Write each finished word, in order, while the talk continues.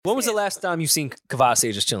When was the last time you seen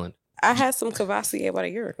Kvassier just chilling? I had some Kvassier about a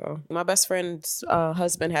year ago. My best friend's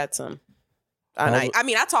husband had some. And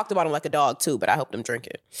I talked about him like a dog too, but I helped him drink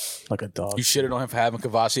it. Like a dog. You shitted on him for having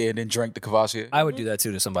Cavassier and then drank the Cavassier? I would do that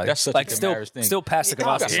too to somebody. That's such like a still, marriage thing. still pass the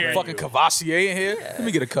Got some Kvassier. fucking Cavassier in here? Let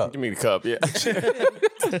me get a cup. Give me the cup, yeah.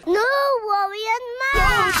 No worry,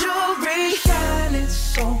 Gold jewelry shining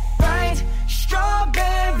so bright.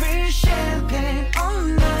 Strawberry champagne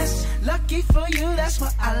on us. Lucky for you, that's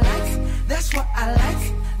what I like. That's what I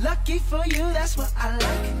like. Lucky for you, that's what I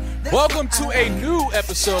like. Welcome to a new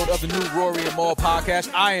episode of the new Rory and Maul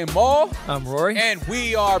podcast. I am Maul. I'm Rory. And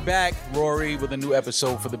we are back, Rory, with a new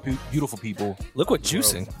episode for the beautiful people. Look what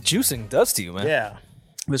juicing does to you, man. Yeah.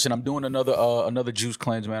 Listen, I'm doing another juice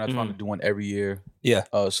cleanse, man. I'm trying to do one every year. Yeah.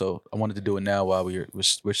 So I wanted to do it now while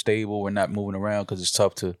we're stable. We're not moving around because it's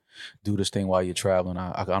tough to do this thing while you're traveling.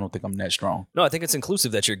 I don't think I'm that strong. No, I think it's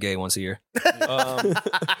inclusive that you're gay once a year.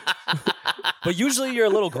 But usually you're a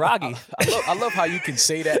little groggy. I love how you can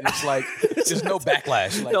say that and it's like there's no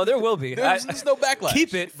backlash. Like, No, there will be. there's no backlash.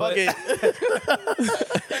 Keep it. Fuck But,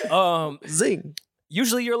 it. Zing.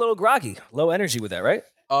 usually you're a little groggy. Low energy with that, right?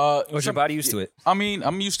 Or is your body used to it? I mean,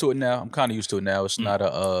 I'm used to it now. I'm kind of used to it now. It's not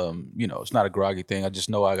a it's not a groggy thing. I just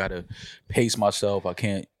know I gotta pace myself. I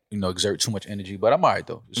can't, exert too much energy. But I'm all right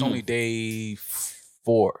though. It's only day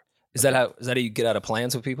 4. Is that how you get out of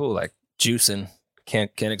plans with people? Like juicing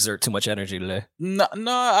can't exert too much energy today. No,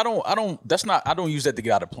 I don't. That's not. I don't use that to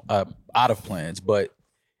get out of plans. But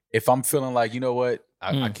if I'm feeling like, you know what,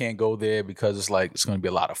 I can't go there because it's like it's going to be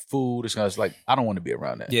a lot of food. It's like I don't want to be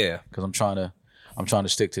around that. Yeah. Because I'm trying to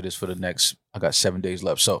stick to this for the next. I got 7 days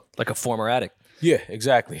left. So Like a former addict. yeah,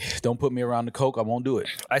 exactly. Don't put me around the coke. I won't do it.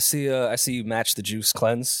 I see you match the juice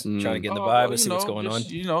cleanse, trying to get in the vibe and see what's going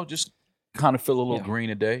on. Just kind of feel a little green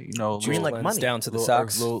today. Green like money. Down to the little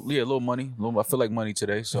socks. little money. I feel like money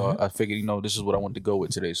today, so I figured, this is what I wanted to go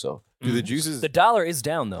with today. So Do the juices? The dollar is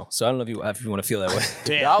down though, so I don't know if you want to feel that way.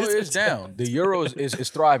 the dollar is down. The euro is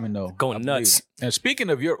thriving though. Going I believe. nuts. And speaking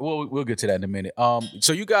of euro, we'll get to that in a minute.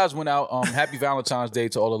 So you guys went out. Happy Valentine's Day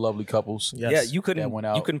to all the lovely couples. Yes. Yeah, you That went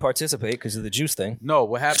out. couldn't participate because of the juice thing. No,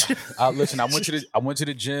 what happened? Listen, I went to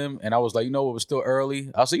the gym and I was like, it was still early.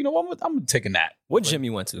 I said, I'm gonna take a nap What gym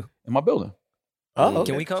you went to? in my building. Oh,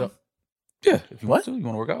 okay. Can we come? So- Yeah, if you want to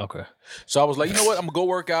work out. Okay. So I was like, you know what? I'm gonna go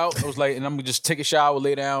work out. I was like, and I'm gonna just take a shower,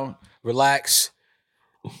 lay down, relax.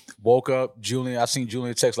 Woke up, I seen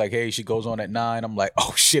Julian text like, hey, she goes on at 9. I'm like,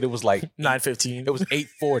 oh shit, it was like 9:15. it was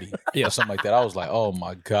 8:40 or something like that. I was like, oh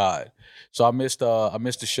my God. So I missed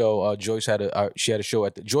the show. Joyce had a show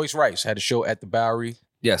at Joyce Rice had a show at the Bowery.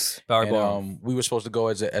 Yes. Bowery And Bar. we were supposed to go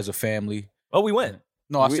as a family. Oh, we went.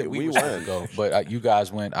 No, I We- said we we were supposed went. to go, but you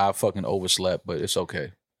guys went. I fucking overslept, but it's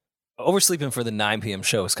okay. Oversleeping for the 9 p.m.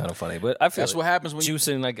 show is kind of funny, but I feel That's what happens when you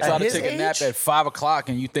juicing. Like, try to his take a nap age? at 5 o'clock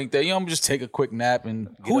and you think that, I'm gonna just take a quick nap and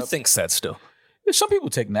get who up. thinks that still? Yeah, some people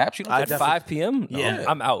take naps. You don't I take At definitely- 5 p.m.? No, Yeah.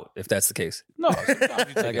 I'm out if that's the case. No, sometimes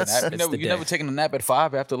you take a it's- nap. it's the You day. never taking a nap at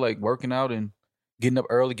 5 after like working out and getting up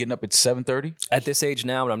early, getting up at 7:30. At this age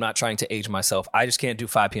now, and I'm not trying to age myself, I just can't do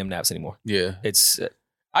 5 p.m. naps anymore. Yeah, It's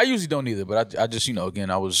I usually don't either, but I just again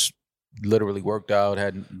I was literally worked out,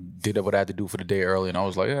 did what I had to do for the day early, and I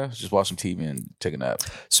was like, yeah, let's just watch some TV and take a nap.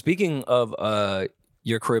 Speaking of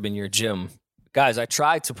your crib and your gym, guys, I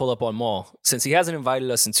tried to pull up on Maul since he hasn't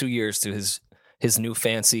invited us in 2 years to his new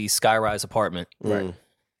fancy skyrise apartment. Right.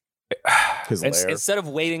 His And lair. instead of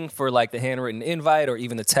waiting for like the handwritten invite or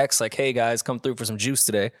even the text like, hey guys, come through for some juice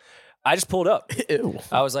today, I just pulled up. Ew.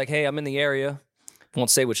 I was like, hey, I'm in the area. Won't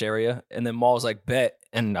say which area. And then Maul was like, bet.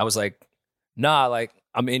 And I was like, nah, like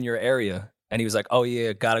I'm in your area. And he was like, oh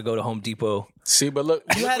yeah, gotta go to Home Depot. See, but look,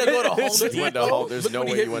 You had to go to Home You went to Home- There's Look no when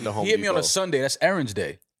he way hit you went me. to Home He hit me on a Depot. Sunday. That's errands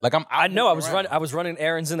day. Like I know I was running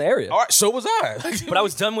errands in the area. All right, so was I. But I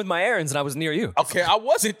was done with my errands and I was near you. Okay, I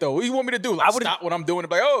wasn't though. What do you want me to do? Like, I would've- stop what I'm doing and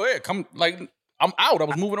be like, oh yeah, come. Like I'm out. I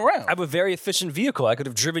was moving around. I have a very efficient vehicle. I could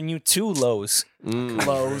have driven you to Lowe's.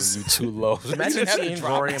 Lowe's. You too low. Imagine seeing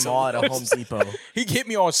Rory and Maul at a Home Depot. He hit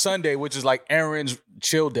me on Sunday, which is like errands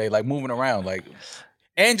chill day, like moving around, like,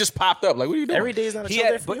 and just popped up. Like, what are you doing? Every day is not a He chill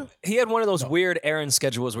day had, for you. but he had one of those weird errand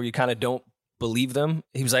schedules where you kind of don't believe them.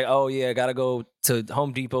 He was like, oh yeah, I gotta go to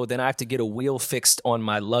Home Depot, then I have to get a wheel fixed on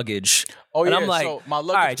my luggage. Oh, and yeah, I'm like, so my all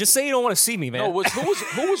luggage- right, just say you don't want to see me, man. No,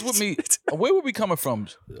 who was with me? Where were we coming from?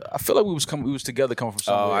 I feel like we was together coming from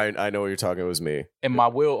Oh, somewhere. I know what you're talking. It was me. And my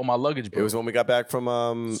wheel on my luggage. It was when we got back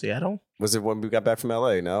from Seattle? Was it when we got back from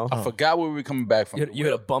LA? No. I forgot where we were coming back from. you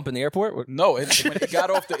had a bump in the airport? No, when it got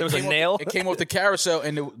off the, There was a it came nail? It came off the carousel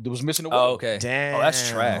and it was missing the wheel. Oh, okay. Damn. Oh, that's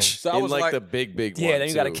trash. So I In was like like, the big one. Yeah, then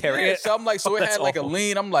you got to too. carry yeah, it. so I'm like, so it That's had like a awful.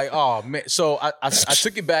 lean. I'm like, oh man. So I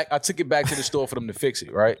took it back. I took it back to the store for them to fix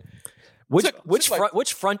it. Right.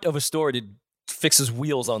 Which front of a store did fixes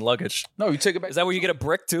wheels on luggage? No, you take it back. Is that where you get a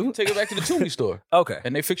brick too? Take it back to the Toomey store. Okay.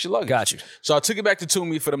 And they fix your luggage. Got you. So I took it back to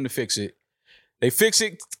Toomey for them to fix it. They fix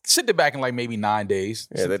it, sent it back in like maybe 9 days.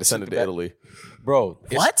 Yeah, they just sent it to Italy. Bro,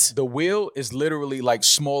 What? The wheel is literally like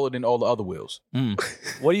smaller than all the other wheels.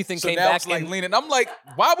 What do you think So came now back it's like in? leaning. I'm like,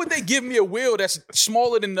 why would they give me a wheel that's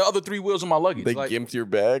smaller than the other 3 wheels on my luggage? They like, gimped your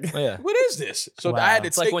bag. Yeah. what is this? So Wow. I had to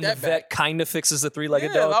It's take like when the that vet back. kind of fixes the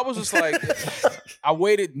 3-legged Yeah, dog. I was just like, I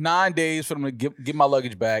waited 9 days for them to get my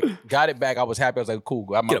luggage back. Got it back. I was happy. I was like, cool.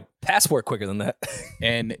 Got my, Get a passport quicker than that.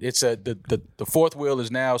 and it's the 4th wheel is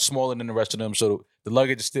now smaller than the rest of them. So the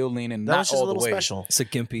luggage is still leaning, That not was just all a little the way. special. It's a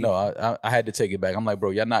gimpy. No, I had to take it back. I'm like,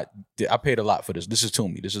 bro, y'all not. I paid a lot for this. This is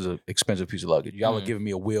Toomey. This is an expensive piece of luggage. Y'all are giving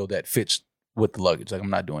me a wheel that fits with the luggage. Like, I'm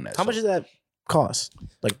not doing that. How much did that cost?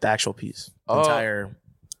 Like the actual piece, the entire.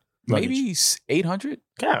 Maybe 800.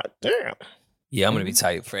 God damn. Yeah, I'm gonna be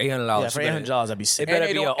tight for $800. Yeah, for $800, I'd be sick. It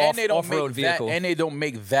better be an off-road vehicle. And they don't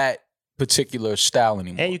make that particular style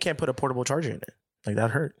anymore. And you can't put a portable charger in it. Like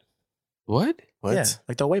that hurt. What? What? Yeah,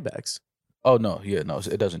 like the way bags. Oh no, yeah, no,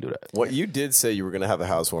 it doesn't do that. What you did say you were going to have a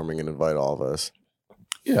housewarming and invite all of us.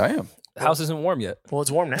 Yeah, I am. The house isn't warm yet. Well, it's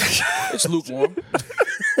warm now. It's lukewarm.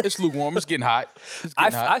 It's lukewarm. It's getting hot. It's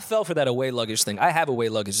getting hot. I fell for that away luggage thing. I have away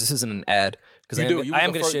luggage. This isn't an ad because You do. You I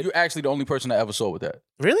am was the gonna first- shit. You're actually the only person that ever sold with that.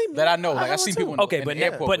 Really? That I know. Like I seen people. Okay, in but the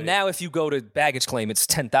airport but with now if you go to baggage claim, it's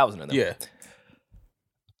 10,000 of them. it. Yeah.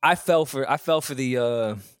 I fell for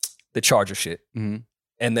the charger shit, Mhm.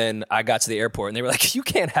 and then I got to the airport and they were like, "You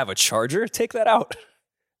can't have a charger. Take that out."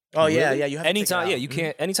 Oh yeah, yeah. You have Anytime, to yeah, take it you out.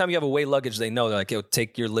 can't. Anytime you have away luggage, they know they're like, "Yo,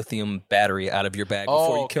 take your lithium battery out of your bag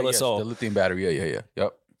before you kill us yes, all." The lithium battery. Yeah.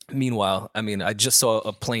 Yep. Meanwhile, I mean, I just saw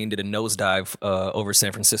a plane did a nosedive over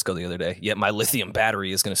San Francisco the other day. Yet my lithium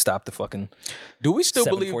battery is going to stop the fucking. Do we still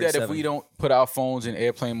believe that if 747. we don't put our phones in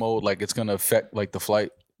airplane mode, like it's gonna affect like the flight?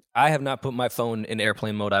 I have not put my phone in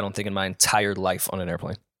airplane mode. I don't think in my entire life on an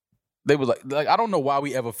airplane. They were like I don't know why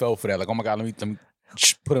we ever fell for that. Like, oh my god, let me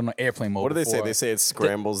put it on airplane mode. What do they say? before They say it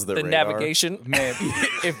scrambles the The radar. navigation. Man,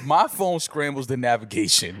 if my phone scrambles the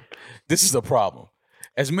navigation, this is a problem.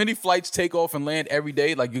 As many flights take off and land every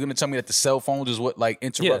day, like you're gonna tell me that the cell phones is what like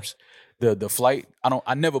interrupts the flight.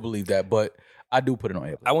 I never believe that, but I do put it on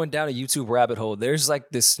airplane. I went down a YouTube rabbit hole. There's like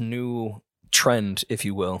this new trend, if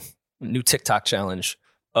you will, new TikTok challenge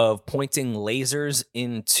of pointing lasers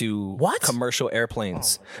into What? commercial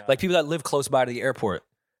airplanes. Like people that live close by to the airport.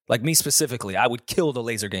 Like me specifically, I would kill the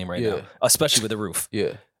laser game right Yeah. now, especially with the roof.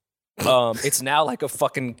 Yeah. It's now like a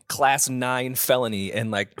fucking class 9 felony, and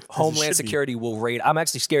like Homeland should be. Security will raid. I'm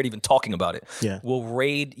actually scared even talking about it. Yeah. Will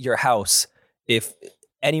raid your house if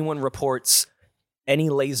anyone reports any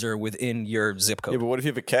laser within your zip code. Yeah, but what if you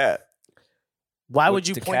have a cat? Why What, would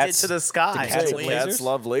you the point cats- it to the sky? the cats Hey, have Julian? lasers? cats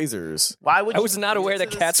love lasers. Why would I you was not point aware it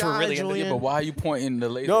that to the cats were sky, really into the- Julian? But why are you pointing the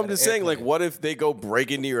laser? No, I'm at just an saying, like, airplane? what if they go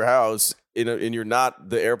break into your house and you're not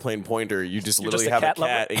the airplane pointer? You just You're literally just a have cat a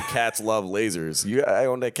lover? cat, and cats love lasers. I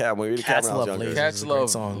owned that cat when we were Cats when I was love younger. lasers. Cats It's a great love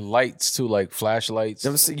song. lights too, like flashlights.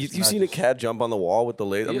 I'm just saying, It's you've not seen a just- cat jump on the wall with the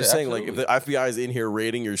laser. I'm Yeah, just saying, like, if absolutely. the FBI is in here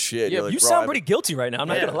raiding your shit, Yeah, you're like, You bro, sound I've- pretty guilty right now. I'm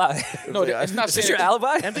not Yeah. gonna lie. No, it's not Is saying this your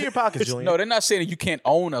alibi? Empty your pockets, Julian. No, they're not saying that you can't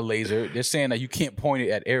own a laser. They're saying that you can't point it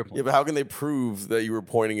at airplanes. Yeah, but how can they prove that you were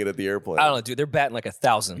pointing it at the airplane? I don't know, dude. They're batting like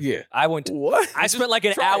 1,000. Yeah. I went. What? I spent like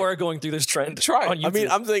an try hour going through this trend. Try it. on YouTube. I mean,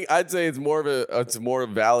 I'm saying I'd say it's more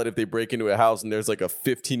valid if they break into a house and there's like a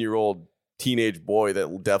 15-year-old teenage boy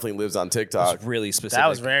that definitely lives on TikTok. It's really specific. that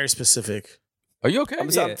was very specific. Are you okay? I'm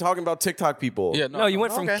talking about TikTok people. Yeah, No, you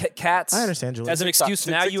went from Okay. cats. I understand, Julian. As an TikTok- excuse.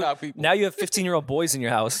 to Now TikTok people. you have 15-year-old boys in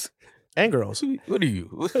your house. And girls. What are you?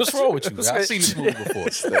 What's wrong with you? I've seen this movie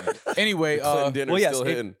before. Anyway, Clinton dinner Well, yes, still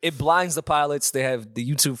hitting. it blinds the pilots. They have the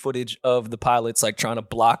YouTube footage of the pilots like trying to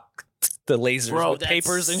block the lasers Bro, with that's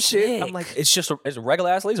papers and shit. sick. I'm like, it's a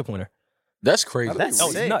regular ass laser pointer. that's crazy. That's Oh,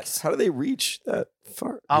 it's sick. nuts. How do they reach that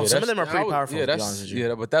far? Oh, Yeah, some of that's- them are pretty I would- powerful, Yeah, to be that's honest with you.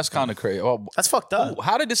 yeah, but that's kind of crazy. Oh, That's fucked up.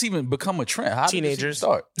 how did this even become a trend? How did this even Teenagers.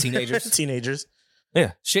 start? Teenagers. Teenagers.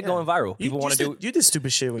 Yeah, shit going viral. You- People you want to did- do. You did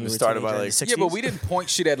stupid shit when you were started a by, teenager in like- the 60s. Yeah, but we didn't point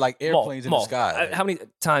shit at like airplanes in Maul, the sky. how many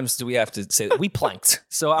times do we have to say that? We planked?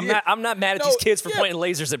 So I'm Yeah. not mad at No, these kids for yeah. pointing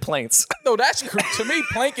lasers at planes. No, that's to me.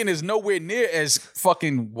 Planking is nowhere near as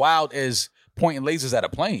fucking wild as pointing lasers at a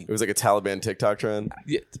plane. It was like a Taliban TikTok trend.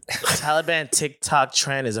 Yeah, Taliban TikTok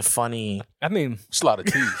trend is a funny. I mean, it's a lot of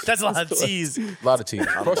T's. That's a lot of tease. A lot of T's.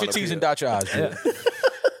 Cross your T's and dot your I's. Dude.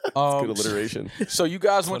 Good alliteration. So you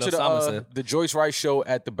guys went to what Osama the said. the Joyce Rice show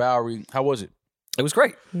at the Bowery. How was it? it was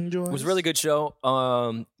great. It was a really good show.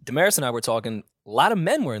 Damaris and I were talking. A lot of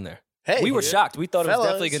men were in there. Hey, we were shocked. We thought it was Fellas.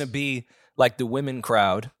 definitely going to be like the women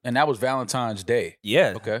crowd. And that was Valentine's Day.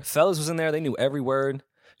 Yeah. Okay. Fellas was in there. They knew every word.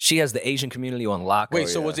 She has the Asian community on lock. Wait,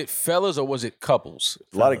 so was it fellas or was it couples?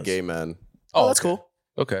 A lot of gay men. Oh, that's okay. cool.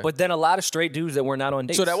 Okay. But then a lot of straight dudes that were not on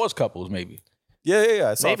dates. So that was couples, maybe. Yeah.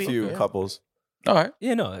 I saw Maybe. a few Yeah. couples. All right.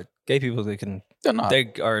 you know, gay people they can No.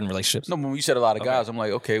 they are in relationships. No, when you said a lot of Okay. guys, I'm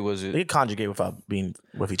like, okay, was They it? can conjugate without being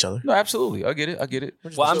with each other. No, absolutely. I get it.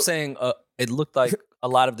 Well, I'm saying it looked like a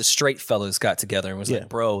lot of the straight fellas got together and was Yeah. like,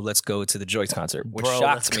 "Bro, let's go to the Joyce concert," which Bro,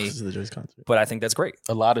 shocked let's go me. to the Joyce concert. But I think that's great.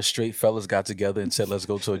 A lot of straight fellas got together and said, let's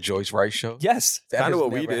go to a Joyce Wright show. Yes. That Kinda has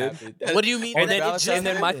what we never did. happened. What do you mean? And by then, that? and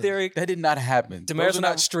then my theory, That did not happen. Damaris Those are and I-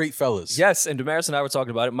 not straight fellas. yes, and Damaris and I were talking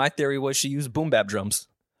about it. My theory was she used boom bap drums.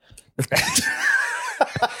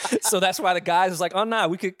 So that's why the guys was like, "Oh nah,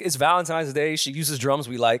 we could. It's Valentine's Day. She uses drums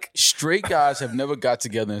we like." Straight guys have never got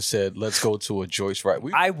together and said, let's go to a Joyce Wright.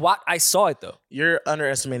 I saw it though, You're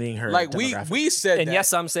underestimating her. Like we demographic. said and that.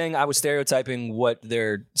 yes, I'm saying I was stereotyping what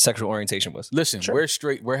their sexual orientation was. Listen, we're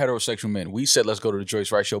straight, we're heterosexual men. We said let's go to the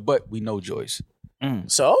Joyce Wright show, but we know Joyce.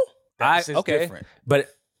 So This is Okay, different. but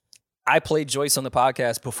I played Joyce on the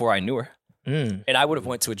podcast before I knew her, Mm. and I would have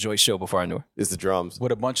went to a Joyce show before I knew her. It's the drums.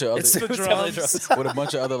 With a bunch of other It's the drums. with a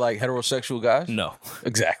bunch of other like heterosexual guys. No,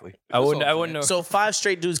 Exactly. I wouldn't. I wouldn't know. So 5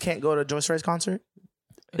 straight dudes can't go to Joyce Wright's concert?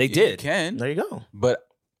 They You did. can, There you go. but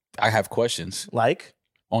I have questions. Like,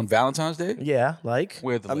 On Valentine's Day? yeah, like.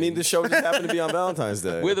 Where the I mean, the ladies? show just happened to be on Valentine's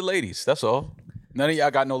Day. Where the ladies? That's all. None of y'all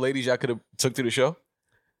got no ladies y'all could have took to the show?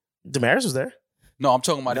 Damaris was there. No, I'm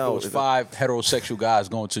talking about if No, it was is it- 5 heterosexual guys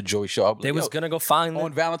going to Joyce show. I'd be They like, was yo, gonna go find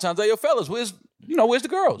on Valentine's Day, yo, fellas, where's the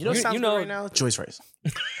girls? You know what You sounds know- good right now? Joyce Wright.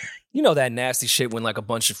 you know that nasty shit when like a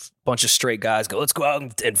bunch of straight guys go, let's go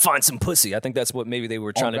out and find some pussy. I think that's what maybe they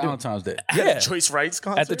were trying on to do. Valentine's Day. Yeah, Joyce Wright's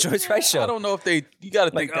concert? at the Joyce Wright show. I don't know if you got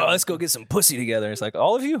to Like, think oh, that let's go get some pussy together. It's like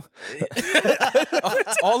all of you.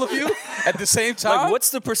 all of you at the same time. Like, what's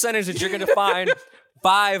the percentage that you're gonna find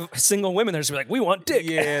 5 single women that are just like, we want dick?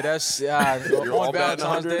 Yeah, that's all on batting Valentine's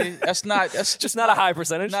 100. Day. That's Just not a high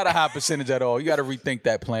percentage. not a high percentage at all. You got to rethink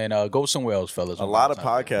that plan. Go somewhere else, fellas. A lot of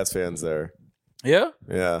podcast fans there. Yeah.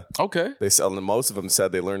 Yeah, Okay. most of them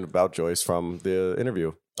said they learned about Joyce from the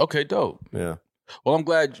interview. Okay. Dope. Yeah, Well, I'm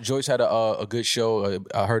glad Joyce had a good show.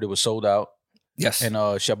 I heard it was sold out, Yes. and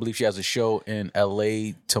I believe she has a show in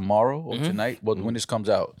L.A. tomorrow or tonight. Well, when this comes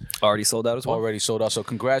out, Already sold out as well. already sold out. So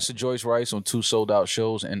congrats to Joyce Rice on 2 sold out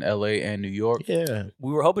shows in L.A. and New York. Yeah.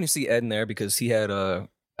 We were hoping to see Ed in there because he had I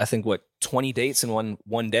think 20 dates in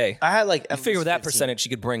one day. I had like. You figure with that percentage, she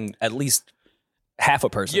could bring at least half a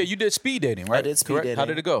person. Yeah, you did speed dating, right? I did speed Correct? dating. How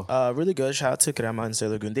did it go? Really good. Shout out to Crema and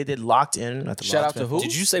Sailor Goon. They did Locked In at the Shout out to Locksmith. who?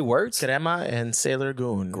 Did you say words? Crema and Sailor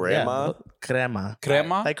Goon. Grandma? Yeah, crema.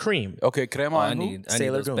 Crema? Like cream. Okay, Crema. Oh, I and who? need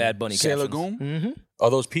Sailor those Goon. Bad Bunny Sailor captions. Goon? Mm-hmm.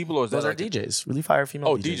 Are those people or is Those that are like DJs. Really fire female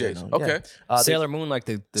Oh, DJs. DJs. now. Okay. Yeah. Sailor Moon, like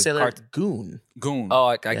the Sailor cart- Goon. Goon? Oh,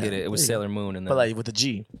 I Yeah, get it. It was there you Sailor Moon, and then But like with a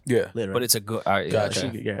G. yeah. Literally. but it's a good. Yeah, Gotcha.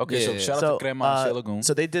 okay. Yeah. Okay, so Yeah. shout out to Crema and Sailor Goon.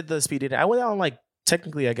 So they did the speed dating. I went on like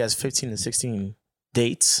technically, I guess, 15 to 16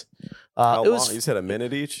 dates. how It was long? You said a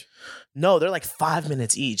minute each. no, they're like 5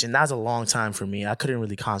 minutes each, and that's a long time for me. I couldn't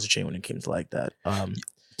really concentrate when it came to like that.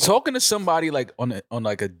 Talking to somebody like on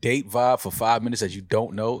like a date vibe for 5 minutes that you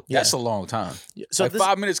don't know, Yeah. that's a long time. So Like this,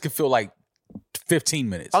 5 minutes can feel like 15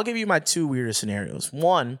 minutes. I'll give you my 2 weirdest scenarios.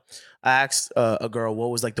 One, I asked a girl what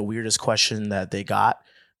was like the weirdest question that they got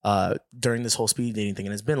during this whole speed dating thing,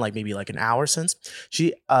 and it's been like maybe like an hour since.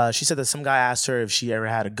 She said that some guy asked her if she ever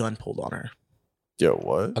had a gun pulled on her. Yo,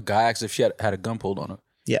 what? A guy asked if she had a gun pulled on her.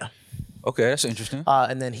 Yeah. Okay, that's interesting.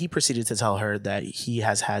 And then he proceeded to tell her that he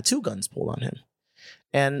has had 2 guns pulled on him.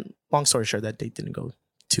 And long story short, that date didn't go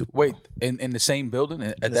too Wait, in the same building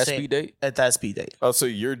at the that same- speed date? at that speed date. Oh, so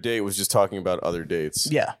your date was just talking about other dates.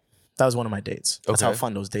 Yeah. That was one of my dates. That's how Okay.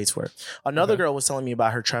 fun those dates were. Another Okay. girl was telling me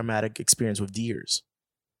about her traumatic experience with deers.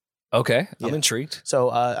 Okay, I'm Yeah. intrigued. So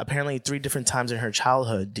apparently 3 different times in her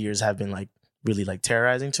childhood, deers have been like really like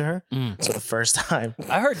terrorizing to her. So the first time,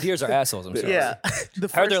 I heard deers are assholes. I'm sorry. yeah, the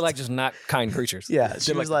I heard they're first- like just not kind creatures. yeah,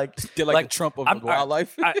 she They're was like, They're like, Like, the Trump of I'm- the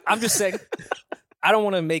wildlife. I'm just saying. I don't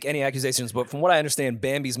want to make any accusations, but from what I understand,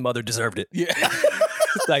 Bambi's mother deserved it. yeah.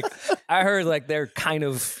 Like I heard, like they're kind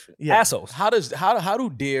of Yeah. assholes. how do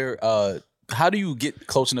deer how do you get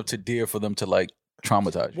close enough to deer for them to like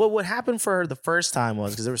traumatize you? well, what happened for her the first time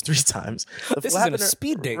was because there was 3 times. This What isn't happened a to-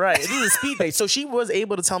 speed date, right? This is a speed date, so she was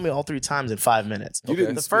able to tell me all 3 times in 5 minutes. You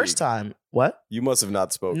didn't The first speak. time, what? You must have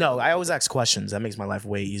not spoken. No, I always ask questions. That makes my life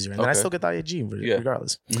way easier, and then I Okay. still get the IG Yeah.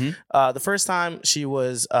 regardless. Mhm. The first time she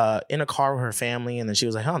was in a car with her family, and then she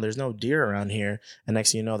was like, "Huh, there's no deer around here." And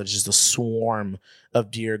next thing you know, there's just a swarm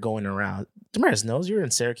of deer going around. Damaris knows you're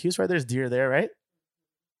in Syracuse, right? There's deer there, right?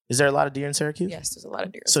 Is there a lot of deer in Syracuse? Yes, there's a lot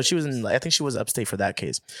of deer. So she was in, I think she was upstate for that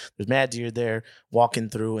case. There's mad deer there walking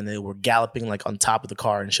through, and they were galloping like on top of the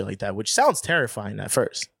car and shit like that, which sounds terrifying at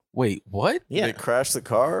first. Wait, what? Yeah. They crashed the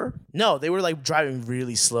car? No, they were like driving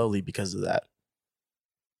really slowly because of that.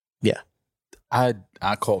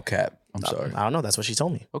 I called Cap. I'm sorry. I don't know. That's what she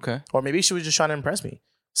told me. Okay. Or maybe she was just trying to impress me.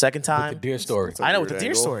 Second With time. the deer story. I know, with the Weird deer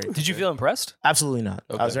angle. story. Did you feel impressed? Absolutely not.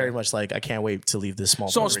 I was Okay. very much like, I can't wait to leave this small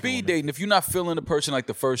So on Puerto Rican speed woman. dating, if you're not feeling the person like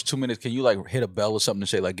the first 2 minutes, can you like hit a bell or something to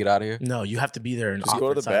say like get out of here? No, you have to be there. In Just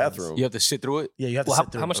go to the bathroom. You have to sit through it. Yeah, you have to Well,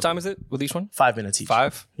 sit through how much time is it with each one? 5 minutes each.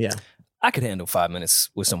 5? Yeah. I could handle 5 minutes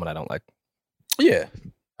with someone I don't like. Yeah,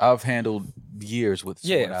 I've handled years with.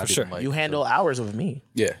 Yeah, someone I for didn't sure. like, You handle hours with me.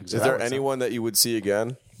 Yeah, Is exactly. there works out. anyone that you would see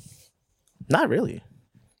again? Not really.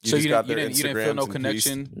 So just you got didn't their feel no Instagrams in peace?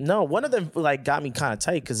 connection. No, one of them like got me kind of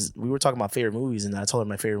tight because we were talking about favorite movies, and I told her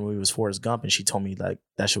my favorite movie was Forrest Gump, and she told me like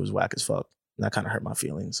that shit was whack as fuck. And that kind of hurt my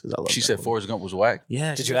feelings because I love. She that said movie. Forrest Gump was whack.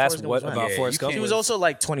 Yeah. Did she you said ask Forrest Gump what was whack. about Yeah, Forrest you Gump? She was also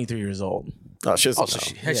like 23 years old. No, she doesn't Oh,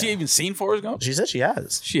 so know. has she even seen Forrest Gump? She said she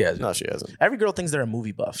has. She has. No, she hasn't. Every girl thinks they're a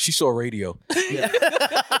movie buff. She saw radio.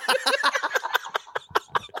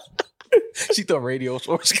 She thought radio was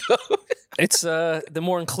Forrest Gump. It's the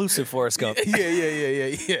more inclusive Forrest Gump. yeah.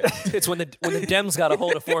 It's when the Dems got a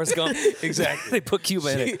hold of Forrest Gump. Exactly. They put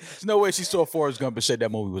Cuba in it. There's no way she saw Forrest Gump and said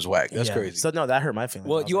that movie was whack. That's Yeah. crazy. So no, that hurt my feelings. I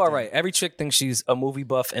Well, was you like, are damn. right. Every chick thinks she's a movie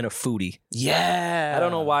buff and a foodie. Yeah. I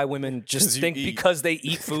don't know why women just 'Cause you think eat. because they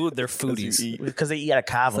eat food, they're 'Cause you foodies. eat. Because they eat at a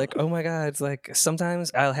cava. It's like, oh my God. It's like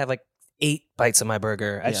sometimes I'll have like 8 bites of my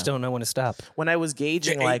burger. I just Yeah. don't know when to stop. when I was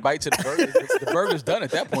gauging, Eight like bites of the burger. The burger's done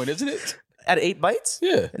at that point, isn't it? at 8 bites.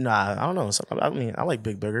 Yeah. Nah, I don't know. I mean, I like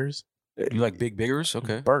big burgers. You like big biggers?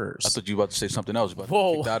 Okay. Burgers. I thought you were about to say something else. But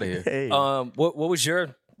Whoa. kicked out of here. Hey. What was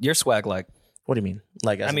your swag like? What do you mean?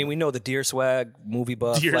 Like, I mean, we know the deer swag, movie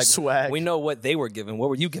buff. Deer like, swag. We know what they were giving. What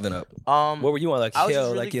were you giving up? what What were you on? Like, I was yo,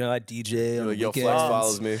 just really- like, you know, I DJ on the Like, yo, weekends. Flex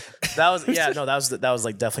follows me. that was that was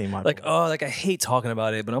like definitely my Like, oh, like I hate talking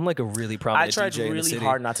about it, but I'm like a really I prominent tried DJ in the really city.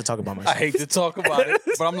 hard not to talk about I myself. hate to talk about it,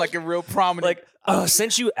 but I'm like a real prominent. Like, oh,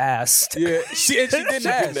 since you asked, yeah, she didn't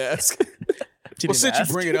ask. Ask. Well, since you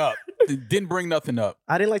bring it up, didn't bring nothing up.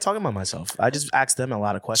 I didn't like talking about myself. I just asked them a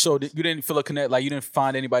lot of questions. So you didn't feel a connect, like you didn't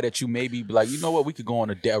find anybody that you maybe be like, you know what, we could go on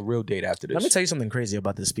a real date after this. Let me tell you something crazy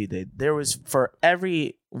about this speed date. There was for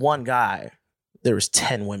every one guy, there was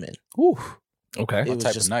 10 women. Ooh. okay, It was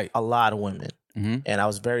type of just night. a lot of women. Mhm. And I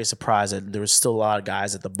was very surprised that there was still a lot of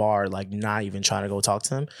guys at the bar, like not even trying to go talk to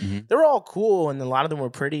them. Mhm. They were all cool and a lot of them were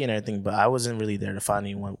pretty and everything, but I wasn't really there to find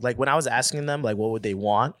anyone. Like when I was asking them, like, what would they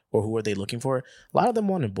want or who were they looking for? A lot of them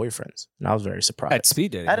wanted boyfriends. And I was very surprised. at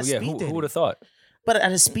speed dating. At a yeah, speed who dating. would have thought? But at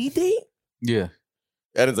a speed date? Yeah.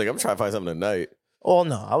 Eden's like, I'm trying to find something tonight. Oh,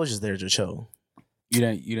 no. I was just there to chill. You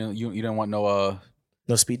didn't want no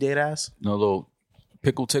No speed date ass? no little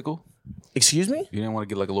pickle tickle. Excuse me? You didn't want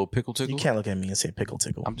to get like a little pickle tickle. You can't look at me and say pickle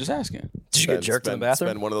tickle. I'm just asking. Did you get jerked in the bathroom?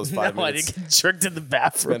 Spend one of those 5 No, I minutes. didn't get jerked in the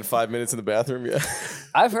bathroom. Spend 5 minutes in the bathroom. Yeah.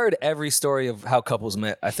 I've heard every story of how couples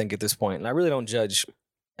met, I think, at this point, and I really don't judge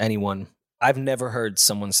anyone. I've never heard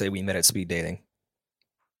someone say we met at speed dating.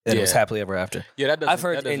 And it was Yeah. happily ever after. Yeah, that doesn't. I've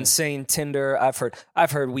heard that doesn't- insane Tinder.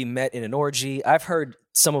 I've heard we met in an orgy. I've heard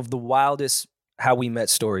some of the wildest how we met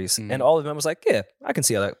stories. Mhm. And all of them was like, yeah, I can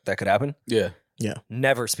see how that could happen. Yeah.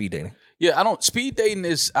 Never speed dating. Yeah, I don't. Speed dating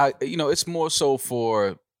is, it's more so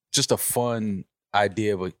for just a fun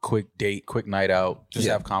idea of a quick date, quick night out, just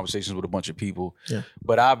Yeah. have conversations with a bunch of people. Yeah.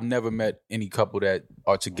 But I've never met any couple that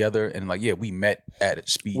are together and like, yeah, we met at a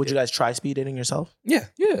speed. Would you date. guys try speed dating yourself? Yeah.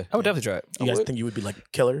 Yeah, I would definitely try it. You guys would. think you would be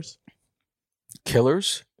like killers?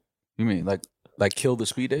 killers? You mean like kill the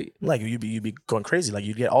speed date? Like you'd be going crazy. Like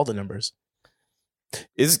you'd get all the numbers.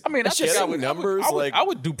 Is I mean, I It's think just I would, numbers, I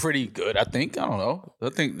would do pretty good. I think. I don't know. I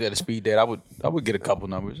think that a speed date, I would get a couple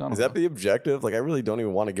numbers. I don't is know. that the objective? Like, I really don't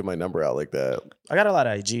even want to give my number out like that. I got a lot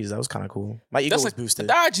of IGs. That was kind of cool. My ego That's was like boosted.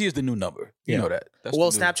 the IG is the new number. You Yeah. know that. That's Well,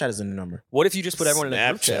 the new- Snapchat is the new number. What if you just put everyone in a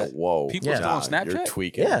group chat? Snapchat. Whoa. People Yeah. still on You're Snapchat.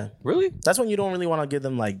 tweaking. Yeah. Really? That's when you don't really want to give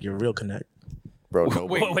them like your real connect. Bro, no.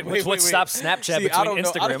 What stops Snapchat See, between I don't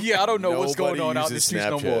know. Instagram? I don't know what's going Nobody on out in the uses streets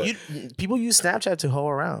no Snapchat. more. People use Snapchat to hoe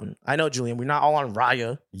around. I know, Julian. We're not all on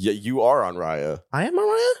Raya. Yeah, you are on Raya. I am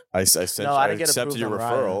on Raya? I sent No, I I didn't get accepted approved your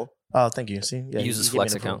on Raya. referral. Oh, thank you. See, yeah, He uses you gave me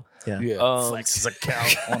Flex the account. Yeah. Yeah. Flex's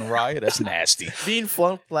account. On Raya, that's nasty. Being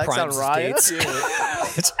Flex on Prime's Raya.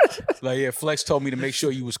 States. Like, yeah, Flex told me to make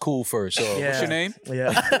sure you was cool first. So, Yeah. what's your name?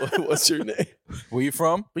 Yeah. What's your name? Where you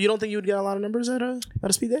from? But you don't think you would get a lot of numbers at a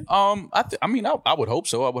speed date? I would hope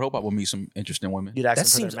so. I would hope I would meet some interesting women. You'd ask That them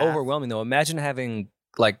for seems their math. overwhelming, though. Imagine having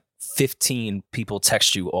like 15 people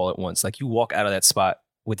text you all at once. Like you walk out of that spot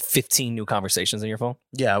with 15 new conversations in your phone?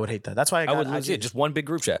 Yeah, I would hate that. That's why I would lose it. Just one big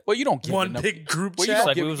group chat. Well, you don't give one your number, big group well, you chat. don't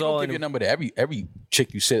Like give, we was you don't all give in- your number to every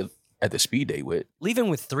chick you sit at the speed date with. Even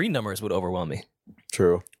with 3 numbers would overwhelm me.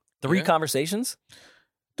 True. 3 Yeah. conversations?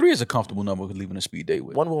 3 is a comfortable number to leave in a speed date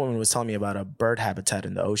with. One woman was telling me about a bird habitat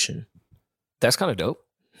in the ocean. That's kind of dope.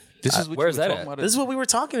 This is what where's you were that talking at? about. This is what we were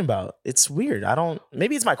talking about. It's weird.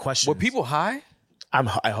 Maybe it's my question. Were people high?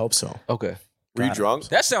 I hope so. Okay. Were you drunk?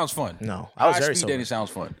 That sounds fun. No, I was High very speed sober. dating sounds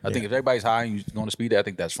fun. I Yeah. think if everybody's high and you going to speed date, I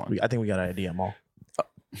think that's fun. I think we got an idea, Mo.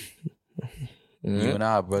 You and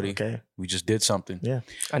I, buddy, Okay. we just did something. Yeah.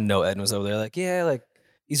 I know Ed was over there like, yeah, like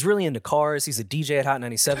he's really into cars. He's a DJ at Hot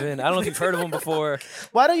 97. I don't know if you've heard of him before.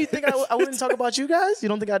 Why don't you think I wouldn't talk about you guys? You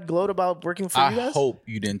don't think I'd gloat about working for I you guys? hope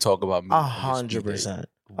you didn't talk about me. on your speed date. 100%.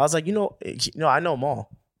 I was like, I know Mo.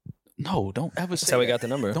 No, don't ever say That's how we that. got the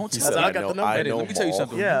number. Don't He tell said, I me. got the number. I Eddie, know let me tell you Maul.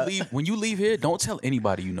 something. Yeah. When you leave here, don't tell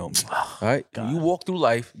anybody you know me. All right? When you walk through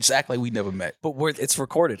life, just act like we never met. But it's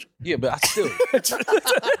recorded. Yeah, but I still.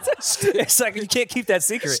 It's like you can't keep that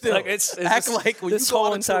secret. Still, Like it's act just- like when this you go whole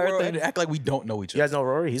out into the entire world thing. and act like we don't know each You other. guys know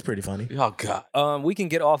Rory? He's pretty funny. Oh God. We can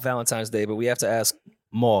get off Valentine's Day, but we have to ask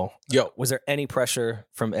Maul. Yo, Was there any pressure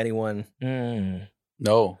from anyone?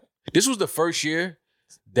 no. This was the first year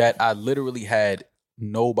that I literally had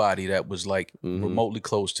nobody that was like Mhm. remotely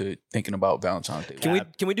close to thinking about Valentine's Day.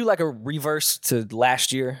 Can we do like a reverse to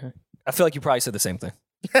last year? I feel like you probably said the same thing.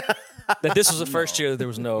 That this was the first year that there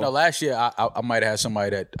was no. No, last year I might have had somebody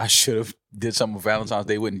that I should have did something for Valentine's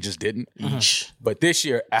Day with and just didn't. Each. But this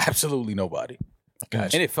year, absolutely nobody.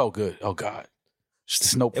 Gotcha. And it felt good. Oh God.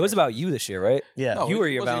 Just no It was about you this year, right? Yeah. No, you it were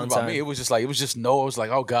your wasn't even about Valentine. me. It was just like,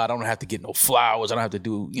 oh God, I don't have to get no flowers. I don't have to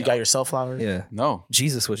do You got yourself flowers? Yeah. no.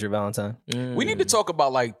 Jesus was your Valentine. We need to talk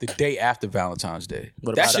about like the day after Valentine's Day.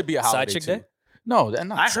 What That about should be a Side holiday chick too. day? No, that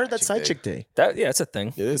not. I heard that side chick day. It's a thing.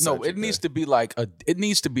 It is No, such a it needs thing. to be like it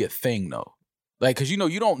needs to be a thing though. Like, cause you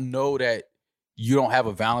don't know that you don't have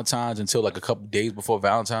a Valentine's until like a couple days before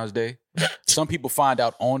Valentine's Day. Some people find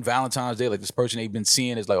out on Valentine's Day, like this person they've been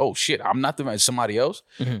seeing is like, oh shit, I'm not it's somebody else.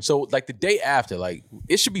 Mhm. So like the day after, like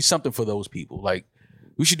it should be something for those people. Like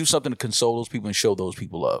we should do something to console those people and show those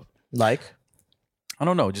people love. Like? I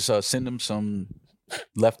don't know, just send them some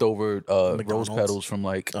leftover rose McDonald's? petals from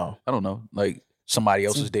like Oh. I don't know, like somebody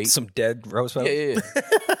else's date. Some dead rose petals. Yeah.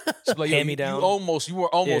 So, like, yo, Hand-me-down. You were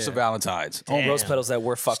almost Yeah. a Valentine's. Damn. Rose petals that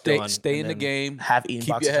were fucked Stay, on. stay in and the then- game. Half eaten Keep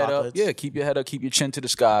box your of head up. chocolates. Yeah, keep your head up. Keep your chin to the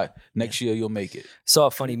sky. Next year you'll make it. Saw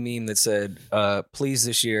a funny meme that said, please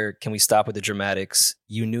this year, can we stop with the dramatics?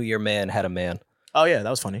 You knew your man had a man. Oh, yeah. That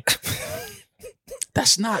was funny.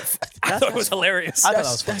 That's not. I thought it was hilarious. I thought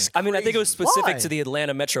that was funny. I mean, I think it was specific Why? to the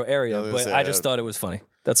Atlanta metro area, I was but gonna say I just that. thought it was funny.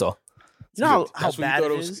 That's all. You know how That's what you bad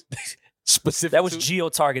thought it it was? is? Specific. That was to-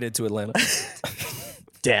 geo-targeted to Atlanta.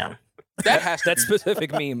 Damn. that has to That be,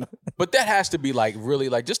 specific meme. but that has to be like really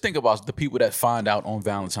like just think about the people that find out on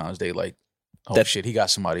Valentine's Day like oh That- shit he got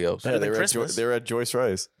somebody else. Better they than were Christmas. they were at Joyce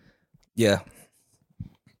Rice. Yeah.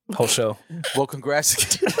 Whole show. Well,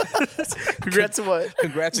 congrats. Congrats to what?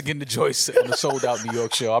 Congrats again to Joyce on the sold out New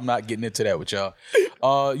York show. I'm not getting into that with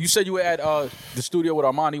y'all. You said you were at the studio with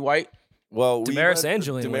Armani White. Well, Damaris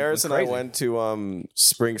Angeline went Damaris and I crazy. went to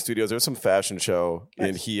Spring Studios. There was some fashion show,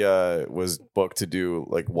 and he was booked to do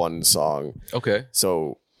like one song. Okay.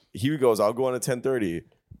 So he goes, "I'll go on at 10:30." He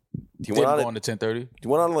Didn't went go on. on to 10:30. He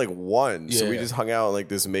went on at like 1. So we Yeah. just hung out in like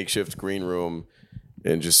this makeshift green room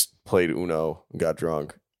and just played Uno and got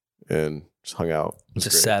drunk and just hung out. It was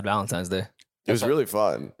Just great. sad Valentine's Day. It was really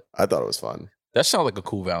fun. I thought it was fun. That sounds like a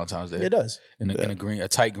cool Valentine's Day. It does. In a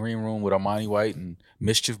tight green room with Armani White and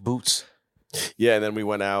Mischief boots. Yeah, and then we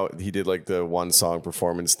went out. He did like the one song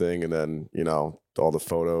performance thing, and then all the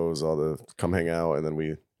photos, all the come hang out, and then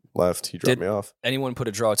we left. He dropped Did- me off. Anyone put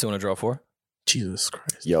a draw 2 and a draw 4? Jesus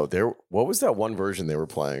Christ. Yo, what was that one version they were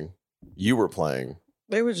playing? You were playing.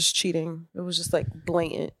 They were just cheating. It was just like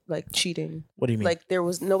blatant, like cheating. What do you mean? Like there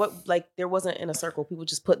was there wasn't in a circle. People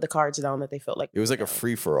just put the cards down that they felt like. It was like a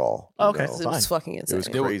free for all. Okay. It was fucking insane. was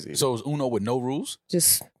crazy. So it was Uno with no rules?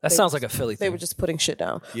 Just That they sounds were like a Philly They thing. were just putting shit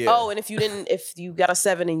down. Yeah. Oh, and if you got a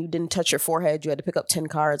 7 and you didn't touch your forehead, you had to pick up 10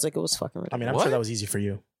 cards. Like it was fucking I ridiculous. mean, I'm What? sure that was easy for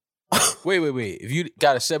you. Wait. If you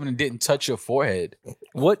got a 7 and didn't touch your forehead,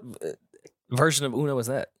 What version of Uno was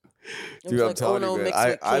that? It Dude, was I'm like telling Uno you, man. mixed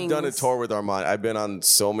with I've done a Kings. tour with Armand. I've been on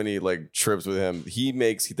so many like trips with him.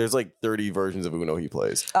 There's like 30 versions of Uno he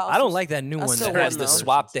plays. I don't like that new I one still that has won, the though.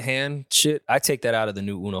 swap the hand shit. I take that out of the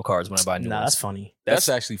new Uno cards when I buy new Nah, ones. that's funny. that's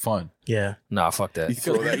actually fun. Yeah. Nah, fuck that. You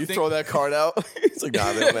throw that card out. It's like,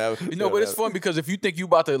 nah, they don't have. You know, but it's fun because if you think you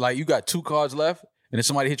about to, like, you got 2 cards left and then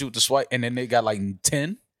somebody hit you with the swipe and then they got like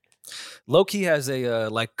 10, Low-key has a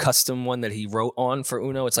like custom one that he wrote on for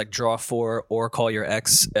Uno. It's like draw 4 or call your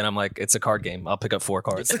ex, and I'm like, it's a card game. I'll pick up 4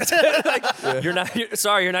 cards. You're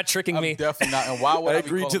not tricking I'm me. definitely not. And why would I I be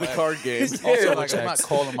agreed to the calling card game. my ex? Also, like, I'm not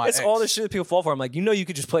calling my It's ex. all the shit that people fall for. I'm like, you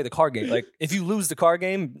could just play the card game. Like, if you lose the card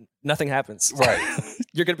game, nothing happens. Right.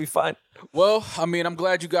 You're gonna be fine. Well, I mean, I'm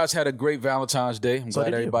glad you guys had a great Valentine's Day. I'm glad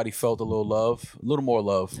did you. everybody felt a little more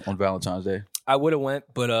love on Valentine's Day. I would have went,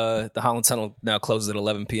 but the Holland Tunnel now closes at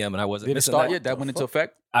 11 p.m. and I wasn't Did it missing start that. yet? That went into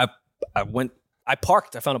effect? I went. I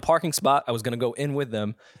parked. I found a parking spot. I was gonna go in with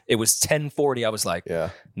them. It was 10:40. I was like, Yeah.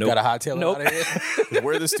 nope. Got a hightail Nope. out of here?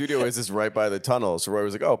 Where the studio is right by the tunnel. So Roy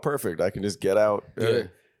was like, oh, perfect. I can just get out. Yeah.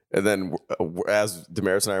 And then as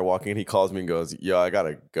Damaris and I are walking in, he calls me and goes, yo, I got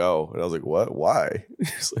to go. And I was like, what? Why?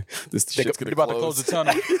 He's like, this shit's going They're about to close the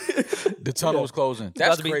tunnel. The tunnel was closing.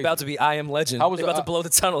 That's about to be I Am Legend. How was They're about to blow the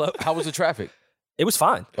tunnel up. How was the traffic? It was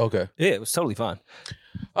fine. Okay. Yeah, it was totally fine.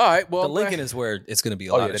 All right. Well, The Lincoln is where it's going to be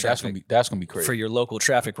a Oh lot yeah, of that's traffic gonna be crazy. for your local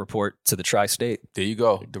traffic report to the tri-state. There you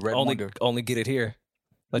go. The Red Wonder. Only get it here.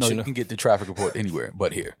 Let No, you you know. can get the traffic report anywhere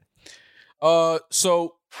but here.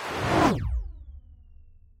 So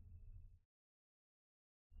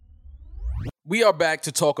we are back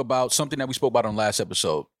to talk about something that we spoke about on last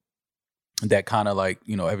episode that kind of like,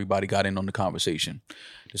 everybody got in on the conversation.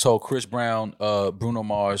 This whole Chris Brown, Bruno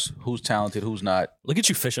Mars, who's talented, who's not. Look at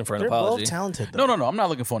you fishing for an They're apology. both talented, though. No. I'm not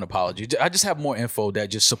looking for an apology. I just have more info that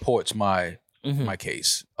just supports my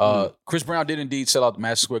case. Chris Brown did indeed sell out the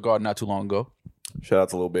Madison Square Garden not too long ago. Shout out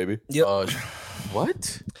to Lil Baby. Yep.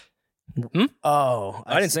 What? Oh,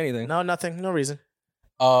 I didn't say anything. No, nothing. No reason.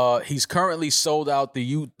 He's currently sold out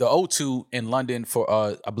the O2 in London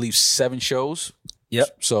for I believe 7 shows.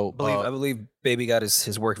 Yep. So I believe Baby got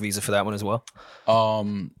his work visa for that one as well.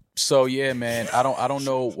 So yeah, man, I don't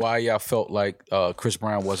know why y'all felt like Chris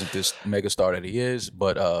Brown wasn't this megastar that he is,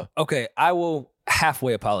 but Okay, I will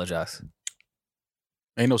halfway apologize.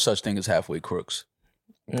 ain't no such thing as halfway crooks.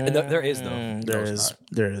 There is, though. There is.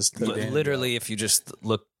 There is. Literally, if you just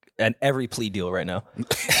look at every plea deal right now.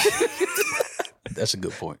 That's a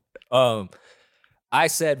good point. I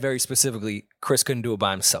said very specifically, Chris couldn't do it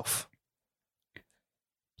by himself.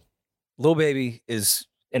 Lil Baby is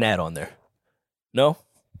an add-on there. No?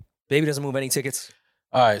 Baby doesn't move any tickets.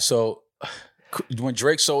 All right, so when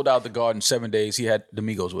Drake sold out the Garden 7 days, he had the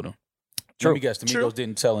Migos with him. True. Let me guess, the Migos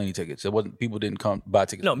didn't sell any tickets. People didn't come buy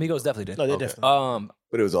tickets. No, Migos definitely did. No, they're Okay. different.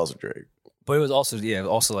 But it was also Drake. But it was also,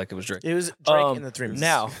 like it was Drake. It was Drake and the Three.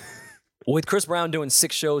 Now, with Chris Brown doing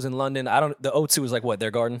 6 shows in London, the O2 is like what,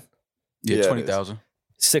 their Garden? Yeah, Yeah, it 20,000.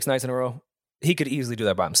 6 nights in a row. He could easily do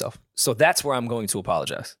that by himself. So that's where I'm going to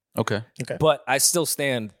apologize. Okay. But I still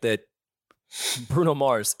stand that Bruno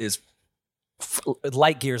Mars is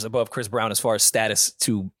light years above Chris Brown as far as status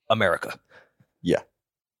to America. Yeah.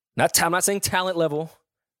 I'm not saying talent level,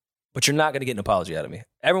 but you're not going to get an apology out of me.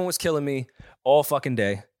 Everyone was killing me all fucking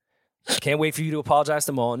day. I can't wait for you to apologize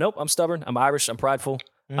to them all. Nope, I'm stubborn. I'm Irish. I'm prideful.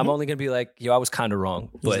 I'm only going to be like, yo, I was kind of wrong.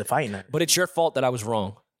 Who's the fighting night? But it's your fault that I was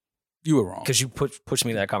wrong You were wrong. because you pushed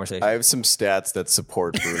me in that conversation. I have some stats that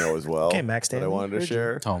support Bruno as well. Okay, Max that I Stanley, wanted to heard you.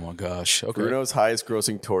 share. Oh my gosh. Okay. Bruno's highest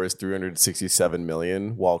grossing tour is 367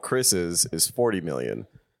 million, while Chris's is 40 million.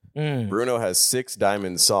 Bruno has 6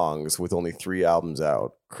 diamond songs with only 3 albums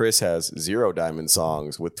out. Chris has 0 diamond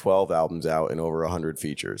songs with 12 albums out and over 100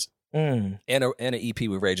 features. and an EP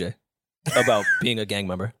with Ray J about being a gang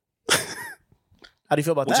member, How do you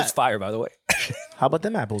feel about which that? is fire, by the way. How about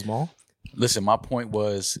them apples, Maul? Listen, my point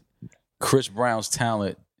was Chris Brown's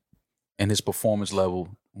talent and his performance level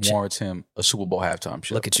warrants him a Super Bowl halftime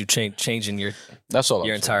show. Look at you changing your That's all.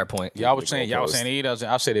 your I'm saying. entire point. Y'all was saying he doesn't.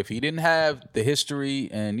 I said if he didn't have the history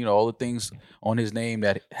and all the things on his name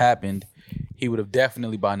that happened, he would have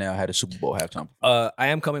definitely by now had a Super Bowl halftime. I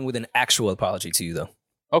am coming with an actual apology to you though,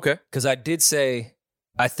 Okay. because I did say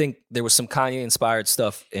I think there was some Kanye inspired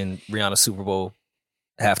stuff in Rihanna's Super Bowl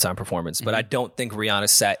halftime performance, but I don't think Rihanna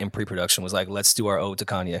sat in pre-production was like, let's do our ode to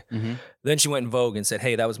Kanye. Then she went in Vogue and said,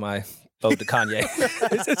 hey, that was my ode to Kanye.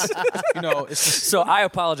 It's just, So I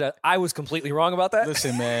apologize. I was completely wrong about that.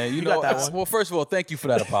 listen, man. got that one. Well, first of all, thank you for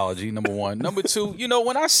that apology. Number one. Number two,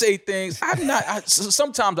 when I say things, I'm not.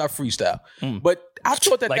 Sometimes I freestyle, but I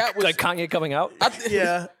thought that like was Kanye coming out,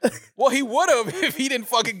 Yeah. Well, he would have if he didn't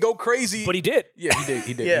fucking go crazy. but he did. Yeah, he did.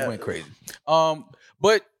 He did. Yeah. He went crazy.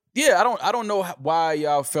 But yeah, I don't know why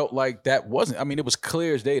y'all felt like that wasn't. I mean, it was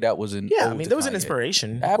clear as day that was an. Yeah, ode I mean, to there was an Kanye.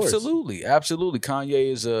 inspiration. of course. Absolutely, absolutely.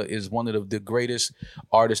 Kanye is one of the greatest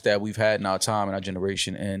artists that we've had in our time in our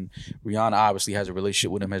generation, and Rihanna obviously has a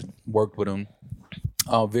relationship with him, has worked with him.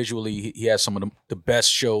 Visually, he has some of the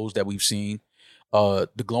best shows that we've seen.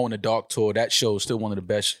 The Glow in the Dark tour, that show is still one of the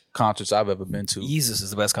best concerts I've ever been to. Jesus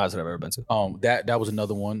is the best concert I've ever been to. That was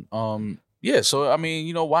another one. Yeah, so I mean,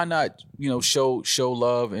 you know, why not, you know, show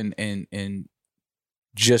love and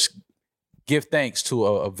just give thanks to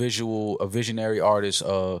a visionary artist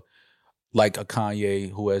like a Kanye,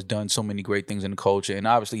 who has done so many great things in the culture. And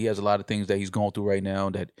obviously he has a lot of things that he's going through right now,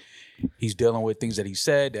 that he's dealing with, things that he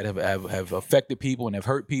said that have affected people and have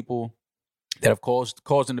hurt people, that have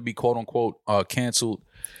caused him to be quote unquote canceled.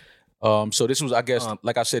 So this was, I guess,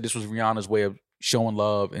 like I said, this was Rihanna's way of showing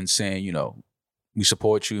love and saying, you know, we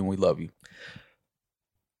support you and we love you.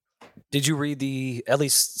 Did you read at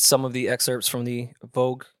least some of the excerpts from the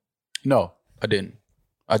Vogue? No, I didn't.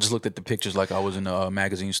 I just looked at the pictures like I was in a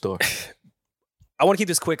magazine store. I want to keep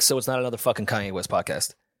this quick so it's not another fucking Kanye West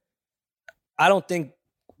podcast. I don't think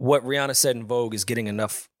what Rihanna said in Vogue is getting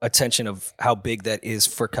enough attention of how big that is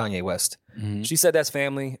for Kanye West. Mm-hmm. She said that's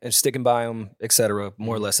family and sticking by him, etc.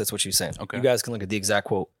 More or less, that's what she's saying. Okay. You guys can look at the exact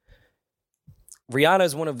quote. Rihanna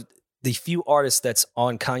is one of the few artists that's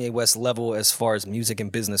on Kanye West level as far as music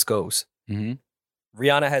and business goes. Mm-hmm.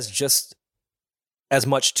 Rihanna has just as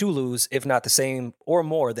much to lose, if not the same or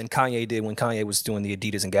more, than Kanye did when Kanye was doing the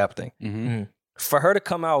Adidas and Gap thing. Mm-hmm. For her to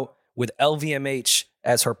come out with LVMH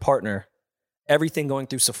as her partner, everything going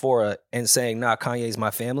through Sephora, and saying, nah, Kanye's my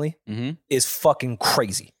family, is fucking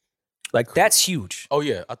crazy. Like, that's huge. Oh,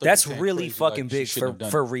 yeah. That's really fucking big for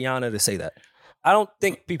Rihanna to say that. I don't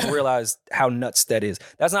think people realize how nuts that is.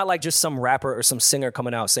 That's not like just some rapper or some singer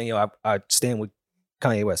coming out saying, yo, I stand with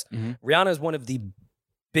Kanye West. Mm-hmm. Rihanna is one of the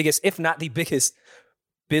biggest, if not the biggest,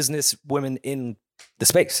 business women in the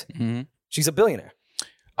space. Mm-hmm. She's a billionaire.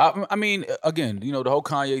 I mean, again, you know, the whole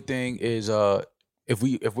Kanye thing is if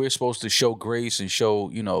we're supposed to show grace and show,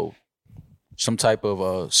 you know, some type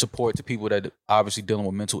of support to people that obviously dealing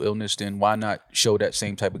with mental illness, then why not show that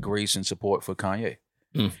same type of grace and support for Kanye?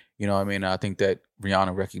 Mm. You know what I mean? I think that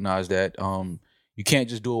Rihanna recognized that you can't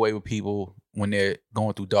just do away with people when they're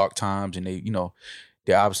going through dark times and they, you know,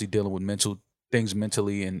 they're obviously dealing with mental things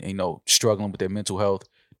mentally and you know, struggling with their mental health.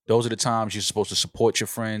 Those are the times you're supposed to support your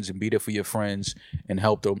friends and be there for your friends and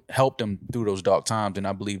help them through those dark times. And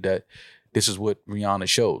I believe that this is what Rihanna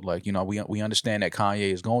showed. Like, you know, we understand that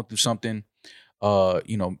Kanye is going through something.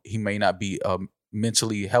 You know, he may not be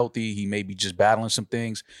mentally healthy. He may be just battling some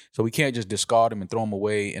things. So we can't just discard him and throw him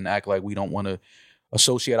away and act like we don't want to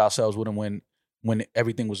associate ourselves with him when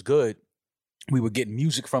everything was good. We were getting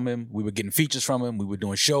music from him. We were getting features from him. We were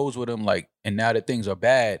doing shows with him. Like, and now that things are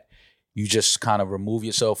bad, you just kind of remove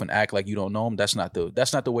yourself and act like you don't know him. That's not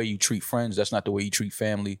the way you treat friends. That's not the way you treat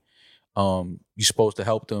family. You're supposed to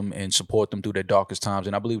help them and support them through their darkest times.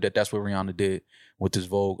 And I believe that that's what Rihanna did with this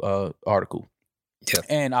Vogue article. Yeah.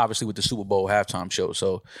 And obviously with the Super Bowl halftime show.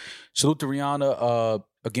 So salute to Rihanna.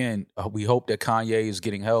 Again, we hope that Kanye is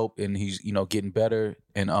getting help and he's, you know, getting better.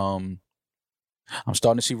 And I'm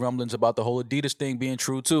starting to see rumblings about the whole Adidas thing being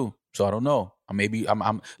true too. So I don't know. I'm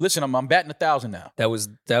batting 1,000 now. That was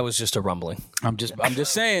just a rumbling. I'm just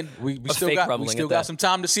saying we still got some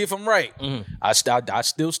time to see if I'm right. Mm-hmm. I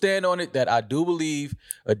still stand on it that I do believe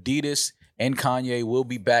Adidas and Kanye will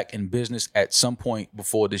be back in business at some point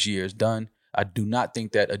before this year is done. I do not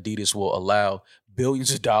think that Adidas will allow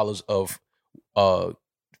billions of dollars of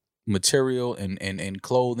material and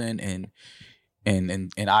clothing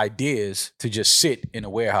and ideas to just sit in a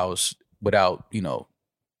warehouse without, you know,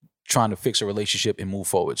 trying to fix a relationship and move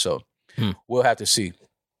forward. So we'll have to see.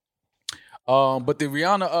 But the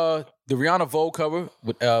Rihanna Vogue cover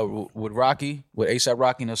with Rocky, with A$AP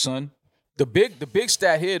Rocky and her son. The big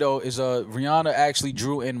stat here though is Rihanna actually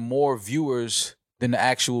drew in more viewers than the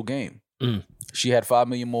actual game. Mm. She had 5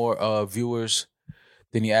 million more viewers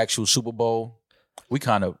than the actual Super Bowl. We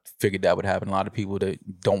kind of figured that would happen. A lot of people that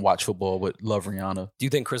don't watch football but love Rihanna. Do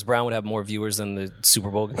you think Chris Brown would have more viewers than the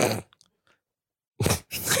Super Bowl game?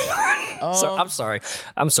 I'm sorry.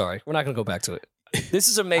 We're not going to go back to it. This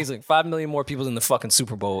is amazing. 5 million more people than the fucking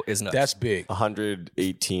Super Bowl is nuts. That's big.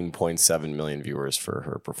 118.7 million viewers for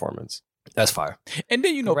her performance. That's fire. And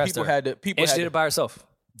then, you know, people had to... And she did it by herself.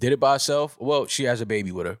 Did it by herself? Well, she has a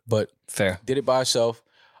baby with her, but... Fair. Did it by herself.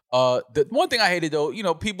 The one thing I hated, though, you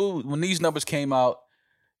know, people, when these numbers came out,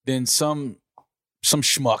 then some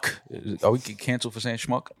schmuck... Are we canceled for saying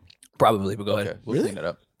schmuck? Probably, but go ahead. We'll clean it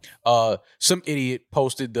up. Some idiot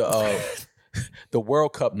posted the the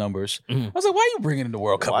World Cup numbers. I was like, why are you bringing in the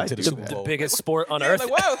World Cup into the Super Bowl? The biggest sport on Yeah, earth.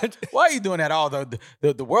 like, why are you doing that? All the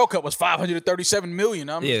World Cup was 537 million.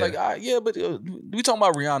 I'm just like, but we talking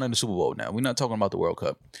about Rihanna in the Super Bowl now. We're not talking about the World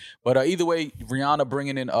Cup. But either way, Rihanna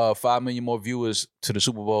bringing in 5 million more viewers to the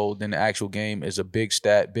Super Bowl than the actual game is a big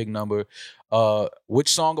stat, big number. Which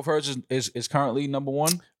song of hers is currently number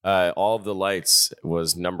one? All of the Lights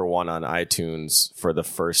was number one on iTunes for the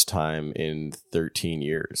first time in 13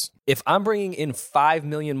 years. If I'm bringing in 5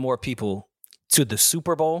 million more people to the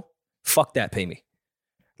Super Bowl, fuck that, pay me.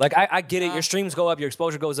 Like, I get it. Your streams go up, your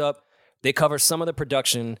exposure goes up. They cover some of the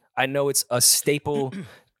production. I know it's a staple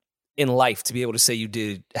in life to be able to say you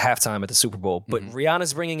did halftime at the Super Bowl, but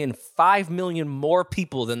Rihanna's bringing in 5 million more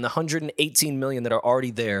people than the 118 million that are already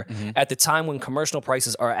there at the time when commercial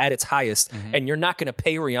prices are at its highest, and you're not going to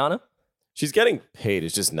pay Rihanna? She's getting paid.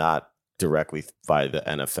 It's just not directly by the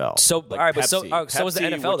NFL. So, all right, but so is the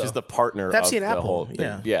Pepsi, NFL, which though. is the partner Pepsi of and the Apple, whole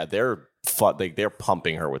thing. yeah. They're they're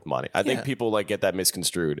pumping her with money. I think people like get that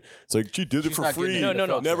misconstrued. It's like, she did it for not free. getting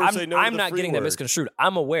No. Never say no to I'm the not free getting that word. misconstrued.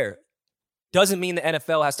 I'm aware. Doesn't mean the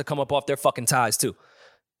NFL has to come up off their fucking ties, too.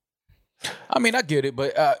 I mean, I get it,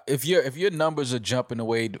 but if your numbers are jumping the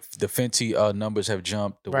way the Fenty numbers have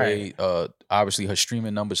jumped, the way obviously her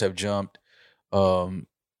streaming numbers have jumped,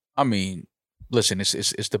 I mean, listen,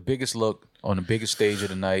 it's the biggest look on the biggest stage of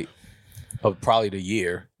the night of probably the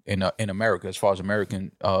year in America as far as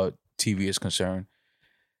American TV is concerned.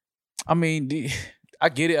 I mean, I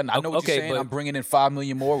get it. I know what you're saying. but- I'm bringing in 5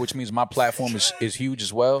 million more, which means my platform is huge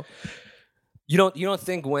as well. You don't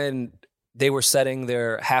think when they were setting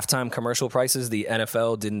their halftime commercial prices, the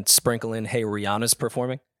NFL didn't sprinkle in, hey, Rihanna's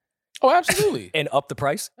performing Oh, absolutely. and up the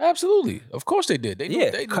price? Absolutely. Of course they did. They knew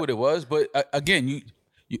what it was. But again, you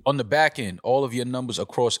on the back end, all of your numbers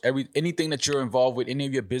across anything that you're involved with, any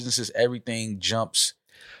of your businesses, everything jumps.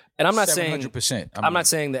 And I'm not saying 700%. I'm not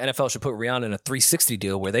saying the NFL should put Rihanna in a 360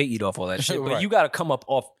 deal where they eat off all that shit, but Right. you got to come up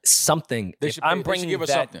off something. They If should I'm pay- they should bringing give us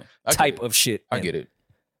that something. I get type it. of shit, I in. get it.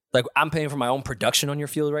 Like, I'm paying for my own production on your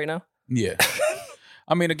field right now. Yeah.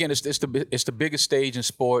 I mean, again, it's the biggest stage in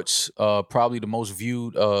sports, probably the most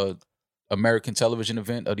viewed American television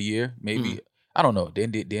event of the year. Maybe I don't know. The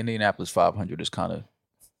Indianapolis 500 is kind of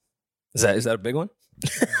Is that a big one?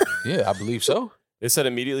 yeah, I believe so. They said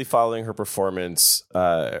immediately following her performance,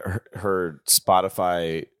 her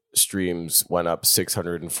Spotify streams went up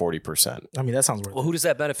 640%. I mean, that sounds worth Well, who does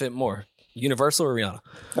that benefit more? Universal or Rihanna?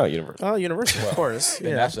 Oh, Universal. Oh, Universal, of course. And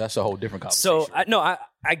Yeah. that's a whole different conversation. So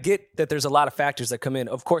I get that there's a lot of factors that come in.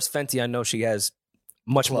 Of course, Fenty, I know she has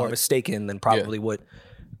much more of a stake in than probably what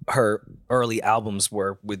her early albums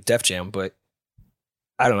were with Def Jam, but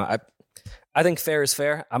I don't know. I think fair is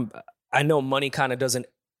fair. I know money kind of doesn't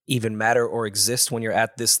even matter or exist when you're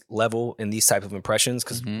at this level in these type of impressions,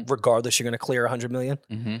 because regardless, you're going to clear 100 million.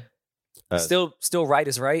 Still right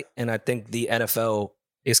is right, and I think the NFL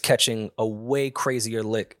is catching a way crazier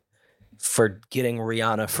lick for getting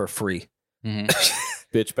Rihanna for free.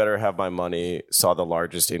 Bitch Better Have My Money saw the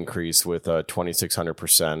largest increase with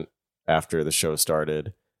 2,600% after the show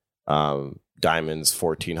started. Diamonds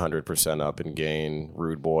 1,400% up in gain.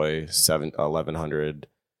 Rude Boy 1,100.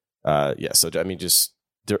 So I mean,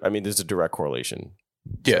 there's a direct correlation.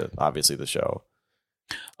 Yeah. To obviously the show.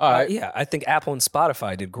 All right. Yeah, I think Apple and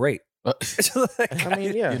Spotify did great. I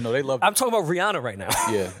mean, yeah. You know, they love I'm talking about Rihanna right now.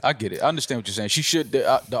 Yeah, I get it. I understand what you're saying. She should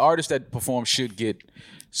the artist that performs should get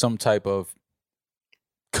some type of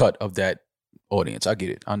cut of that audience. I get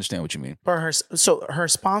it. I understand what you mean. But her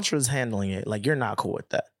sponsor is handling it. Like, you're not cool with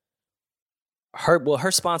that.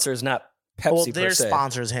 Her sponsor is not Pepsi Well, per their se.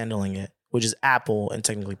 sponsor is handling it, which is Apple and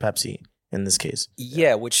technically Pepsi in this case.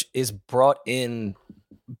 Yeah, which is brought in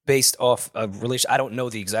based off of relation. I don't know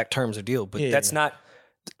the exact terms of deal, but that's not.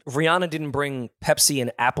 Rihanna didn't bring Pepsi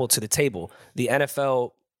and Apple to the table. The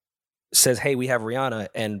NFL says, "Hey, we have Rihanna,"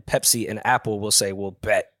 and Pepsi and Apple will say, "We'll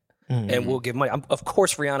bet." And we'll give money. Of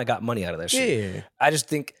course, Rihanna got money out of that shit. Yeah. I just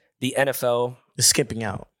think the NFL, It's skipping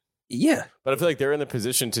out. yeah, But I feel like they're in the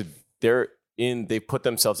position they put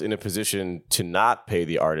themselves in a position to not pay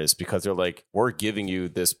the artist because they're like, we're giving you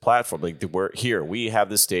this platform. Like, we have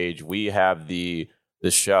the stage, we have the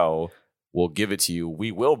show, we'll give it to you.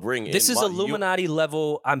 We will bring in this is money. Illuminati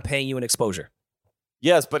level. I'm paying you an exposure.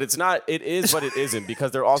 Yes, but it's not. It is, but it isn't, because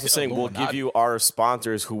they're also saying we'll give Illuminati. you our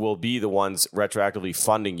sponsors who will be the ones retroactively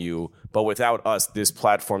funding you. But without us, this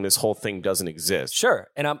platform, this whole thing doesn't exist. Sure,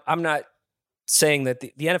 and I'm not saying that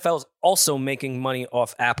the NFL is also making money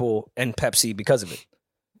off Apple and Pepsi because of it.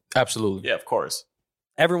 Absolutely. Yeah, of course.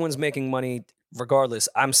 Everyone's making money regardless.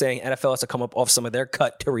 I'm saying NFL has to come up off some of their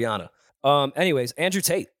cut to Rihanna. Anyways, Andrew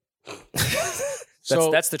Tate.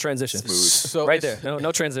 That's the transition. So Right there.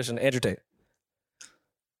 No transition. Andrew Tate.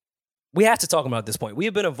 We have to talk about it at this point. We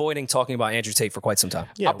have been avoiding talking about Andrew Tate for quite some time.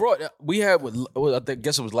 Yeah. I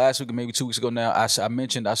guess it was last week or maybe 2 weeks ago now. I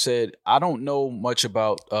said, I don't know much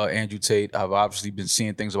about Andrew Tate. I've obviously been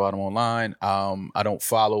seeing things about him online. I don't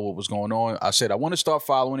follow what was going on. I said, I want to start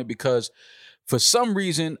following it because for some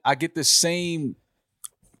reason, I get the same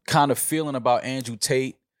kind of feeling about Andrew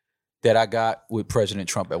Tate that I got with President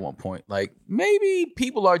Trump at one point. Like, maybe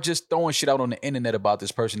people are just throwing shit out on the internet about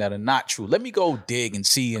this person that are not true. Let me go dig and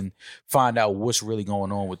see and find out what's really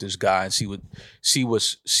going on with this guy and see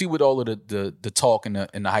what all of the talk and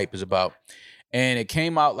the hype is about. And it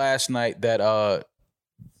came out last night that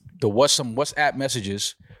some WhatsApp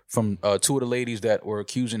messages from two of the ladies that were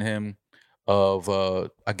accusing him of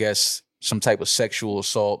I guess some type of sexual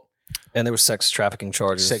assault. And there were sex trafficking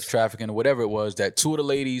charges. Sex trafficking or whatever it was, that two of the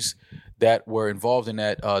ladies that were involved in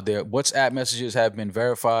that, their WhatsApp messages have been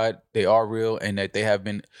verified. They are real and that they have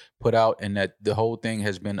been put out and that the whole thing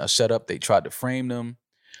has been a setup. They tried to frame them.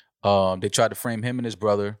 They tried to frame him and his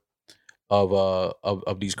brother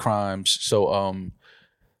of these crimes. So,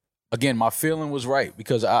 again, my feeling was right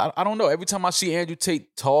because I don't know. Every time I see Andrew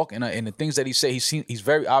Tate talk and the things that he say, he's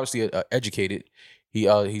very obviously educated.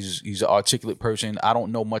 He's an articulate person. I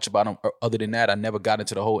don't know much about him other than that. I never got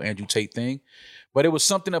into the whole Andrew Tate thing. But it was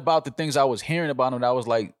something about the things I was hearing about him that I was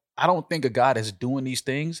like, I don't think a guy that's doing these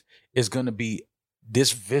things is going to be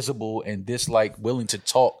this visible and this like willing to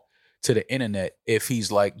talk to the internet if he's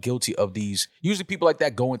like guilty of these. Usually people like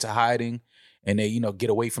that go into hiding and they, get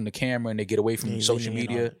away from the camera and they get away from social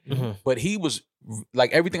media. Mm-hmm. But he was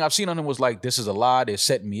like, everything I've seen on him was like, this is a lie. They're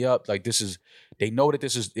setting me up. Like they know that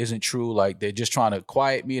this isn't true. Like they're just trying to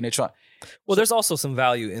quiet me and they're trying. Well, there's also some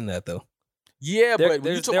value in that though. Yeah, but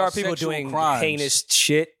there are people doing crimes, heinous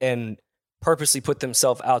shit and purposely put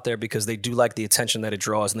themselves out there because they do like the attention that it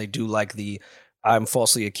draws and they do like the I'm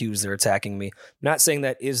falsely accused, they're attacking me. Not saying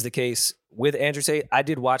that is the case with Andrew Tate. I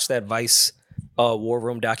did watch that Vice War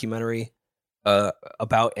Room documentary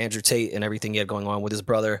about Andrew Tate and everything he had going on with his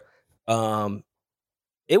brother.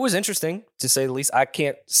 It was interesting, to say the least. I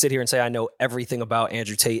can't sit here and say I know everything about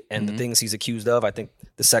Andrew Tate and the things he's accused of. I think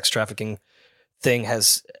the sex trafficking thing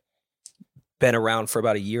has been around for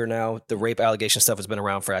about a year now. The rape allegation stuff has been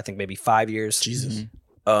around for, I think, maybe 5 years. Jesus.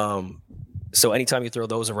 So anytime you throw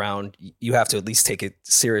those around, you have to at least take it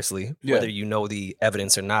seriously, whether you know the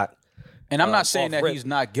evidence or not. And I'm not saying that he's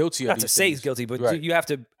not guilty of not these to say things. He's guilty, but Right. you have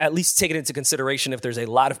to at least take it into consideration if there's a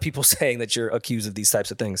lot of people saying that you're accused of these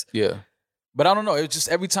types of things. Yeah. But I don't know. It's just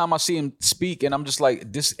every time I see him speak and I'm just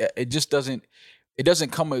like, this, it just doesn't, it doesn't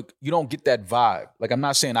come, you don't get that vibe. Like, I'm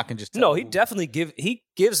not saying I can just tell No, he definitely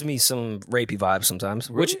gives me some rapey vibes sometimes,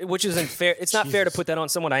 Really? which isn't fair. It's not fair to put that on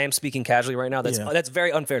someone. I am speaking casually right now. That's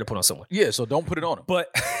very unfair to put on someone. Yeah, so don't put it on him. But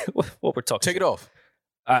what we're talking Take it off.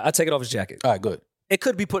 I'll take it off his jacket. All right, good. It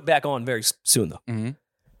could be put back on very soon, though.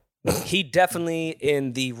 Mm-hmm. He definitely,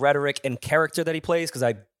 in the rhetoric and character that he plays, because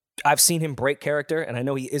I've seen him break character, and I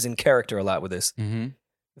know he is in character a lot with this,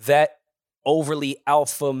 that overly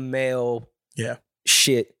alpha male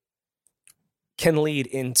shit can lead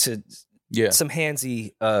into some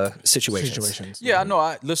handsy situations. Yeah, I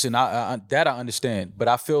know. Listen, I that I understand, but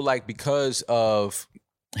I feel like because of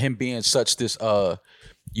him being such this,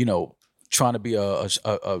 trying to be a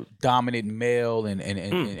dominant male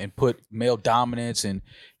and put male dominance and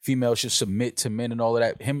females should submit to men and all of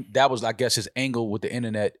that. That was, I guess, his angle with the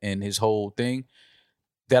internet and his whole thing.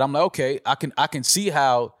 That I'm like, okay, I can see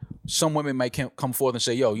how some women might come forth and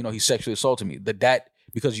say, yo, he sexually assaulted me. That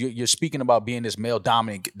because you're speaking about being this male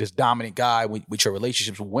dominant guy with your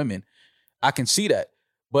relationships with women. I can see that,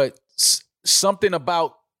 but something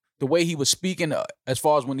about the way he was speaking, as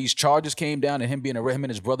far as when these charges came down and him and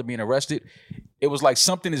his brother being arrested, it was like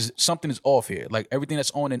something is off here. Like everything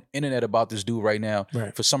that's on the internet about this dude right now,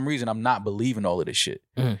 for some reason, I'm not believing all of this shit.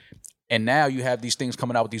 Mm-hmm. And now you have these things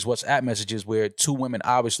coming out with these WhatsApp messages where two women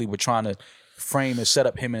obviously were trying to frame and set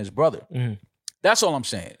up him and his brother. Mm-hmm. That's all I'm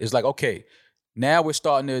saying. It's like, okay, now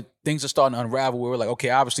things are starting to unravel where we're like, okay,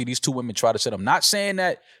 obviously these two women try to set up. Not saying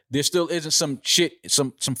that there still isn't some shit,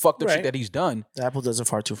 some fucked up shit that he's done. The apple doesn't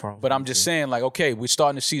fall too far. But I'm just saying, like, okay, we're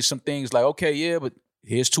starting to see some things like, okay, yeah, but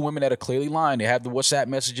here's two women that are clearly lying. They have the WhatsApp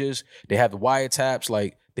messages. They have the wiretaps.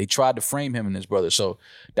 Like, they tried to frame him and his brother. So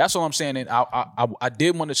that's all I'm saying. And I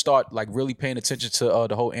did want to start like really paying attention to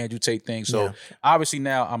the whole Andrew Tate thing. So obviously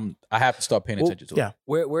now I have to start paying attention to it.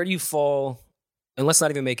 Where do you fall? And let's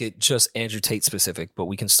not even make it just Andrew Tate specific, but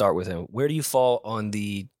we can start with him. Where do you fall on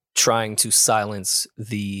the trying to silence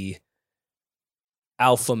the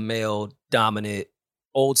alpha male dominant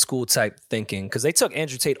old school type thinking because they took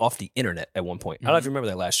Andrew Tate off the internet at one point. I don't know if you remember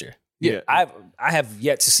that last year. Yeah. I have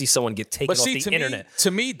yet to see someone get taken off the internet.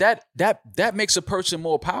 To me, that makes a person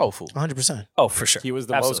more powerful. 100%. Oh, for sure. He was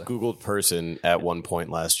the most Googled person at one point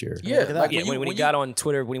last year. Yeah, like when he got on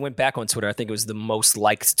Twitter, when he went back on Twitter, I think it was the most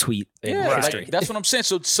liked tweet in history. Like, that's what I'm saying.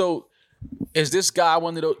 So is this guy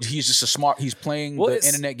one of those? He's just he's playing the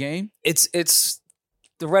internet game. It's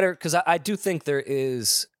the rhetoric because I do think there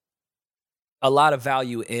is a lot of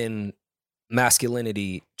value in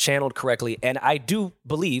masculinity channeled correctly, and I do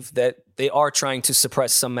believe that they are trying to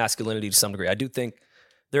suppress some masculinity to some degree. I do think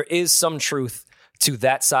there is some truth to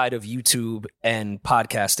that side of YouTube and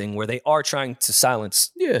podcasting where they are trying to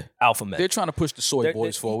silence alpha men. They're trying to push the soy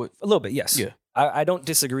boys forward a little bit. Yes, yeah, I don't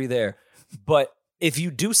disagree there, but if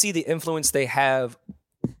you do see the influence they have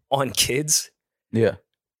on kids,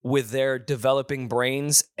 with their developing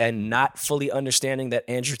brains and not fully understanding that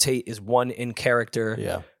Andrew Tate is one in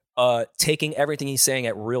character, taking everything he's saying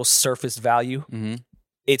at real surface value,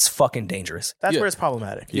 it's fucking dangerous. That's where it's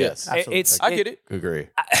problematic. Yes. Absolutely. I get it. Agree.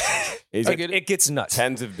 It gets nuts.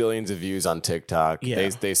 Tens of billions of views on TikTok. Yeah.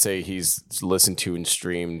 They say he's listened to and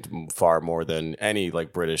streamed far more than any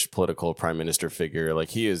like British political prime minister figure. Like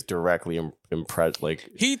he is directly impressed. Like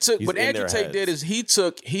he took what Andrew Tate did is he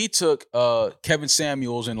took Kevin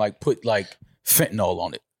Samuels and like put like fentanyl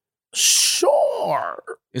on it. Sure.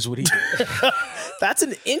 Is what he did. That's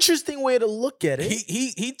an interesting way to look at it.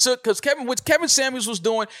 He took because what Kevin Samuels was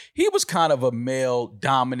doing, he was kind of a male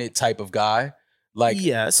dominant type of guy. Like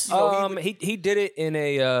yes, he did it in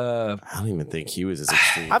a. I don't even think he was as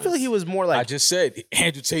extreme. I feel like he was more like I just said.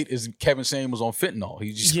 Andrew Tate is Kevin Samuels on fentanyl.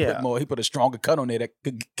 He just put more. He put a stronger cut on there that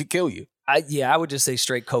could kill you. I would just say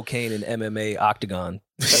straight cocaine and MMA octagon.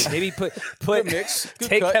 Maybe put mix.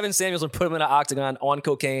 Take Kevin Samuels and put him in an octagon on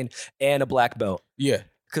cocaine and a black belt. Yeah.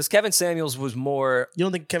 Because Kevin Samuels was more. You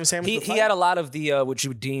don't think Kevin Samuels? He had a lot of the what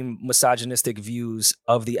you would deem misogynistic views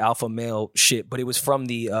of the alpha male shit, but it was from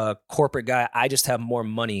the corporate guy. I just have more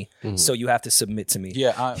money, so you have to submit to me.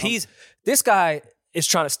 Yeah, this guy is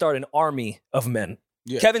trying to start an army of men.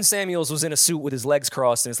 Yeah. Kevin Samuels was in a suit with his legs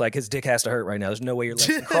crossed, and it's like his dick has to hurt right now. There's no way your legs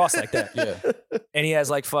can cross like that. Yeah, and he has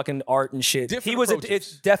like fucking art and shit.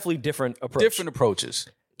 It's definitely different approach. Different approaches.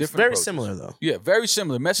 Very similar though. Yeah, very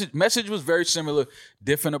similar. Message was very similar.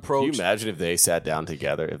 Different approach. Can you imagine if they sat down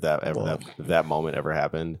together? If that moment ever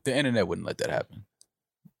happened, the internet wouldn't let that happen.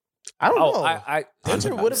 I don't know. I would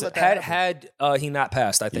have let that had he not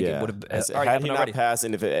passed. I think it would have. Had he not passed,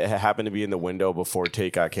 and if it happened to be in the window before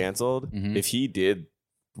Tate got canceled, if he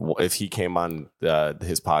came on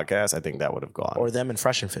his podcast, I think that would have gone. Or them in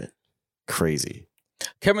Fresh and Fit. Crazy.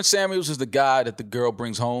 Kevin Samuels is the guy that the girl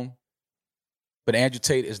brings home. But Andrew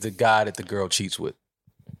Tate is the guy that the girl cheats with.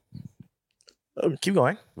 Keep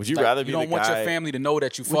going. Would you rather be the guy... You don't want your family to know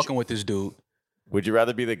that you fucking with this dude. Would you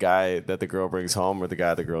rather be the guy that the girl brings home or the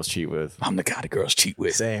guy the girls cheat with? I'm the guy the girls cheat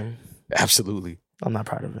with. Same. Absolutely. I'm not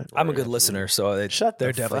proud of it. I'm a good listener, so they're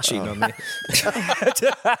definitely cheating on me.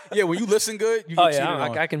 Yeah, when you listen good, you get cheated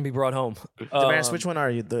on. I can be brought home. Damaris, which one are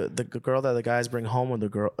you? The girl that the guys bring home or the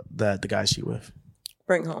girl that the guys cheat with?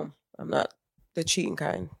 Bring home. I'm not the cheating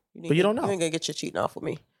kind. But you don't know. You ain't gonna get your cheating off with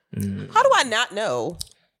me. How do I not know?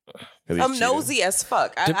 I'm nosy as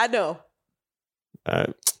fuck. I know.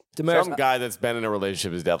 Some guy that's been in a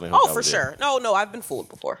relationship is definitely hooked up for with sure. No, I've been fooled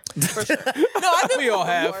before. For sure. No, I've been. We all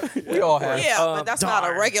have. We all have. Yeah, but that's not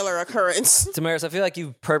a regular occurrence. Damaris, I feel like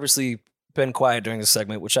you've purposely been quiet during this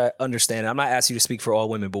segment, which I understand. I'm not asking you to speak for all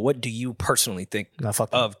women, but what do you personally think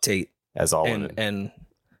of Tate as all women and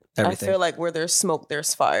everything? I feel like where there's smoke,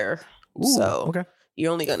 there's fire. Ooh, so okay.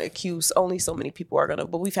 You're only gonna accuse. Only so many people are gonna.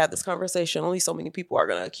 But we've had this conversation. Only so many people are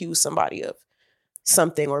gonna accuse somebody of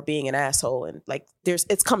something or being an asshole, and like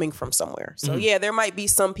it's coming from somewhere. So yeah, there might be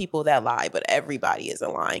some people that lie, but everybody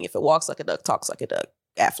isn't lying. If it walks like a duck, talks like a duck.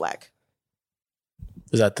 Affleck.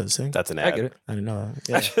 Is that the thing? That's an ad. I get it. I didn't know that.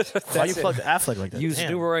 Yeah. Why you plugged Affleck like that? Use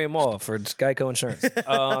Damn. New Royal Mall for Geico Insurance.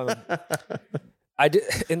 I did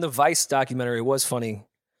in the Vice documentary. It was funny.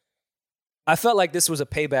 I felt like this was a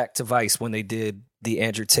payback to Vice when they did the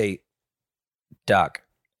Andrew Tate doc,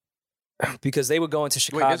 because they would go into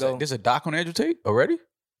Chicago. Wait, there's a doc on Andrew Tate already?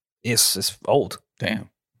 It's old. Damn.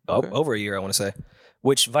 Okay. Over a year, I want to say.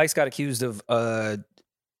 Which Vice got accused of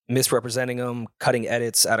misrepresenting him, cutting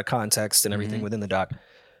edits out of context and everything within the doc.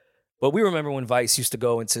 But we remember when Vice used to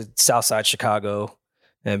go into Southside Chicago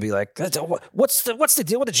and be like, "What's the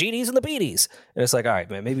deal with the GDs and the BDs?" And it's like, all right,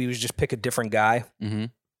 man, maybe we should just pick a different guy. Mm-hmm.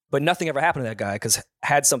 But nothing ever happened to that guy, because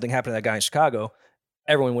had something happened to that guy in Chicago,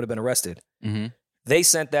 everyone would have been arrested. Mm-hmm. They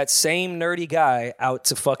sent that same nerdy guy out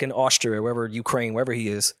to fucking Austria, wherever, Ukraine, wherever he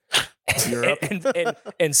is, Europe.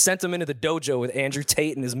 and sent him into the dojo with Andrew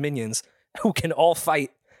Tate and his minions who can all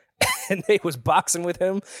fight. And they was boxing with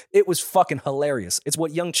him. It was fucking hilarious. It's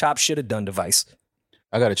what Young Chop should have done to Vice.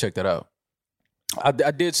 I got to check that out. I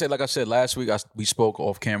did say, like I said last week, we spoke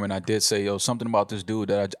off camera, and I did say, yo, something about this dude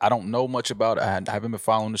that I don't know much about. I haven't been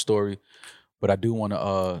following the story, but I do want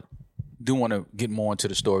to get more into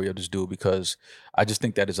the story of this dude, because I just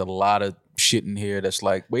think that there's a lot of shit in here that's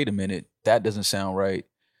like, wait a minute, that doesn't sound right.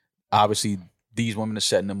 Obviously, these women are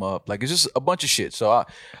setting him up. Like, it's just a bunch of shit. So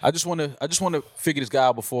I just want to figure this guy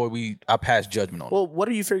out before I pass judgment on him. Well, what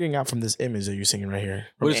are you figuring out from this image that you're seeing right here?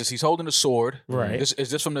 What is this? He's holding a sword. Right. Is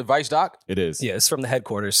this from the Vice doc? It is. Yeah, it's from the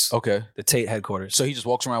headquarters. Okay. The Tate headquarters. So he just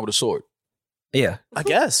walks around with a sword. Yeah. I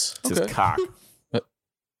guess. It's his cock.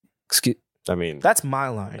 Excuse. I mean, That's my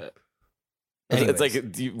line. it's like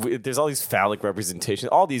there's all these phallic representations.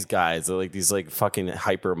 All these guys are like these like fucking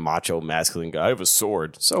hyper macho masculine guy. I have a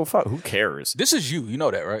sword. So who cares? This is you. You know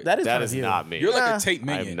that, right? That is That one is of you. not me. You're like a Tate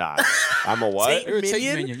minion. I'm not. I'm a what? Tate You're a Tate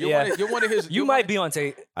Minion? minion. You're, Yeah. one of his. You might be on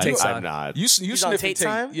Tate's I'm side. not. You on sniffing Tate Tate.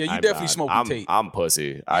 time? Yeah, you I'm definitely not. smoking Tate. I'm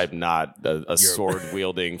pussy. I'm not a sword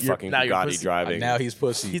wielding fucking now you're Bugatti pussy. driving. Now he's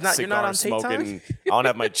pussy. You're not on Tate smoking. time? I don't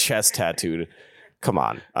have my chest tattooed. Come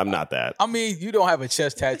on, I'm not that. I mean, you don't have a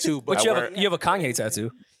chest tattoo, but But you wear- have a Kanye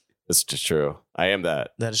tattoo. It's just true. I am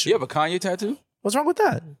that. That is you true. have a Kanye tattoo? What's wrong with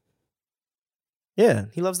that? Yeah,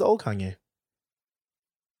 he loves the old Kanye.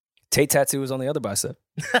 Tate tattoo is on the other bicep.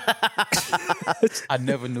 I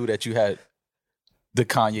never knew that you had the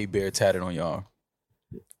Kanye bear tatted on your arm.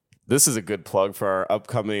 This is a good plug for our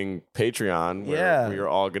upcoming Patreon, where Yeah. we are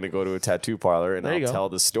all going to go to a tattoo parlor, and There you I'll go. tell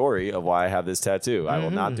the story of why I have this tattoo. I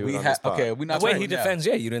will not do it on this pod. Okay, we're not. The way talking he now. defends,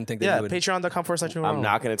 you didn't think that Yeah, you would. patreon.com/. I'm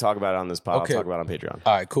not going to talk about it on this pod. Okay. I'll talk about it on Patreon.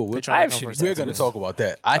 All right, cool. Patreon.com/. I have shitty We're going to talk about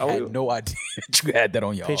that. I had no idea that you had that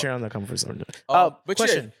on your arm. Patreon.com/. But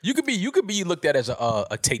question. yeah, you could be looked at as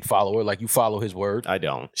a Tate follower, like you follow his word. I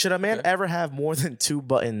don't. Should a man ever have more than 2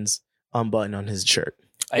 buttons unbuttoned on his shirt?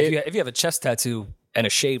 If you have a chest tattoo and a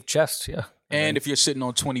shaved chest, yeah. And if you're sitting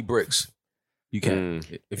on 20 bricks, you can.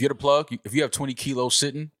 If you're the plug, if you have 20 kilos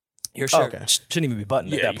sitting, Your shirt okay. shouldn't even be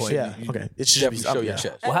buttoned at that point. Yeah, okay. It should definitely be show your yeah.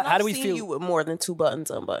 chest. Well, And how do I've we seen feel- you with more than 2 buttons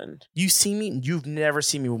unbuttoned? You see me? You've never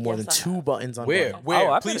seen me with more Yes, than I 2 have. buttons on. Where? button. Where?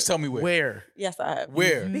 Oh, I Please bet- tell me where. Where? Yes, I have.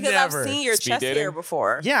 Where? Because Never. I've seen your Speed chest dating? hair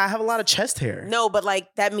before. Yeah, I have a lot of chest hair. No, but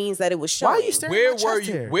like that means that it was showing. Why are you staring Where at my were chest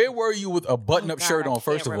you? hair? Where were you with a button-up God, shirt I on? can't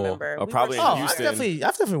First of all, remember. Oh, We probably were in Oh, Houston. I've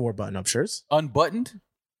definitely wore button-up shirts. unbuttoned.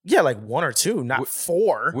 Yeah, like 1 or 2, not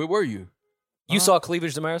 4. Where were you? You saw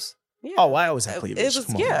cleavage, Damaris? Yeah. Oh, I always have cleavage. It was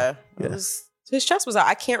Come on. yeah. Yeah. It was his chest was out.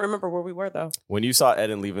 I can't remember where we were though. When you saw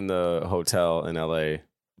Eden leaving the hotel in LA,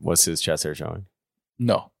 what's his chest hair showing?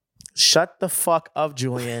 No. Shut the fuck up,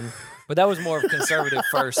 Julian. But that was more of conservative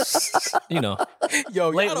first, you know. Yo,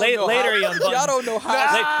 Later he unbuttoned. Y'all don't know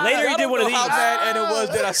how. Later he y'all did don't one of know how these. bad and it was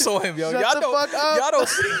that I saw him, yo. Shut y'all the don't. fuck up. Y'all don't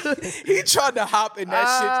see. He tried to hop in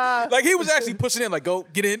that shit. Like he was actually pushing in. Like go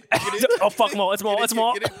get in. Get in. Oh, fuck them all. It's them all. It's them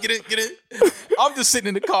all. Get in. I'm just sitting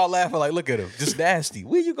in the car laughing. Like look at him, just nasty.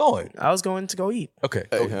 Where you going? I was going to go eat. Okay.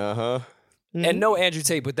 Uh-huh. And no Andrew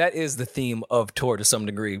Tate, but that is the theme of tour to some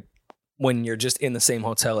degree. When you're just in the same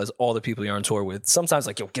hotel as all the people you're on tour with, sometimes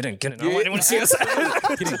like, yo, get in. I don't want anyone to see us.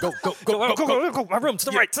 Get in. Go. My room to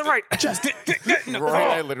the right, to the right. Just get. Rory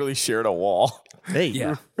and I literally shared a wall. Hey.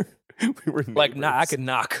 Yeah, We were like neighbors. I could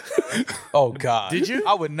knock. Oh God. Did you?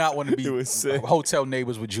 I would not want to be It was sick. hotel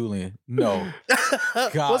neighbors with Julian. No.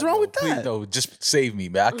 God, What's wrong no. with Please, that? no, just save me,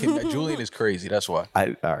 man. I can't. Julian is crazy. That's why. All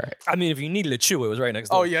right. I mean, if you needed a chew, it was right next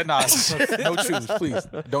door. Oh yeah, nah. No shoes, please.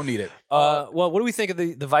 Don't need it. Well, what do we think of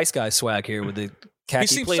the Vice guy swag here with the khaki He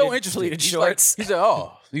seems pleated, so interested. pleated He's shorts? like,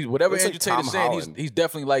 whatever Looks like Andrew Tate Tom is saying. Holland. He's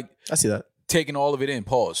definitely like I see that. taking all of it in.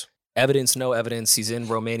 Pause. Evidence, no evidence. He's in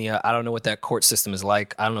Romania. I don't know what that court system is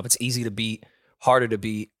like. I don't know if it's easy to beat, harder to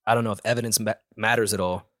beat. I don't know if evidence matters at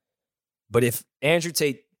all. But if Andrew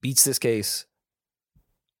Tate beats this case,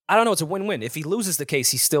 I don't know. It's a win-win. If he loses the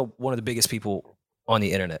case, he's still one of the biggest people on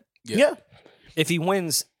the internet. Yeah. If he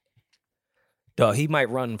wins, he might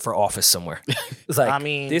run for office somewhere. It's like, I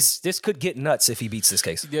mean- this could get nuts if he beats this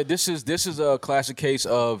case. Yeah, this is a classic case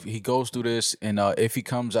of he goes through this, and if he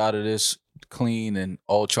comes out of this clean and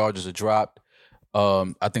all charges are dropped,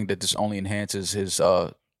 I think that this only enhances his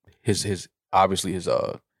obviously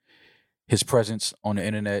his presence on the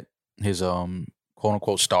internet, his quote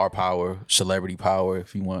unquote star power, celebrity power,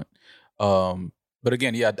 if you want. But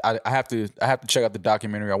again, yeah, I have to check out the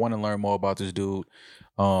documentary. I want to learn more about this dude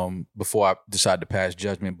before I decide to pass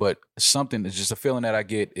judgment. But something is just a feeling that I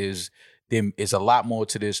get is there is a lot more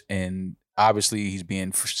to this, and obviously he's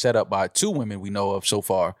being set up by 2 women we know of so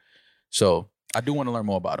far. So I do want to learn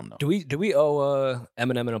more about him though. Do we owe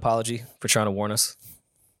Eminem an apology for trying to warn us?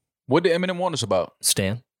 What did Eminem warn us about?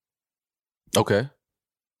 Stan. Okay.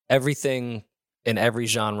 Everything in every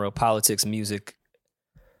genre, politics, music,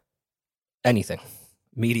 anything,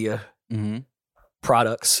 media,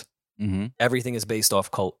 products, everything is based off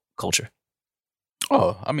culture.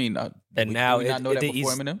 Oh, I mean, and now did we not know that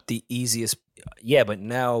before Eminem? The easiest, yeah, but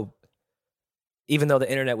now, even though the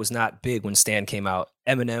internet was not big when Stan came out,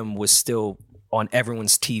 Eminem was still on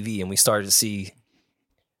everyone's TV, and we started to see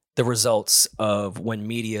the results of when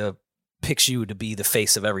media picks you to be the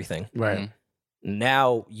face of everything. Right.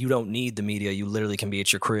 Now you don't need the media. You literally can be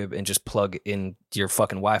at your crib and just plug in your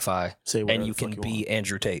fucking Wi-Fi, and you can be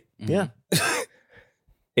Andrew Tate. Yeah.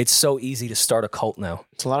 It's so easy to start a cult now.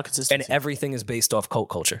 It's a lot of consistency. And everything is based off cult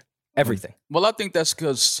culture. Everything. Well, I think that's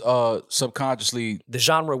because subconsciously... The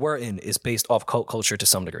genre we're in is based off cult culture to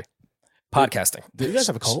some degree. Podcasting. Do you guys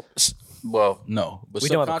have a cult? Well, no. But we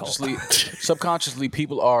subconsciously,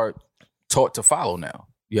 people are taught to follow now.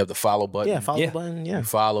 You have the follow button. Yeah, follow button. Yeah. You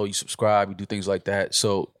follow, you subscribe, you do things like that.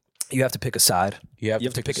 So you have to pick a side. You have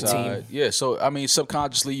to pick a team. Yeah. So I mean,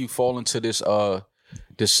 subconsciously, you fall into this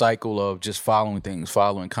this cycle of just following things,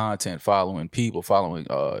 following content, following people, following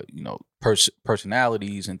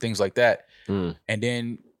personalities and things like that. And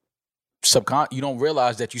then you don't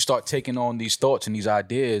realize that you start taking on these thoughts and these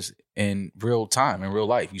ideas in real time, in real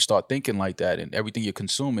life. You start thinking like that, and everything you're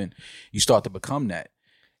consuming, you start to become that.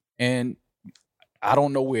 And I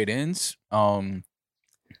don't know where it ends.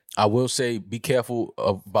 I will say be careful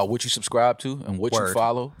about what you subscribe to and what you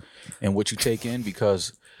follow and what you take in,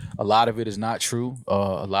 because a lot of it is not true.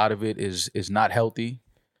 A lot of it is not healthy.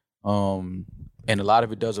 And a lot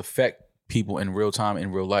of it does affect people in real time,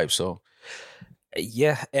 in real life. So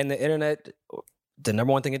yeah, and the internet, the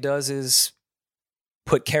number one thing it does is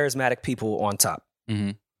put charismatic people on top.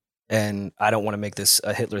 And I don't want to make this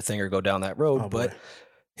a Hitler thing or go down that road, but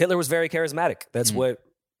Hitler was very charismatic. That's what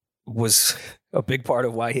was a big part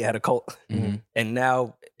of why he had a cult. And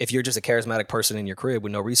now, if you're just a charismatic person in your crib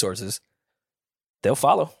with no resources, they'll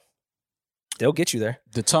follow. They'll get you there.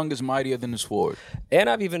 The tongue is mightier than the sword. And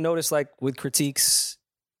I've even noticed, like, with critiques,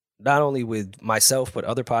 not only with myself, but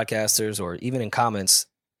other podcasters, or even in comments,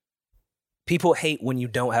 people hate when you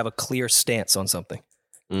don't have a clear stance on something.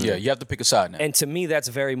 Yeah, you have to pick a side now. And to me, that's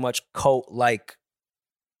very much cult-like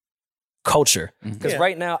culture. Because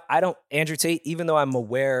right now, Andrew Tate, even though I'm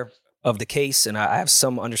aware of the case and I have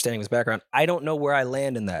some understanding of his background, I don't know where I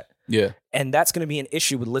land in that. Yeah. And that's going to be an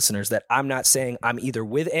issue with listeners, that I'm not saying I'm either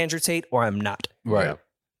with Andrew Tate or I'm not. Right.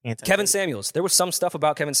 Yeah. Kevin Samuels. There was some stuff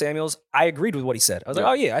about Kevin Samuels. I agreed with what he said. I was like,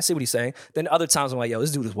 oh yeah, I see what he's saying. Then other times I'm like, yo,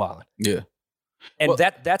 this dude is wilding. Yeah. And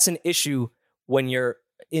that's an issue when you're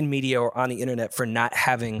in media or on the internet, for not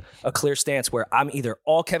having a clear stance where I'm either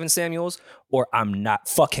all Kevin Samuels or I'm not.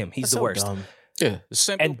 Fuck him. He's That's the so worst. dumb.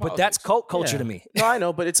 Yeah. But that's cult culture to me. No, I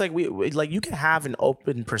know, but it's like we like, you can have an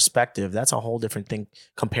open perspective. That's a whole different thing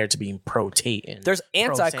compared to being pro Tate. And there's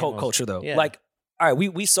anti-cult Samuels. culture though. Yeah. Like, all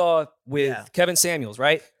right, we saw with Kevin Samuels,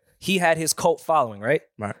 right? He had his cult following, right?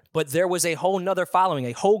 Right. But there was a whole nother following,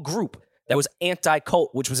 a whole group that was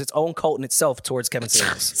anti-cult, which was its own cult in itself towards Kevin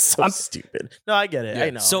Samuels. So stupid. No, I get it. Yeah. I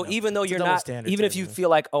know. So I know. even though It's a you're double not, standard even if thing, you man. feel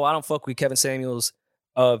like, oh, I don't fuck with Kevin Samuels'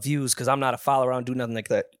 views because I'm not a follower, I don't do nothing like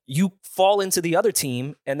that, you fall into the other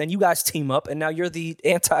team, and then you guys team up, and now you're the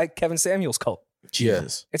anti-Kevin Samuels cult.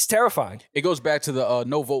 Jesus. It's terrifying. It goes back to the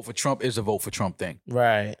no vote for Trump is a vote for Trump thing.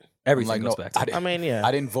 Right. Everything goes back to that. I mean, yeah.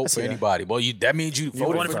 I didn't vote for anybody. Well, that means you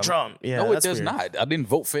voted for Trump. Yeah, no, it that's does weird. not. I didn't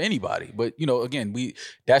vote for anybody. But, again,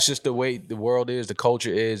 that's just the way the world is, the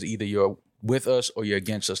culture is. Either you're with us or you're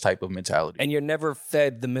against us type of mentality. And you're never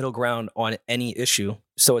fed the middle ground on any issue.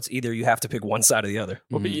 So it's either you have to pick one side or the other.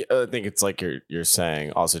 Well, but I think it's like you're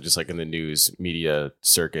saying also, just like in the news media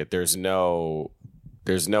circuit, there's no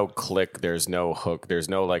click, there's no hook, there's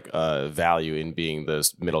no value in being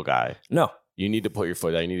this middle guy. No. You need to put your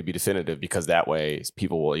foot out. You need to be definitive, because that way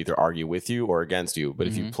people will either argue with you or against you. But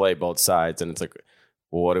if you play both sides, and it's like,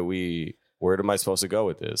 well, where am I supposed to go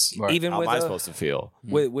with this? Right. Even How with am I supposed to feel?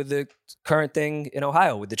 With the current thing in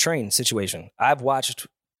Ohio with the train situation, I've watched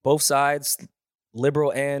both sides,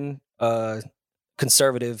 liberal and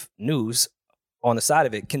conservative news on the side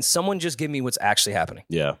of it. Can someone just give me what's actually happening?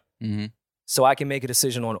 Yeah. So I can make a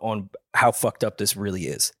decision on how fucked up this really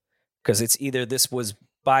is. Because it's either this was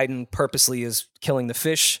Biden purposely is killing the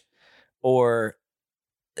fish, or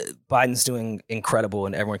Biden's doing incredible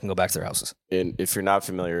and everyone can go back to their houses. And if you're not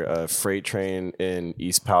familiar, a freight train in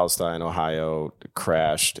East Palestine, Ohio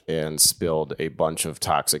crashed and spilled a bunch of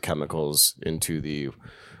toxic chemicals into the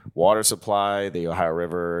water supply, the Ohio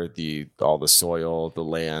River, all the soil, the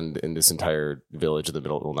land in this entire village in the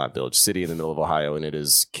middle, well, not village, city in the middle of Ohio, and it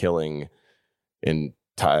is killing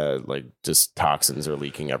just toxins are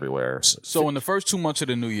leaking everywhere. So in the first 2 months of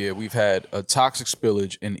the new year, we've had a toxic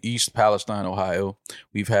spillage in East Palestine, Ohio.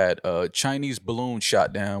 We've had a Chinese balloon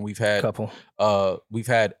shot down. We've had We've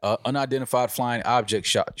had unidentified flying object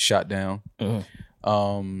shot down.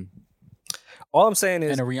 All I'm saying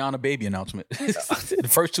is, and a Rihanna baby announcement. The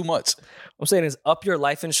first 2 months. I'm saying is up your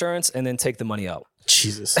life insurance and then take the money out.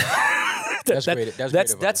 Jesus.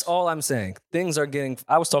 That's all I'm saying. Things are getting.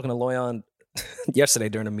 I was talking to Loyan yesterday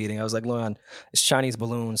during a meeting. I was like, Loyan, it's Chinese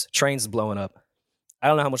balloons, trains blowing up. I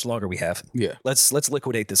don't know how much longer we have. Yeah. Let's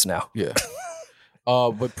liquidate this now. Yeah.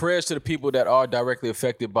 But prayers to the people that are directly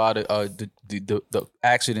affected by the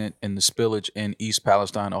accident and the spillage in East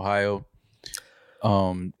Palestine, Ohio.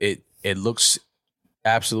 It looks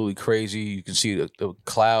absolutely crazy. You can see the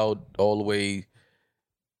cloud all the way.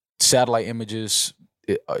 Satellite images.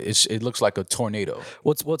 It looks like a tornado.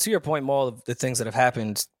 Well, to your point, Maul, of the things that have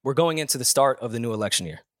happened, we're going into the start of the new election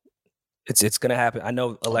year. It's going to happen. I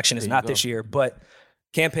know election is not this year, but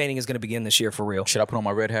campaigning is going to begin this year for real. Should I put on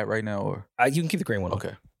my red hat right now, or you can keep the green one?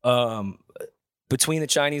 Okay. Between the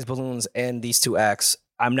Chinese balloons and these two acts,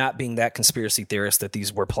 I'm not being that conspiracy theorist that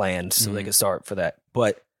these were planned so they could start for that,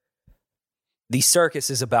 but the circus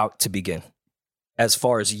is about to begin. As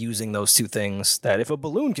far as using those two things, that if a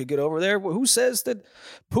balloon could get over there, who says that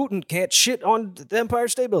Putin can't shit on the Empire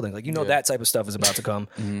State Building? Like, that type of stuff is about to come.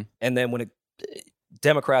 And then when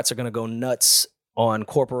Democrats are going to go nuts on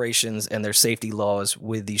corporations and their safety laws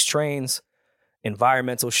with these trains,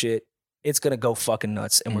 environmental shit, it's going to go fucking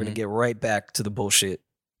nuts. And we're going to get right back to the bullshit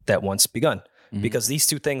that once begun. Because these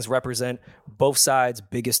two things represent both sides'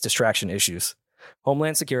 biggest distraction issues.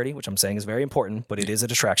 Homeland security, which I'm saying is very important, but it is a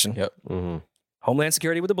distraction. Yep. Homeland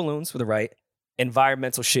security with the balloons, with the right.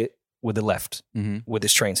 Environmental shit with the left, with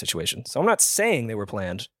this train situation. So I'm not saying they were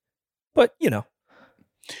planned, but,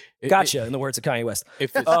 gotcha, in the words of Kanye West.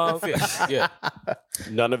 Yeah.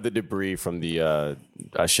 None of the debris from the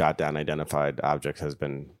shot down identified object has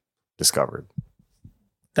been discovered.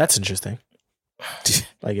 That's interesting,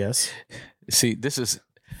 I guess. See,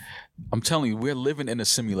 I'm telling you, we're living in a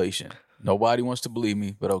simulation. Nobody wants to believe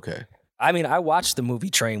me, but okay. I mean, I watched the movie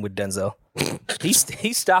Train with Denzel.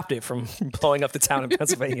 He stopped it from blowing up the town in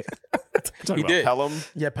Pennsylvania. He did. Pelham?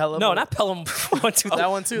 Yeah, Pelham. No, not Pelham. That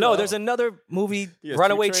one too. No, though. there's another movie, Yeah,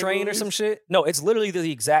 Runaway two Train train or some movies? shit. No, it's literally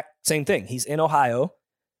the exact same thing. He's in Ohio,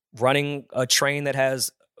 running a train that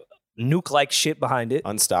has nuke-like shit behind it.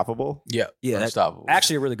 Unstoppable? Yeah, that's Unstoppable.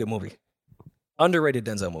 actually a really good movie. Underrated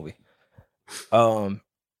Denzel movie.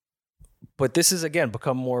 But this has, again,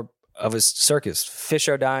 become more of a circus. Fish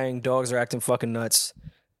are dying, dogs are acting fucking nuts,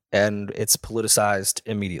 and it's politicized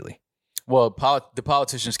immediately. Well, the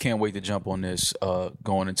politicians can't wait to jump on this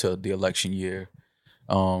going into the election year.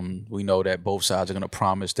 We know that both sides are going to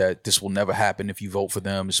promise that this will never happen if you vote for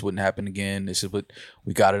them. This wouldn't happen again. This is what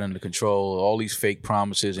we got it under control. All these fake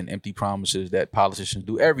promises and empty promises that politicians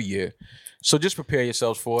do every year. So just prepare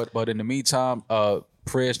yourselves for it. But in the meantime,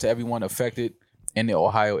 prayers to everyone affected in the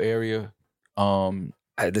Ohio area.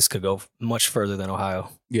 This could go much further than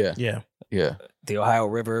Ohio. Yeah. The Ohio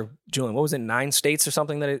River, Julian, what was it, 9 states or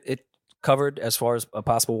something that it covered as far as a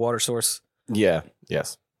possible water source? Yeah.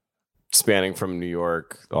 Yes. Spanning from New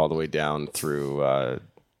York all the way down through, I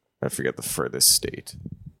forget the furthest state.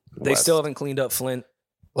 They still haven't cleaned up Flint.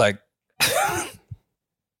 Like,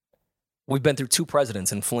 we've been through 2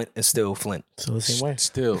 presidents and Flint is still Flint. So the same way.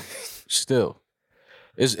 Still.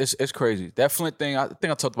 It's crazy. That Flint thing, I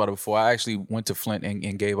think I talked about it before. I actually went to Flint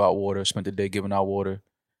and gave out water, spent the day giving out water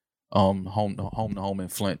home to home in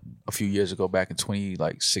Flint a few years ago, back in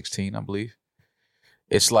 2016, I believe.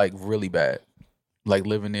 It's like really bad. Like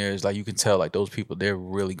living there is like, you can tell like those people, they're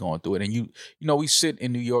really going through it. And you know, we sit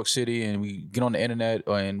in New York City and we get on the internet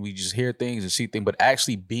and we just hear things and see things, but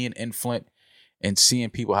actually being in Flint and seeing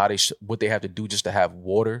people how what they have to do just to have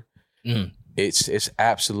water, it's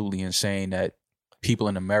absolutely insane that people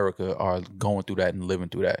in America are going through that and living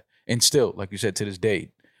through that. And still, like you said, to this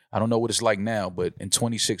day, I don't know what it's like now, but in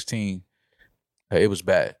 2016, it was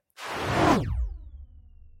bad.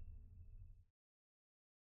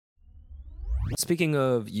 Speaking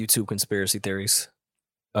of YouTube conspiracy theories,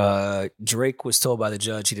 Drake was told by the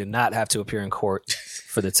judge he did not have to appear in court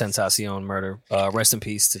for the Tentacion murder. Rest in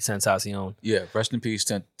peace to Tentacion. Yeah, rest in peace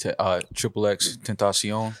to Triple X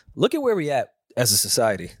Tentacion. Look at where we at as a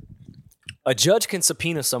society. A judge can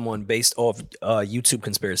subpoena someone based off YouTube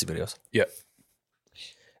conspiracy videos. Yeah.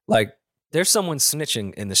 Like, there's someone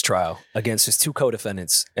snitching in this trial against his two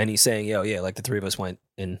co-defendants, and he's saying, yo, yeah, like the three of us went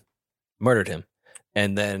and murdered him.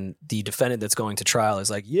 And then the defendant that's going to trial is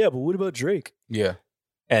like, yeah, but what about Drake? Yeah.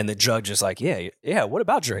 And the judge is like, yeah, what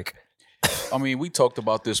about Drake? I mean, we talked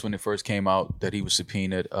about this when it first came out that he was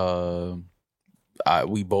subpoenaed.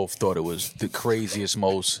 We both thought it was the craziest,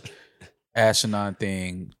 most asinine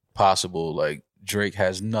thing possible. Like, Drake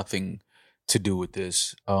has nothing to do with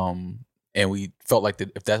this. And we felt like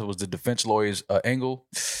if that was the defense lawyer's angle,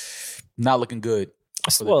 not looking good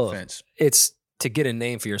for the defense. It's to get a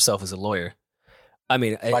name for yourself as a lawyer. I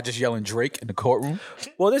mean, by just yelling Drake in the courtroom.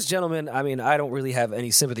 Well, this gentleman, I mean, I don't really have any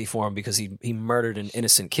sympathy for him because he murdered an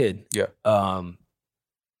innocent kid. Yeah.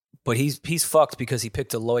 But he's fucked because he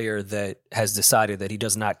picked a lawyer that has decided that he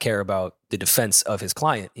does not care about the defense of his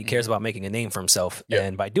client. He cares about making a name for himself. Yeah.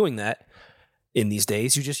 And by doing that, in these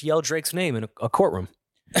days, you just yell Drake's name in a courtroom.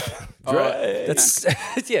 That's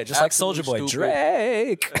just like Soulja Boy. Stupid.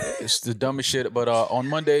 Drake. It's the dumbest shit. But on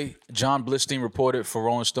Monday, John Blistein reported for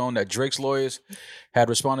Rolling Stone that Drake's lawyers had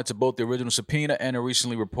responded to both the original subpoena and a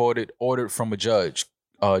recently reported order from a judge.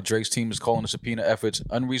 Drake's team is calling the subpoena efforts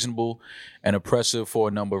unreasonable and oppressive for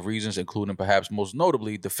a number of reasons, including perhaps most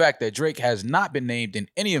notably the fact that Drake has not been named in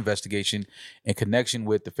any investigation in connection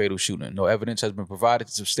with the fatal shooting. No evidence has been provided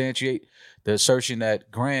to substantiate the assertion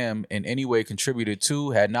that Graham in any way contributed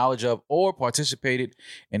to, had knowledge of, or participated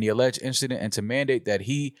in the alleged incident, and to mandate that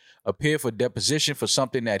he appear for deposition for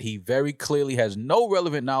something that he very clearly has no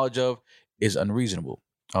relevant knowledge of is unreasonable.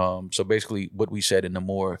 So basically what we said in a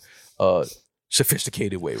more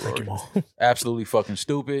sophisticated way, Rory. Absolutely fucking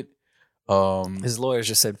stupid. His lawyers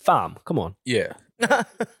just said, "Fam, come on." Yeah.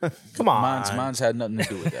 Come on. Mine's had nothing to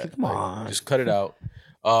do with that. Come on. Just cut it out.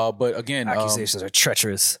 But again, accusations are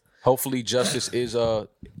treacherous. Hopefully justice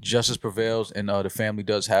prevails and the family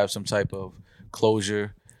does have some type of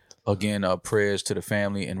closure. Again, prayers to the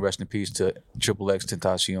family and rest in peace to Triple X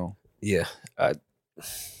Tentacion. Yeah.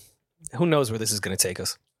 Who knows where this is going to take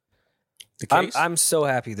us? The case? I'm so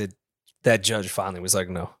happy that judge finally was like,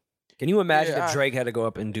 no. Can you imagine if Drake had to go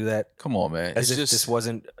up and do that? Come on, man. As if this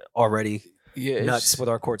wasn't already nuts with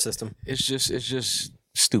our court system. It's just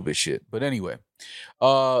stupid shit. But anyway,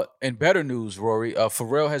 in better news, Rory,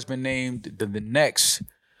 Pharrell has been named the next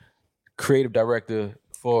creative director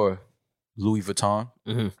for Louis Vuitton.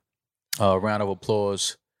 Mm-hmm. Round of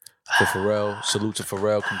applause for Pharrell. Salute to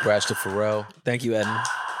Pharrell. Congrats to Pharrell. Thank you, Eden.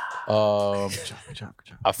 Good job.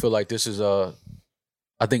 I feel like this is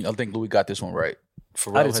I think Louis got this one right.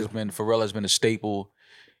 Pharrell has been a staple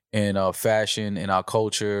in fashion, in our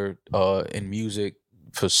culture, in music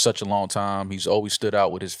for such a long time. He's always stood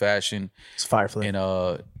out with his fashion. It's Firefly.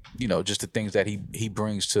 And just the things that he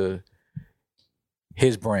brings to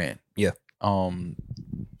his brand. Yeah.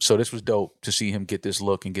 So this was dope to see him get this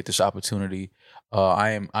look and get this opportunity.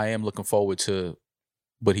 I am looking forward to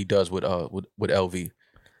what he does with LV.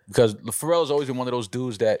 Because Pharrell has always been one of those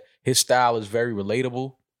dudes that his style is very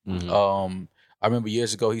relatable. Mm-hmm. I remember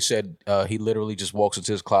years ago he said he literally just walks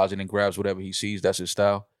into his closet and grabs whatever he sees. That's his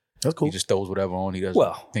style. That's cool. He just throws whatever on. He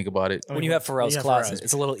doesn't think about it. When you have Pharrell's closet,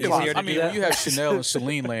 it's a little easier to do that. When you have Chanel and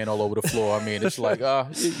Celine laying all over the floor, I mean, it's like,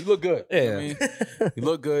 you look good. Yeah. You know what I mean? You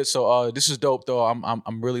look good. So this is dope, though.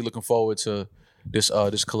 I'm really looking forward to this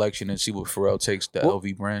collection and see what Pharrell takes the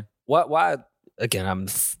LV brand. Why? Again, I'm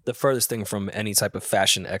the furthest thing from any type of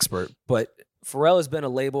fashion expert, but Pharrell has been a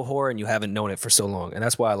label whore and you haven't known it for so long. And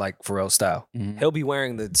that's why I like Pharrell's style. Mm-hmm. He'll be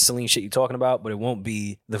wearing the Celine shit you're talking about, but it won't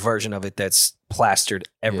be the version of it that's plastered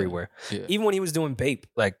everywhere. Yeah. Yeah. Even when he was doing Bape,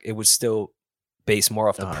 like it was still based more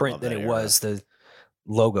off the print than it was the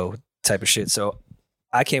logo type of shit. So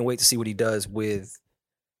I can't wait to see what he does with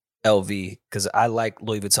LV because I like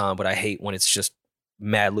Louis Vuitton, but I hate when it's just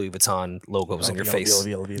mad Louis Vuitton logos in your face.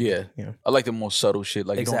 Yeah. I like the more subtle shit.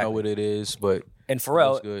 Like you don't know what it is, but and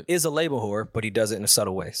Pharrell is a label whore, but he does it in a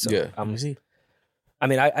subtle way. So yeah. I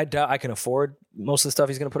mean, I doubt I can afford most of the stuff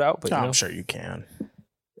he's gonna put out, but I'm sure you can.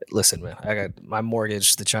 Listen, man, I got my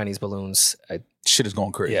mortgage, the Chinese balloons. Shit is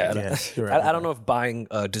going crazy. Yeah, I don't know if buying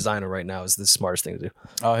a designer right now is the smartest thing to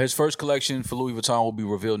do. His first collection for Louis Vuitton will be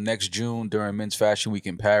revealed next June during Men's Fashion Week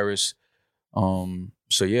in Paris.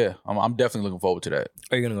 So yeah, I'm definitely looking forward to that.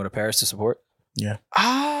 Are you gonna go to Paris to support? Yeah.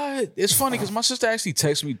 It's funny because my sister actually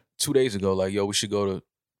texted me 2 days ago, like, "Yo, we should go to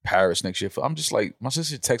Paris next year." I'm just like, my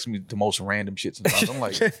sister texts me the most random shit sometimes. I'm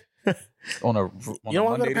like, on a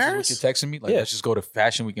Monday, Paris? You're texting me like, let's just go to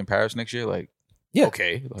Fashion Week in Paris next year. Like,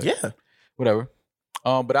 okay, like, whatever.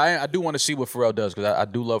 But I do want to see what Pharrell does because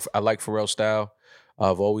I like Pharrell's style.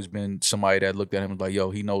 I've always been somebody that looked at him and like,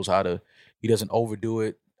 yo, he knows how to. He doesn't overdo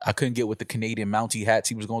it. I couldn't get with the Canadian Mountie hats.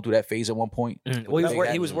 He was going through that phase at one point.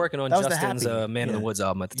 Well, he was working on That was the Justin's Happy. Man in the Woods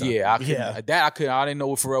album at the time. Yeah, I didn't know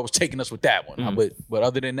what Pharrell was taking us with that one. But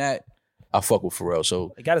other than that, I fuck with Pharrell.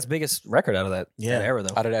 So He got his biggest record out of that era,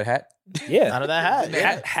 though. out of that hat, Yeah. Out of that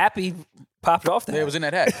hat. Happy popped off the yeah, it hat. was in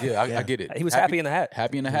that hat. Yeah, I get it. He was happy in the hat.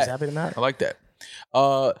 Happy in the He was hat. happy in the hat. I like that.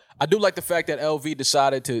 I do like the fact that LV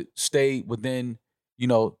decided to stay within,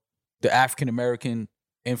 the African American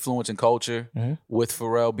influence and culture, with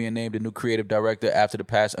Pharrell being named the new creative director after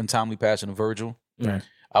the untimely passing of Virgil. Right.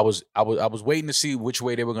 I was waiting to see which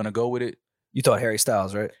way they were gonna go with it. You thought Harry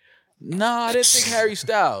Styles, right? Nah, I didn't think Harry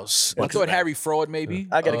Styles. I thought Harry Fraud maybe.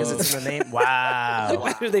 I get it because it's in the name.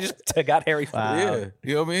 Wow. They just got Harry. Wow. Yeah,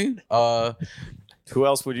 you know what I mean? Who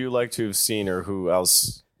else would you like to have seen, or who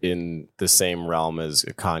else in the same realm as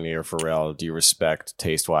Kanye or Pharrell do you respect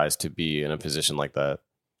taste-wise to be in a position like that?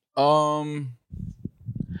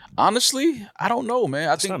 Honestly, I don't know, man.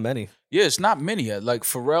 I It's think not many. yeah, it's not many. Like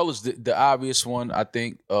Pharrell is the obvious one, I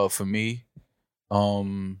think, for me.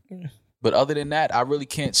 But other than that, I really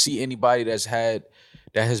can't see anybody that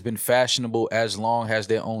has been fashionable as long, has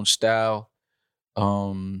their own style,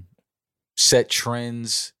 set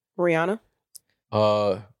trends. Rihanna.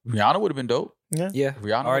 Rihanna would have been dope. Yeah.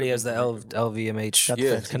 Rihanna already would've has the been LVMH Got the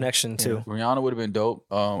Yeah. fancy- connection, too. Rihanna would have been dope.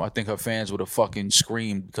 I think her fans would have fucking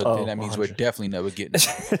screamed because Oh, then that means we're 100. definitely never getting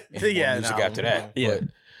any more Yeah, music no. after that. Yeah.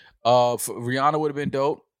 But, Rihanna would have been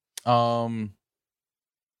dope. I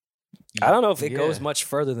don't know if it Yeah. goes much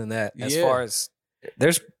further than that as Yeah. far as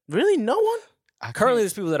there's Really? No one? currently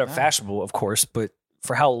there's people that are Nah. fashionable, of course, but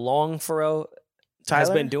for how long Pharrell has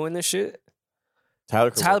Tyler? been doing this shit,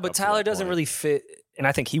 Tyler doesn't really fit, and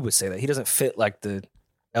I think he would say that he doesn't fit like the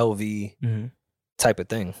LV Mhm. type of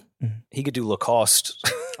thing. Mhm. He could do Lacoste,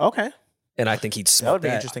 Okay. and I think he'd That smoke would be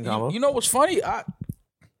that. interesting combo. You know what's funny?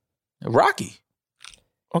 Rocky.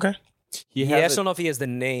 Okay. He Yeah, I has just don't know if he has the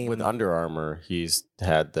name. with Under Armour. He's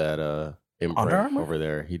had that Under imprint Armour? over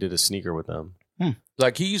there. He did a sneaker with them.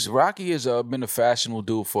 Like Rocky has been a fashionable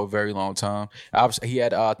dude for a very long time. Obviously, he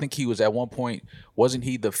had I think he was at one point, wasn't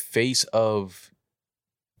he the face of?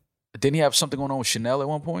 Didn't he have something going on with Chanel at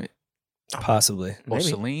one point Possibly. or Maybe.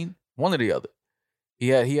 Celine? One or the other.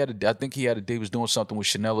 I think he was doing something with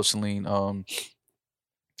Chanel or Celine.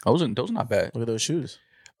 Those are not bad. Look at those shoes.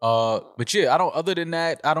 But yeah, I don't. Other than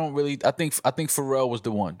that, I don't really. I think Pharrell was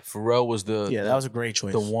the one. Pharrell was the Yeah, that was a great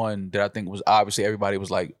choice. the one that I think was obviously everybody was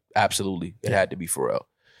like, absolutely, it had to be Pharrell.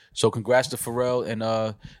 So congrats to Pharrell,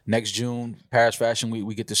 and next June, Paris Fashion Week,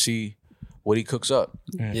 we get to see what he cooks up.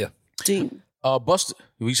 Busta,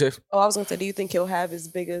 what you say? I was gonna say, do you think he'll have as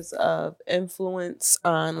big as influence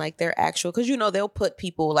on like their actual? Because they'll put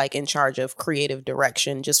people like in charge of creative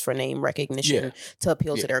direction just for name recognition Yeah. to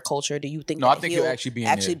appeal Yeah. to their culture. Do you think? No, I that think he'll actually be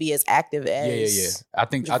in there. be as active as? Yeah. I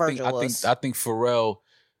think Pharrell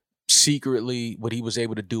secretly what he was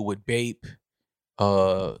able to do with Bape,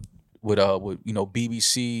 with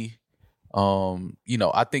BBC,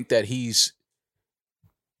 I think that he's.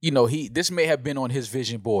 This may have been on his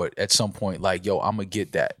vision board at some point. Like, yo, I'm gonna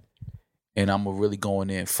get that, and I'm gonna really go in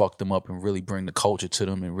there and fuck them up, and really bring the culture to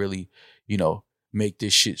them, and really, make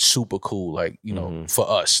this shit super cool. Like, for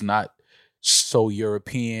us, not so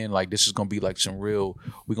European. Like, this is gonna be like some real.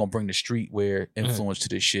 We're gonna bring the streetwear influence to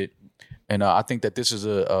this shit, and I think that this is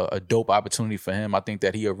a dope opportunity for him. I think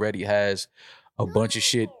that he already has a bunch of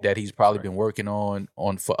shit that he's probably been working on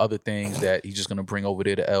for other things that he's just gonna bring over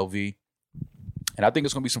there to LV. And I think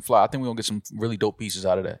it's gonna be some fly. I think we're gonna get some really dope pieces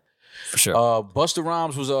out of that. For sure. Busta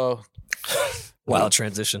Rhymes was Wild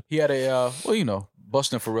transition. he had a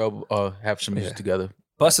Busta and Pharrell have some music together.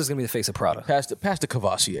 Busta's gonna be the face of Prada. Pastor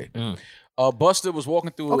Cavassier. Busta was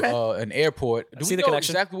walking through an airport. Do see we the know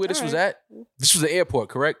connection. exactly where this was at? This was an airport,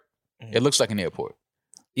 correct? It looks like an airport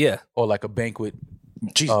Yeah. or like a banquet.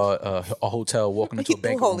 A hotel walking into a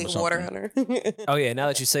banquet room Holy or something. water, Hunter. Oh yeah. Now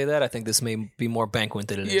that you say that, I think this may be more banquet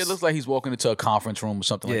than it is. Yeah, it looks like he's walking into a conference room or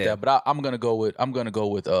something like Yeah. that. But I'm gonna go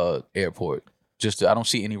with airport. I don't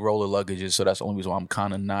see any roller luggages, so that's the only reason why I'm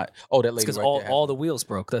kind of not. Oh, that lady because right there. all the wheels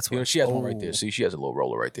broke. That's why. She has one right there. See, she has a little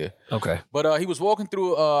roller right there. Okay. But he was walking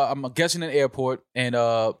through. I'm guessing an airport, and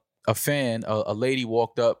a lady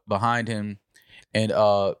walked up behind him and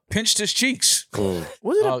pinched his cheeks.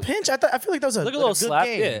 Was it a pinch? I feel like that was a, Look, a little good slap,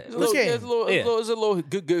 game. yeah. It Good game. was a little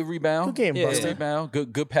good rebound. Good game, Yeah, Busta. yeah. Rebound.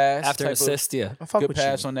 Good pass. After an type of- assist, yeah. I fuck Good with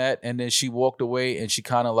pass you. on that, and then she walked away, and she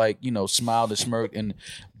kind of like smiled and smirked, and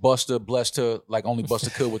Busta blessed her like only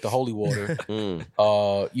Busta could with the holy water.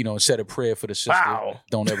 And said a prayer for the sister. Wow.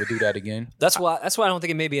 Don't ever do that again. That's why I don't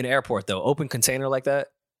think it may be an airport though. Open container like that.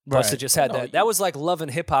 Busta just had that. That was like Love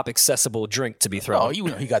and Hip Hop accessible drink to be thrown. Oh, you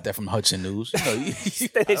know he got that from Hudson News. You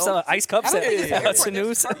know, They sell ice cups at Yeah. Hudson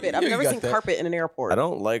News. Carpet. I've Yeah, never you got seen that. carpet in an airport. I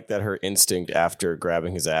don't like that her instinct after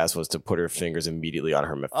grabbing his ass was to put her fingers immediately on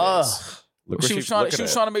her face. Look where she was trying looking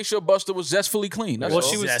to at. make sure Busta was zestfully clean. That's Well, all.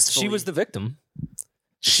 she was the victim.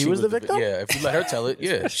 She was the victim? Yeah, if you let her tell it,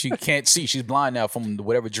 yeah. She can't see. She's blind now from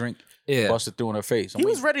whatever drink Yeah. Busta threw in her face. He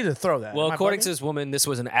was ready to throw that. Well, Am I according bugging? to this woman, this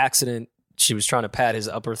was an accident. She was trying to pat his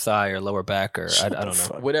upper thigh or lower back, or I don't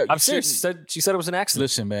know. Whatever. I'm serious. She said it was an accident.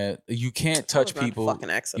 Listen, man, you can't touch not a people. fucking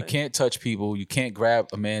accident. You can't touch people. You can't grab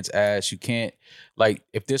a man's ass. You can't, like,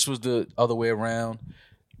 if this was the other way around,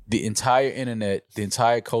 the entire internet, the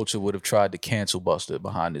entire culture would have tried to cancel Busta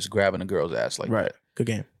behind this grabbing a girl's ass like Right. that. Good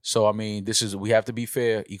game. So I mean, we have to be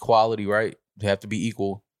fair, equality, right? We have to be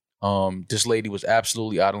equal. This lady was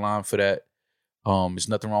absolutely out of line for that. There's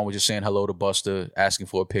nothing wrong with just saying hello to Busta, asking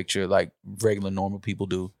for a picture like regular normal people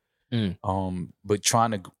do. But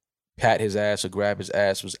trying to pat his ass or grab his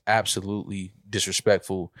ass was absolutely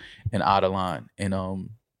disrespectful and out of line. And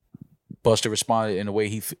Busta responded in a way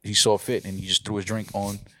he saw fit, and he just threw his drink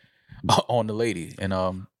on the lady. And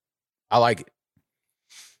I like it.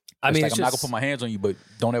 I mean, I'm not gonna put my hands on you, but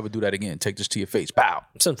don't ever do that again. Take this to your face. Pow.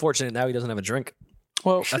 it's unfortunate now he doesn't have a drink.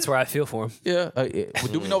 Well, That's where I feel for him. yeah.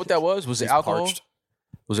 Do we know what that was? Was it alcohol? parched.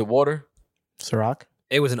 Was it water? Ciroc?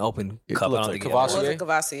 It was an open cup. I looked don't like think he It had Cavassier. one. wasn't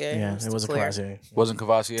Cavassier. Yeah, it was a clear. Cavassier. Wasn't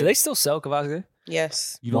Cavassier? Do they still sell Cavassier?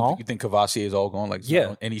 Yes. You don't No. think you think Cavassier is all gone? Like, it's Yeah. not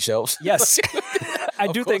on any shelves? Yes, I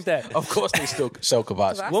Of do course- think that. Of course, they still sell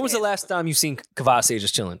Cavassier. When was the last time you seen Cavassier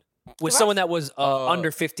just chilling with someone that was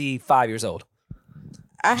under 55 years old?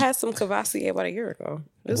 I had some Cavassier about a year ago.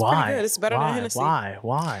 It was Why? pretty good. It's better than Hennessy. Why?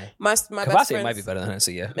 My best Cavassier friend's- might be better than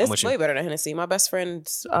Hennessy. Yeah, I'm with It's you. way better than Hennessy. My best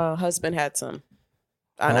friend's husband had some.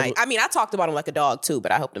 And I talked about him like a dog too,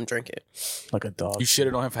 but I helped him drink it. Like a dog. You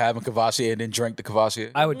shitted on him for having Cavassier and then drank the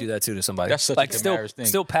Cavassier? I would do that too to somebody. That's such like a still, Damaris thing.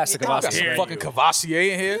 still pass the I got Cavassier. some fucking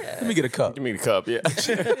Cavassier in here. Let me get a cup. Give me the cup, yeah.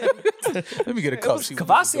 Let me get a cup. See what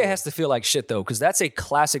Cavassier has to feel like shit though, because that's a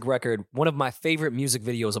classic record, one of my favorite music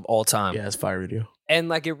videos of all time, Yeah, it's fire video. and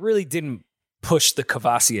like it really didn't push the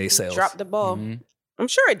Cavassier sales. Dropped the ball. I'm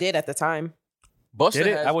sure it did at the time. Busta Did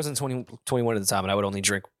it? has- I wasn't 21 at the time, and I would only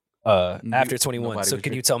drink after 21. nobody So was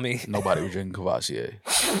can you drink- tell me? Nobody was drinking Cavassier.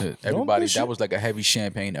 Everybody, that was like a heavy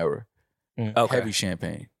champagne era. Okay. Heavy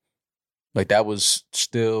champagne. Like that was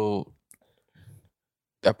still.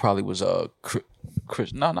 That probably was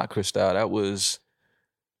Chris. No, not Cristal. That was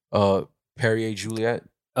Perrier Juliet.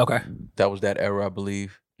 Okay. That was that era, I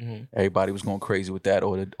believe. Mhm. Everybody was going crazy with that,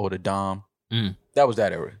 or the Dom. Mm. That was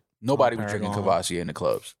that era. Nobody was drinking Paragon. Cavassier in the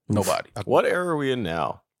clubs. Nobody. What era are we in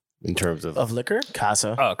now in terms of? Of liquor?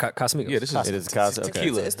 Casa. Oh, Casamigos. Yeah, this is It is Casa. Okay.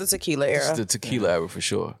 tequila. It's the tequila This era. is the tequila era for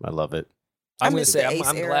sure. I love it. I'm I going to miss say the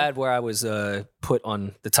I'm Ace era. glad where I was put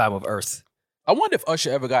on the time of Earth. I wonder if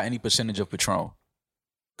Usher ever got any percentage of Patron,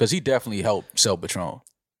 because he definitely helped sell Patron.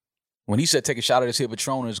 When he said, "Take a shot of this here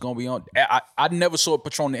Patron," and it's gonna be on. I never saw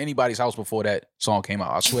Patron in anybody's house before that song came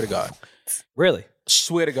out. I swear to God. Really?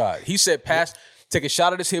 Swear to God. He said, take a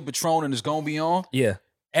shot of this here Patron and it's gonna be on. Yeah.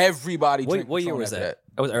 Everybody drank What year Patron was after that?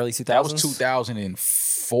 That was early 2000s? That was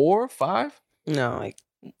 2004, 5? No, like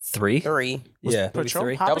 3? 3. Yeah. maybe Patron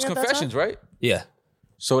 3? pop- That was Popping at that Confessions, right? Yeah.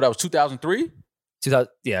 So that was 2003? 2000.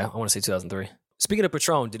 Yeah, I want to say 2003. Speaking of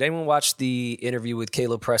Patron, did anyone watch the interview with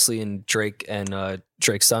Caleb Presley and Drake and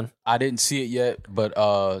Drake's son? I didn't see it yet, but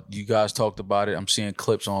you guys talked about it. I'm seeing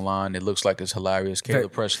clips online. It looks like it's hilarious.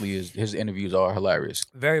 Caleb Presley, his interviews are hilarious.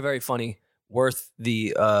 Very, very funny. Worth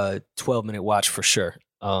the 12-minute watch for sure.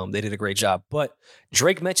 They did a great job. But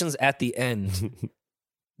Drake mentions at the end,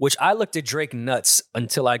 which I looked at Drake nuts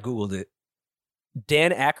until I Googled it.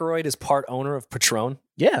 Dan Aykroyd is part owner of Patron.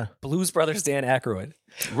 Yeah. Blues Brothers Dan Aykroyd.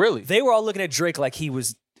 Really? They were all looking at Drake like he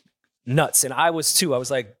was nuts. And I was too. I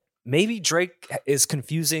was like, maybe Drake is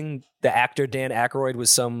confusing the actor Dan Aykroyd with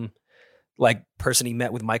some like person he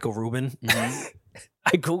met with Michael Rubin.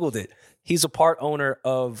 I Googled it. He's a part owner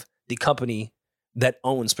of the company that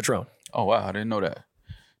owns Patron. Oh, wow. I didn't know that.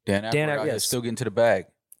 Dan Aykroyd out here yes. still getting to the bag.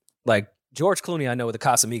 Like George Clooney, I know with the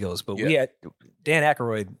Casamigos, but we Yeah. had Dan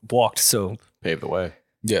Aykroyd walked. So Paved the way.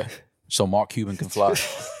 Yeah. So Mark Cuban can fly.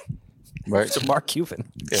 Right? to Mark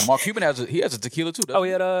Cuban. Yeah, Mark Cuban has a tequila too, doesn't Oh,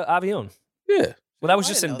 he had Avion. he? Yeah. Well, that was I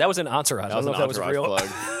just didn't in know that was an Entourage. I don't know if that was real. plug.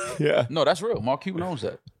 Yeah. No, that's real. Mark Cuban owns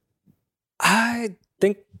that. I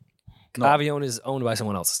think No. Avion is owned by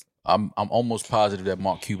someone else. I'm almost positive that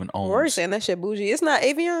Mark Cuban owns. Rory saying that shit bougie. It's not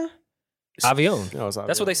Avion. Avion. No, it's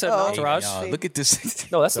That's what Avion. they said in Oh, Entourage. Look at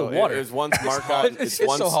this. No, that's So the water. It was once Mark got. It's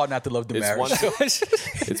so hard not to love Damaris.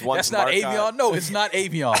 It's once That's not Mark Avion. got- No, it's not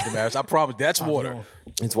Avion, Damaris. I promise. That's water.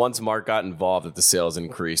 It's once Mark got involved that the sales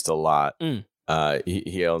increased a lot. Mm.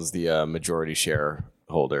 He owns the majority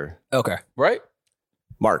shareholder. Okay. Right?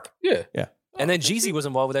 Mark. Yeah. And then Jeezy was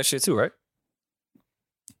involved with that shit too, right?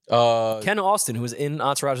 Ken Austin, who was in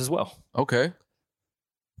Entourage as well. Okay.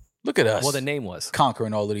 Look at us. Well, the name was.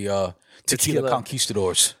 Conquering all of the tequila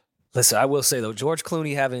conquistadors. Listen, I will say though, George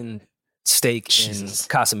Clooney having stake in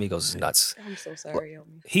Casamigos is nuts. I'm so sorry,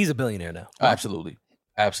 Yomi. He's a billionaire now. Absolutely.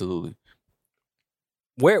 Absolutely.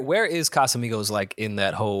 Where is Casamigos like in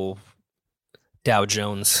that whole Dow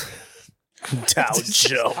Jones? Dow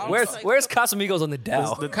Jones. Where's Casamigos on the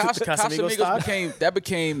Dow? The Casamigos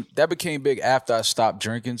stock? became big after I stopped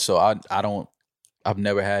drinking, so I've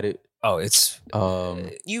never had it. Oh, it's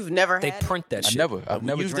You've never they had print that shit. I've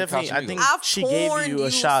never You've drank definitely. I Casamigos. think I've she gave poured you a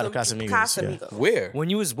shot of some Casamigos. Casamigos. Where? When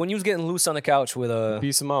you was getting loose on the couch with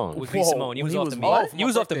B. Simone. with B. Whoa, Simone, you when was he off was the what? meat. for You my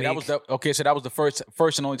was off the birthday. meat. Okay, so that was the first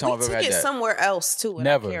and only time We I've ever took had it that. somewhere else too. And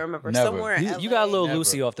Never. I can't remember. Never. Somewhere in You got a little LA.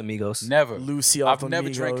 Lucy off the Migos. Never. Lucy off I've never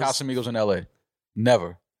drank Amigos. Casamigos in LA.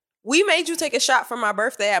 Never. We made you take a shot for my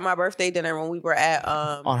birthday at my birthday dinner when we were at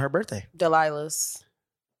on her birthday. Delilah's.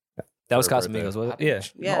 That was For her Casamigos, birthday. was it? Yeah.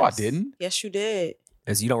 Yes. No, I didn't. Yes, you did.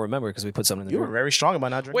 As you don't remember because we put something in the You were group. very strong about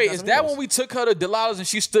not drinking. Wait, is that Casamigos. when we took her to Delilah's and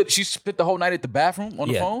she spent the whole night at the bathroom on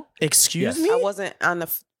the Yeah. phone? Excuse Yes. me. I wasn't on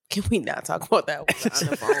the. Can we not talk about that? I wasn't on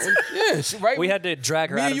the phone. Yes, right. We had to drag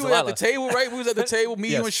her me out and of you were at the Delilah. table, right? We was at the table, me,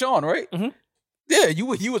 you, Yes. and Sean, right? Mhm. Yeah, you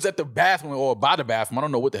was at the bathroom or by the bathroom. I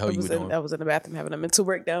don't know what the hell I you were was, doing. I was in the bathroom having a mental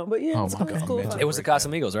breakdown, but yeah, Oh it's my cool. It's God, cool. mental It was the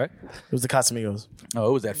Casamigos, right? It was the Casamigos. No,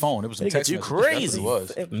 it was that phone. It was some It gets text you messages. That's crazy.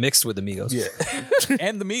 what it was. Mixed with the Migos. Yeah,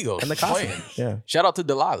 and the Migos And the playing. Casamigos. Yeah. Shout out to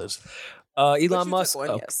Delilah's. But you Elon took Musk. one,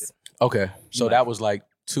 oh, yes. Okay, so that was like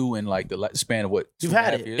two in like the span of what? You've 2.5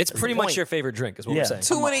 had it. years? It's pretty much your favorite drink, is what Yeah. we're saying.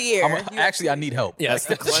 2 in a year. Actually, I need help. Yeah,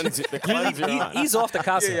 The cleanser. he's off the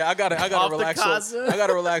Casa. Yeah, I gotta Off the relax. Casa? I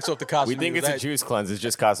gotta relax off the Casamigos. We think it's a juice cleanse. It's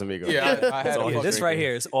just Casamigos. Yeah, I had That's all a Yeah, he's this fucking- right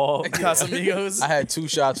here is all. Casamigos. I had 2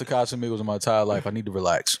 shots of Casamigos in my entire life. I need to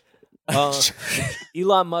relax.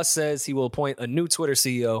 Elon Musk says he will appoint a new Twitter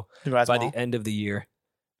CEO Congrats, by Mom. the end of the year.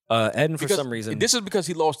 And for Because some reason, this is because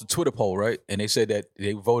he lost the Twitter poll, right? And they said that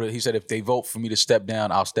they voted. He said if they vote for me to step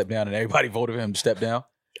down, I'll step down, and everybody voted for him to step down.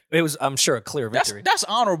 it was, I'm sure, a clear That's victory. that's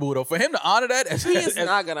honorable though for him to honor that. As, He is as-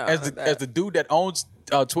 not gonna as honor the, that. as the dude that owns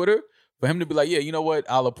Twitter. For him to be like, yeah, you know what?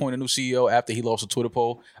 I'll appoint a new CEO after he lost the Twitter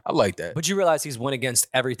poll. I like that. But you realize he's went against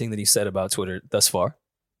everything that he said about Twitter thus far.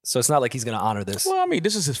 So it's not like he's going to honor this. Well, I mean,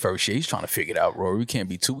 this is his first year. He's trying to figure it out, Rory. We can't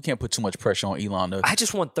put too much pressure on Elon. I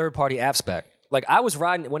just want third-party apps back. Like I was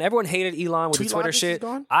riding when everyone hated Elon with the Tweet Twitter Logic is shit.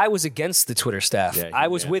 gone? I was against the Twitter staff. Yeah, I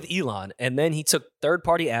was yeah. with Elon, and then he took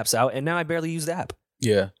third-party apps out, and now I barely use the app.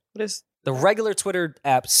 Yeah. What is The regular Twitter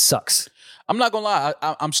app sucks. I'm not gonna lie.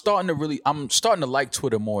 I'm starting to like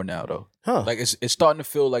Twitter more now, though. Huh. Like it's starting to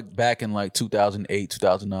feel like back in like 2008,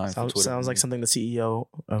 2009. for Twitter. Sounds like something the CEO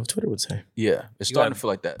of Twitter would say. Yeah, it's You starting gotta to feel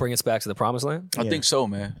like that. Bring us back to the promised land. I Yeah. think so,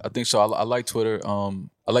 man. I think so. I like Twitter.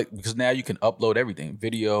 I like because now you can upload everything: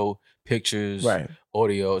 video, pictures, Right.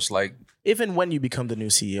 audio. It's like If and when you become the new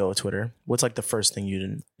CEO of Twitter, what's like the first thing you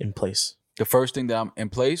did in place? the first thing that I'm in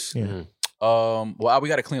place. Yeah. Well, we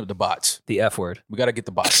got to clean up the bots. The F word. We got to get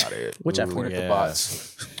the bots out of here. Which Ooh, F Clean up word? the yeah.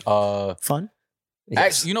 bots. Fun?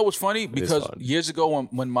 Actually, you know what's funny? Because fun. years ago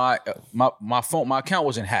when my phone, my account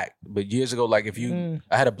wasn't hacked, but years ago, like if you,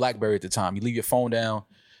 I had a BlackBerry at the time. You leave your phone down,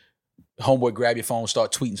 homeboy grab your phone,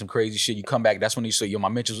 start tweeting some crazy shit. You come back, that's when you say, yo, my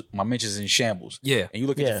mentions in shambles. Yeah. And you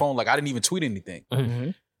look at Yeah. your phone like I didn't even tweet anything. Mm-hmm.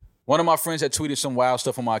 One of my friends had tweeted some wild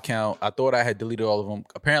stuff on my account. I thought I had deleted all of them.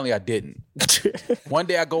 Apparently, I didn't. One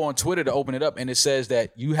day I go on Twitter to open it up, and it says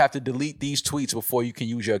that you have to delete these tweets before you can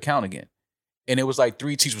use your account again. And it was like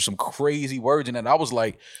 3 tweets with some crazy words in it. I was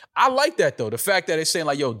like, I like that though. The fact that it's saying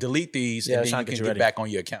like, yo, delete these, Yeah, and it's then trying you to can get you get ready. back on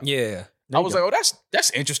your account. Yeah. I was like, oh,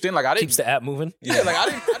 that's interesting. Like I didn't, Keeps the app moving. yeah, like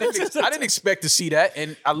I didn't expect to see that,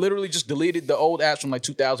 and I literally just deleted the old apps from like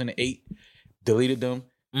 2008, deleted them,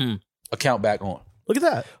 account back on. Look at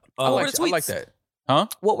that. I What like were the I like tweets? that, huh?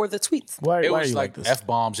 What were the tweets? Why, It why are was you like this? F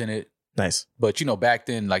bombs in it. Nice. But you know, back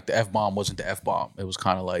then, like the F bomb wasn't the F bomb. It was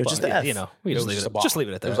kind of like It was just the F. You know, we It just was leave a it. bomb. Just leave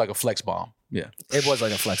it at that. It was like a flex bomb. Yeah, it was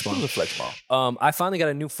like a flex it was bomb. a flex bomb. I finally got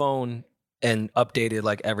a new phone and updated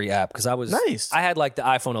like every app because I was Nice. I had like the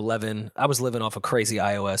iPhone 11. I was living off a crazy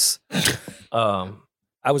iOS.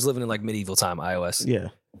 I was living in like medieval time iOS. Yeah.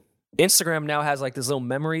 Instagram now has like this little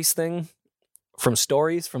memories thing from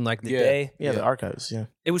stories from like the Yeah. day. Yeah, the archives. Yeah.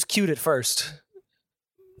 It was cute at first.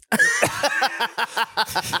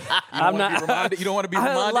 I'm not. You don't want to be I had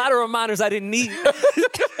reminded. a lot of reminders I didn't need.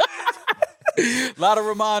 A lot of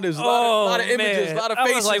reminders, a lot of images, man. a lot of I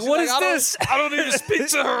was faces. like, You're what is I don't- this? I don't even speak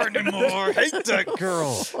to her anymore. I hate that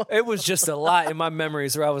girl. It was just a lot in my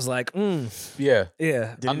memories where I was like, Yeah.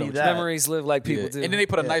 yeah. Didn't need that. Memories live like people Yeah. do. And then they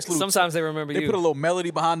put a nice little. Sometimes they remember They you. put a little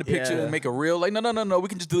melody behind the picture Yeah. and make a reel. Like, no. We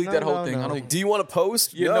can just delete that whole no, thing. no. I don't. Like, do you want to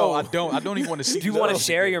post? No, I don't. I don't even want to see. do you want to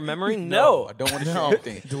share your memory? No, No. I don't want to share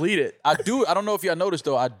anything. Delete it. I do. I don't know if y'all noticed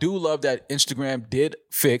though. I do love that Instagram did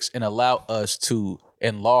fix and allow us to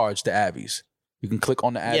enlarge the Abbeys. You can click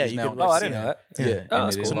on the Abbeys Yeah, you now. can Oh, I didn't know that. Yeah. Oh, and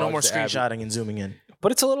that's it cool. So no enlarges more the Abbey. screenshotting and zooming in.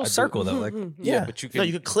 But it's a little circle though. Like, Yeah, but you can. No,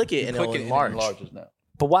 you could click it and click it'll it and it enlarge. enlarges now.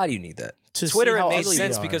 but why do you need that? To see Twitter, it how made ugly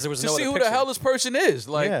sense they are. because there was To no see other who picture. the hell this person is.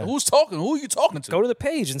 Like, Yeah. who's talking? Who are you talking to? Go to the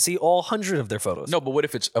page and see all 100 of their photos. No, but what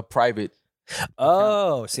if it's a private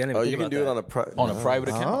Oh, see, I didn't Oh, even you think can do about it on a on a private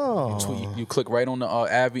account? Oh. You, tweet, you click right on the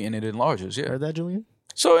Abby and it enlarges. Yeah. Heard that, Julian?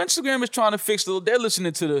 So Instagram is trying to fix they're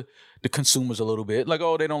listening to the consumers a little bit. Like,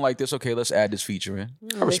 oh, they don't like this. Okay, let's add this feature in.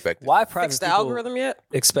 I respect it. Why private Fix the people algorithm yet?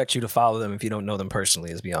 expect you to follow them if you don't know them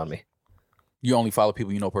personally is beyond me. You only follow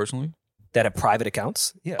people you know personally? That have private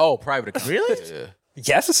accounts? Yeah. Oh, private account. Really? Yeah.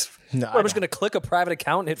 Yes? No, What, I'm just going to click a private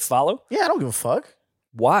account and hit follow? Yeah, I don't give a fuck.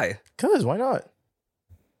 Why? Cause why not?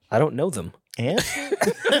 I don't know them. And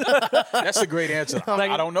That's a great answer.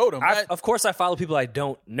 I don't know them. Of course, I follow people I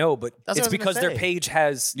don't know, but That's what it's I was gonna because their say. page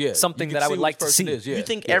has Yeah, something you can that I see would who like this to person see. is, yeah. you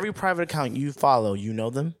think every private account you follow, you know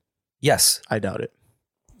them? Yes. I doubt it.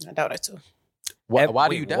 I doubt it too. Why do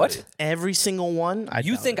Wait, you doubt what? it? Every single one.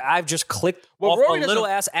 You doubt think it. I've just clicked Well, off Rory a doesn't- little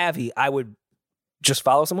ass Avi, I would just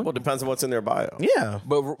follow someone? Well, it depends on what's in their bio. Yeah.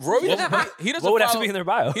 But Rory doesn't. He doesn't. What would have to follow- be in their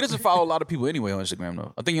bio? He doesn't follow a lot of people anyway on Instagram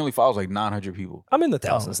though. I think he only follows like 900 people. I'm in the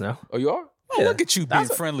thousands now. Oh, you are? Oh, Yeah. look at you being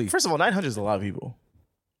That's friendly. First of all, 900 is a lot of people.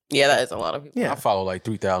 Yeah, that is a lot of people. Yeah. I follow like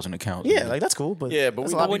 3,000 accounts. Yeah, like that's cool. But Yeah, but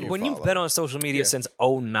that's we a lot know of when people. When you've been on social media since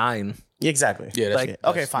 09, Yeah, exactly. Yeah, that's Like, it.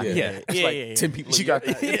 Okay, fine. Yeah. Yeah, It's yeah, like yeah, yeah. 10 people a You year. got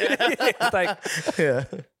that. it's like, Yeah.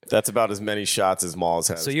 That's about as many shots as Malls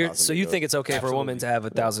has. so you think it's okay for a woman to have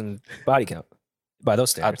 1,000 body count by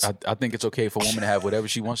those standards? I think it's okay for a woman to have whatever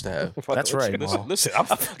she wants to have. That's right. Mal. Listen,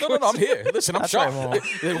 no, I'm here. Listen, I'm That's sharp.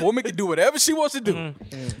 right, A woman can do whatever she wants to do.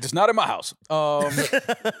 Just not in my house.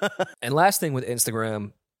 And last thing with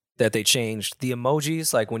Instagram that they changed, the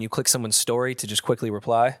emojis, like when you click someone's story to just quickly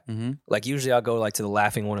reply, Mhm. like usually I'll go like to the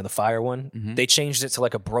laughing one or the fire one. Mhm. They changed it to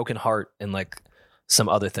like a broken heart and like some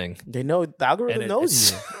other thing. They know the algorithm And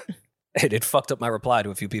knows you. it fucked up my reply to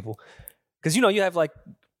a few people. Because you have like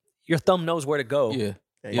your thumb knows where to go Yeah,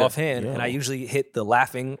 offhand, Yeah. and I usually hit the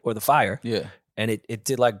laughing or the fire, yeah. and it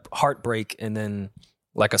did like heartbreak and then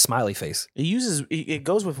like a smiley face. It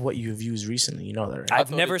goes with what you've used recently. You know that, right? I've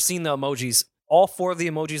thought never seen the emojis. All 4 of the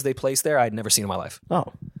emojis they placed there, I'd never seen in my life. Oh,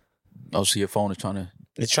 Oh, so your phone is trying to.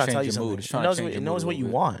 it's trying to Change tell you your something. mood. It's It trying to knows change what, your it mood knows a what little you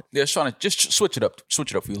bit. want. Yeah, it's trying to just switch it up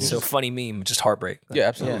for you. So funny meme, just heartbreak. Yeah,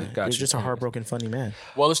 absolutely. Yeah, Gotcha. you're just a heartbroken, funny man.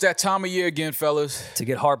 Well, it's that time of year again, fellas. To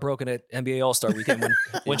get heartbroken at NBA All Star Weekend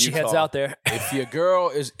when she heads Utah. out there. If your girl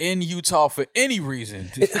is in Utah for any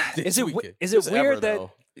reason, Is it weekend. is it Just ever, weird that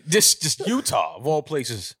though. just Utah of all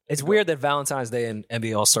places? it's weird that Valentine's Day and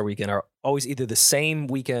NBA All Star Weekend are always either the same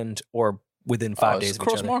weekend or within 5 days It's of each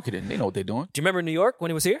cross other? marketing. They know what they're doing. Do you remember New York when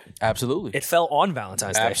he was here? Absolutely. It fell on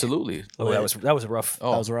Valentine's Day. Absolutely. Oh, that was a rough.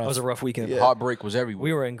 Oh, That was rough. That was a rough weekend. Heartbreak was everywhere.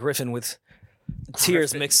 We were in Griffin with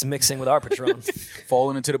tears mixing with our Patron.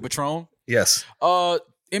 Falling into the Patron. Yes.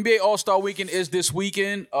 NBA All-Star Weekend is this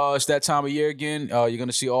weekend. It's that time of year again. You're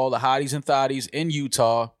gonna see all the hotties and thotties in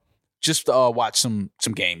Utah. Just watch some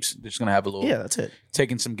games. They're just gonna have a little Yeah, that's it.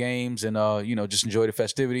 taking some games and just enjoy the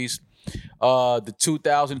festivities. The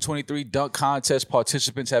 2023 dunk contest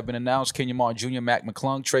participants have been announced: Kenya Martin Jr., Mac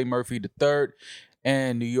McClung, Trey Murphy III,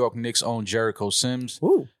 and New York Knicks' own Jericho Sims.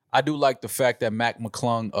 Ooh. I do like the fact that Mac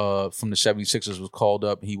McClung from the 76ers was called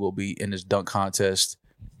up. He will be in this dunk contest.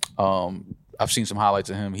 I've seen some highlights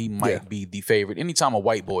of him. He might be the favorite. Anytime a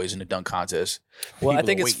white boy is in the dunk contest, Well, I people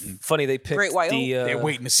think are it's waiting. funny they picked Great White They're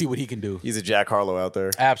waiting to see what he can do. He's a Jack Harlow out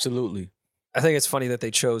there. Absolutely. I think it's funny that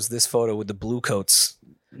they chose this photo with the blue coats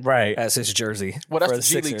Right. as his jersey. Well, that's for the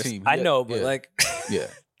G League Sixers. team. I Yeah, know, but yeah. like, Yeah.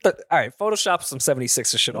 but, all right, Photoshop some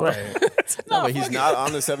 76er shit on. No, but he's not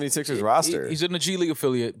on the 76ers roster. He's in the G League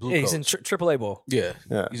affiliate. Blue Yeah, he's Coats. in AAA ball. Yeah.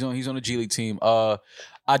 Yeah. He's on the G League team.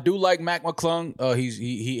 I do like Mac McClung.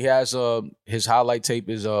 He has his highlight tape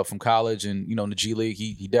is from college and in the G League.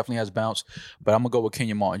 He definitely has bounce. But I'm gonna go with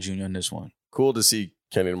Kenya Martin Jr. in this one. Cool to see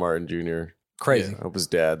Kenyon Martin Jr. Crazy. I hope his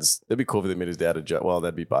dad's. That'd be cool if they made his dad a judge. Well,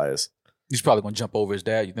 that'd be biased. He's probably gonna jump over his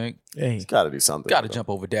dad. You think? Hey, He's got to do something. Got to jump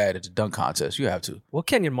over dad at the dunk contest. You have to. Well,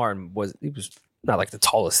 Kenyon Martin was not like the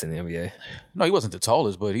tallest in the NBA. No, he wasn't the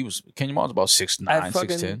tallest, but Kenyon Martin's about 6'9",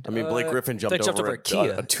 6'10". I mean, Blake Griffin jumped over a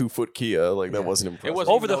Kia. a 2-foot Kia. Like that wasn't impressive. It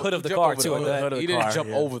wasn't Over the hood of the car too. He didn't jump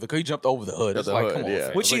over the car. He jumped over the hood. It's the like, hood, come on, yeah.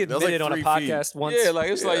 fam. Which he That was like admitted on a 3 podcast feet. once. Yeah, like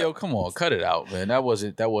it's like, yo, come on, cut it out, man. That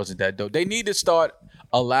wasn't that dope. They need to start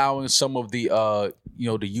allowing some of the the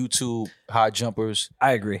YouTube high jumpers.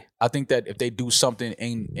 I agree. I think that if they do something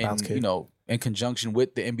in conjunction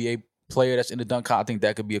with the NBA player that's in the dunk contest, I think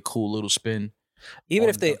that could be a cool little spin. Even on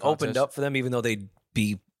if they the contest. opened up for them, even though they'd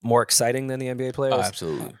be more exciting than the NBA players.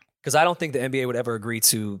 Absolutely. Because I don't think the NBA would ever agree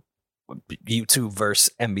to YouTube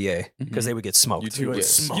versus NBA because they would get smoked. YouTube would get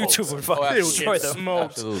smoked. YouTube would fucking destroy them.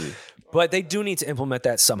 Absolutely. But they do need to implement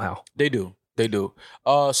that somehow. They do.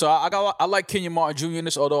 So I like Kenyon Martin Jr. in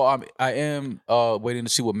this, although I am waiting to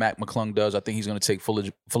see what Mac McClung does. I think he's going to take full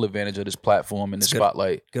advantage of this platform and the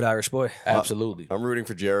spotlight. Good Irish boy. Absolutely. I'm rooting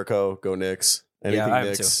for Jericho. Go Knicks. Anything I am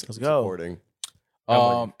Knicks. too. Let's go. Supporting.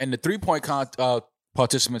 And the 3-point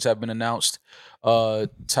participants have been announced.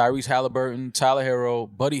 Tyrese Halliburton, Tyler Hero,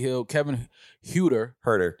 Buddy Hield, Kevin Herter.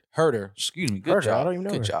 Excuse me. Good Herter, job. I don't even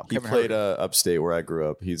know Good her. job. He Kevin played Herter. upstate where I grew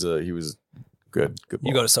up. He was good. Good.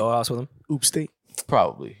 You go to Soho House with him? Oops State.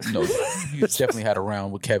 Probably. No, you definitely had a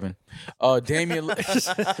round with Kevin. Damian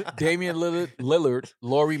Lillard,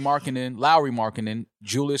 Lowry Markkinen,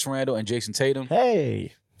 Julius Randle, and Jason Tatum.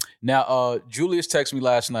 Hey. Now, Julius texted me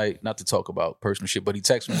last night, not to talk about personal shit, but he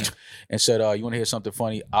texted me and said, you want to hear something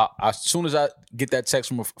funny? As soon as I get that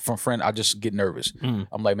text from a friend, I just get nervous. I'm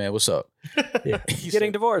like, man, what's up?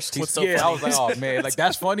 Getting divorced. I was like, oh, man, like,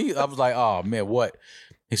 that's funny? I was like, oh, man, what?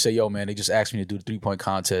 He said, yo, man, they just asked me to do the 3-point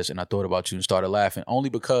contest, and I thought about you and started laughing, only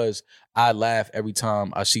because I laugh every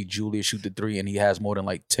time I see Julius shoot the 3 and he has more than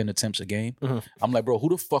like 10 attempts a game. Mm-hmm. I'm like, bro, who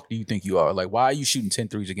the fuck do you think you are? Like, why are you shooting 10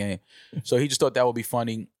 threes a game? So he just thought that would be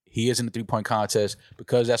funny. He is in the 3-point contest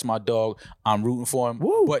because that's my dog. I'm rooting for him,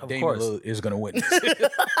 but Damian course. Lillard is going to win.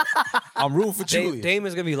 I'm rooting for Julius. Dame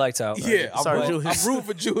is going to be lights out. Yeah, I'm rooting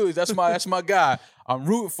for Julius. That's my guy. I'm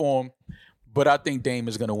rooting for him, but I think Dame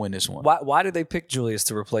is going to win this one. Why did they pick Julius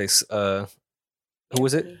to replace, who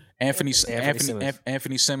was it? Anthony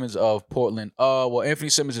Simmons of Portland. Well, Anthony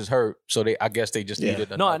Simmons is hurt, so I guess they just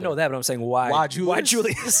needed another. No, I know that, but I'm saying why Julius? Why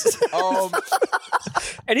Julius?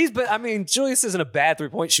 And Julius isn't a bad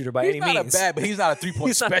 3-point shooter by any means. But he's not a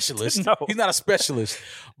 3-point specialist. No. He's not a specialist.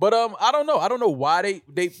 But I don't know. I don't know why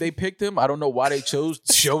they picked him. I don't know why they chose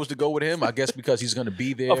to go with him. I guess because he's going to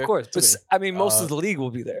be there. Of course. But most of the league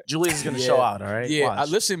will be there. Julius is going to show out, all right? Yeah.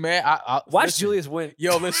 Listen, man. Watch listen. Julius win.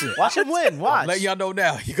 Yo, listen. Watch him win. Watch. I'm letting y'all know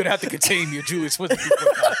now. You're going to have to contain your Julius Winston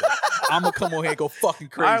 3-point contest. I'm going to come on here and go fucking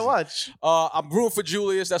crazy. All right, watch. I'm rooting for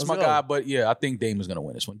Julius. That's my Let's go. guy. But yeah, I think Dame is going to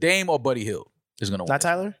win this one. Dame or Buddy Hield is going to win. Not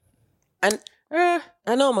Tyler?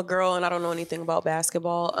 I know I'm a girl and I don't know anything about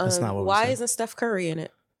basketball. That's not what we why said. isn't Steph Curry in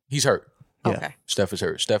it? He's hurt. Yeah. Okay. Steph is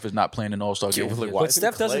hurt. Steph is not playing an All-Star game. like, why But isn't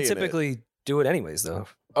Steph Clay doesn't in it? typically do it anyways, though.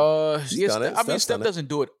 Yes, done it. I mean, Steph's Steph done it. doesn't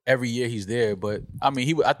do it every year he's there, but I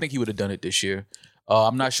mean, I think he would have done it this year.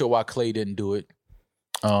 I'm not sure why Clay didn't do it.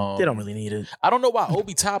 They don't really need it. I don't know why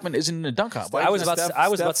Obi Toppin isn't in the dunk contest. I was about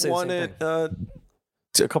to say the won same it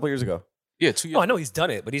thing. a couple years ago. Yeah, 2 years. No, I know he's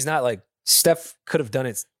done it, but he's not like Steph could have done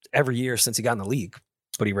it every year since he got in the league,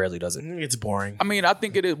 but he rarely does it. It's boring. I mean, I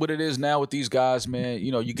think it is what it is now with these guys, man.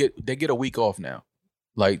 You know, they get a week off now.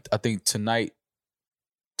 Like, I think tonight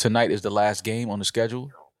is the last game on the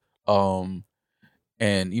schedule.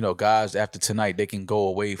 And you know, guys after tonight, they can go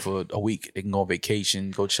away for a week. They can go on vacation,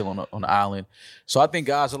 go chill on the island. So I think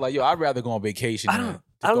guys are like, yo, I'd rather go on vacation. I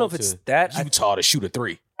don't know if it's that. Utah to shoot a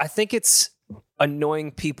 3. I think it's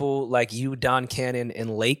annoying people like you, Don Cannon,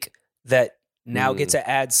 and Lake that now get to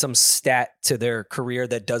add some stat to their career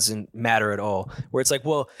that doesn't matter at all. Where it's like,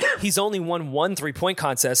 well, he's only won 1 3-point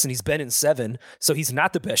contest and he's been in 7, so he's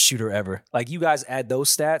not the best shooter ever. Like, you guys add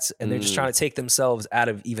those stats and they're just trying to take themselves out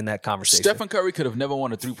of even that conversation. Stephen Curry could have never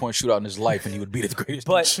won a 3-point shootout in his life, and he would be the greatest.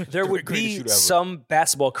 But there would greatest be shooter ever. some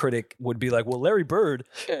basketball critic would be like, well, Larry Bird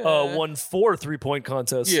won 4 3-point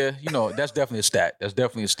contests. Yeah, you know, that's definitely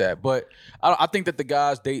a stat. But I think that the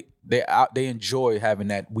guys they enjoy having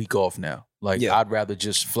that week off now. Like, Yeah. I'd rather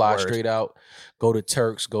just fly Word. straight out, go to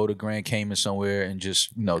Turks, go to Grand Cayman somewhere, and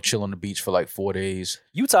just, you know, chill on the beach for like 4 days.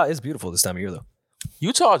 Utah is beautiful this time of year, though.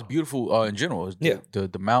 Utah is beautiful in general. It's Yeah.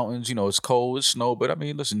 The mountains, you know, it's cold, it's snow, but I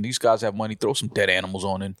mean, listen, these guys have money. Throw some dead animals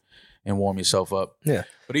on and warm yourself up. Yeah.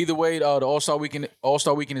 But either way, the All-Star Weekend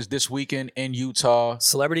is this weekend in Utah.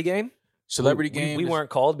 Celebrity game? Game. We weren't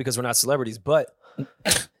called because we're not celebrities, but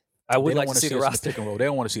I would like to see the roster. pick and roll. They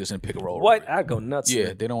don't want to see us in pick and roll. What? Right? I'd go nuts. Yeah,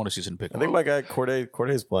 man. they don't want to see us in pick I and think roll. my guy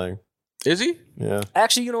Corday's playing. Is he? Yeah.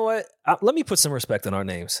 Actually, you know what? Let me put some respect on our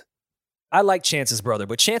names. I like Chance's brother,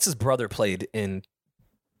 but Chance's brother played in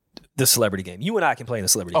the Celebrity Game. You and I can play in the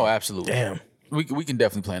Celebrity Game. Oh, absolutely. Damn. We can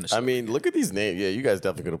definitely play in this. I mean, look at these names. Yeah, you guys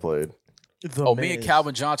definitely could have played. The me and Maze.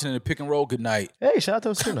 Calvin Johnson in the pick and roll. Good night. Hey, shout out to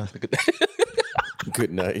Osuna.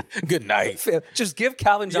 Good night. Good night. Just give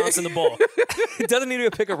Calvin Johnson the ball. It doesn't need to be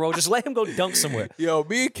a pick and roll. Just let him go dunk somewhere. Yo,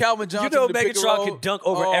 me and Calvin You Johnson. know in the pick and Megatron roll. can dunk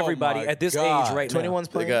over Oh, everybody my at this God. age right now. 21's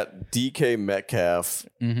They playing. got DK Metcalf,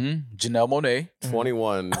 Janelle Monáe.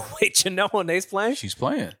 21. Wait, Janelle Monáe's playing? She's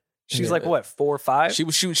playing. She's like, what, 4 or 5? She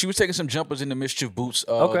was taking some jumpers in the mischief boots.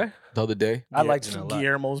 Okay. The other day. I like Janelle a lot.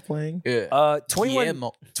 Guillermo's playing. Yeah.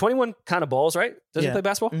 21 kind of balls, right? Does he Yeah. play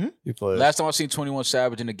basketball? He played. Last time I seen 21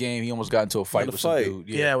 Savage in the game, he almost got into a fight In a with fight. some dude.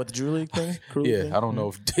 Yeah, with the Drew League thing. Crew League Yeah, thing. I don't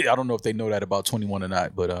know if they know that about 21 or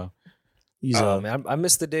not, but He's Man, I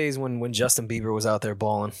miss the days when Justin Bieber was out there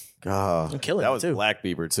balling. Ah, killing that it, was too. Black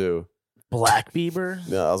Bieber too. Black Bieber,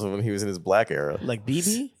 No, that was when he was in his black era. like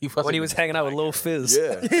BB. When he was hanging out with Lil Fizz.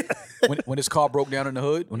 Yeah, when his car broke down in the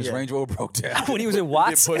hood, when his Yeah. Range Rover broke down. When he was in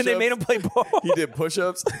Watts and they push-ups. made him play ball. he did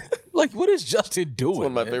push-ups. Like, what is Justin doing? One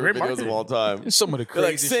of my man? favorite videos of all time. It's some of the They're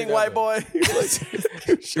like, crazy sing, shit white ever. boy.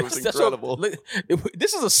 Like, shit was That's what- incredible.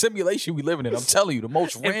 this is a simulation we living in. I'm telling you, the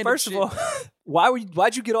most random And first shit. of all,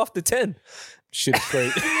 why'd you get off the 10? Shit is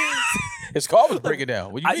crazy. His car was breaking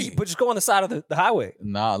down. What do you mean? But just go on the side of the highway.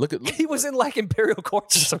 Nah, look. He was in like Imperial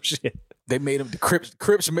Courts or some shit. They made him the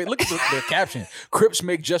Crips made. Look at the caption. Crips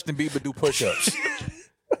make Justin Bieber do push-ups.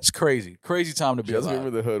 It's crazy. Crazy time to be Justin alive.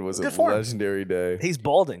 Bieber the Hood was a Good for him. legendary day. He's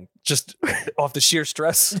balding just off the sheer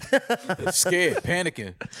stress. Scared,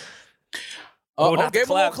 panicking. Oh, not the gave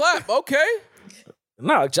him a little clap. Okay.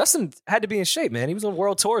 No, Justin had to be in shape, man. He was on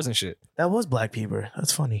world tours and shit. That was Black Bieber.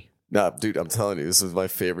 That's funny. Nah, dude, I'm telling you, this was my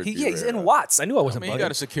favorite. Yeah, Bieber he's in era. Watts. I knew I I wasn't mean, he bugging.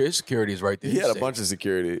 got a security is right there. He had a safe. bunch of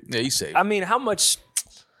security. Yeah, he's safe. I mean, how much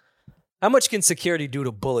can security do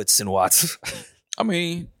to bullets in Watts? I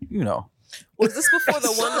mean, you know. Was this before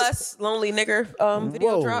the One Less Lonely Nigger video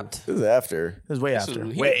Whoa. dropped? This is after. It was way This after.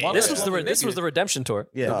 is- Wait, One this Less was Lonely this was Nigga. the redemption tour.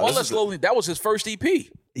 yeah, No, One this Less is a- Lonely. That was his first EP.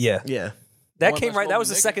 Yeah. yeah. That One came Less right. That was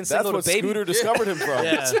the Lonely second That's single what to Baby. Scooter discovered him from.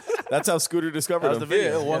 Yeah. That's how Scooter discovered That was him. the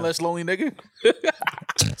video. Yeah, One Less Lonely Nigga.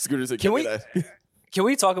 Scooter said, Can "Give me we- that." Can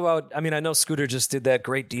we talk about? I mean, I know Scooter just did that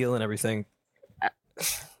great deal and everything.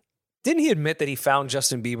 Didn't he admit that he found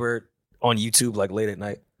Justin Bieber on YouTube like late at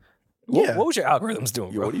night? Yeah. What was your algorithms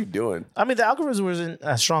doing, Yo, bro? what are you doing? I mean, the algorithm wasn't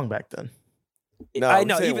as strong back then. No, I I'm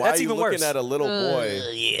know. saying, Even, why that's are you even looking worse. at a little boy,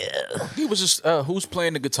 He was just who's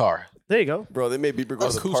playing the guitar. There you go. bro? They made Bieber go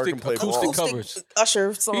to the park and play acoustic ball. covers.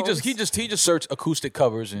 Usher songs. He just searched acoustic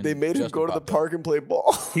covers and They made him Justin go to the popped up. park and play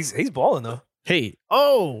ball. He's balling though. Hey.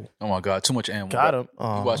 Oh. Oh my God, too much and one. Got him. You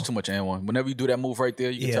Oh. watch too much and one. Whenever you do that move right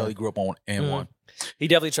there, you can Yeah. tell he grew up on and one. He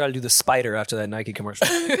definitely tried to do the spider after that Nike commercial.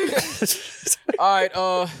 All right,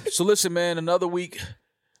 so listen, man, another week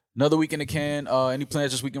in the can. Any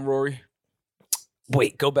plans this weekend, Rory?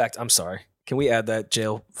 Wait, go back. I'm sorry. Can we add that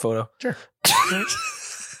jail photo? Sure.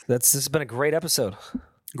 This has been a great episode.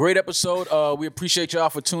 Great episode. We appreciate y'all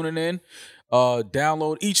for tuning in.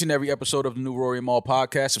 Download each and every episode of the New Rory Mall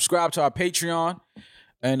podcast. Subscribe to our Patreon.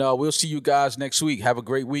 And we'll see you guys next week. Have a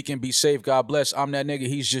great weekend. Be safe. God bless. I'm that nigga.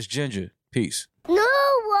 He's just Ginger. Peace. No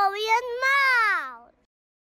worry,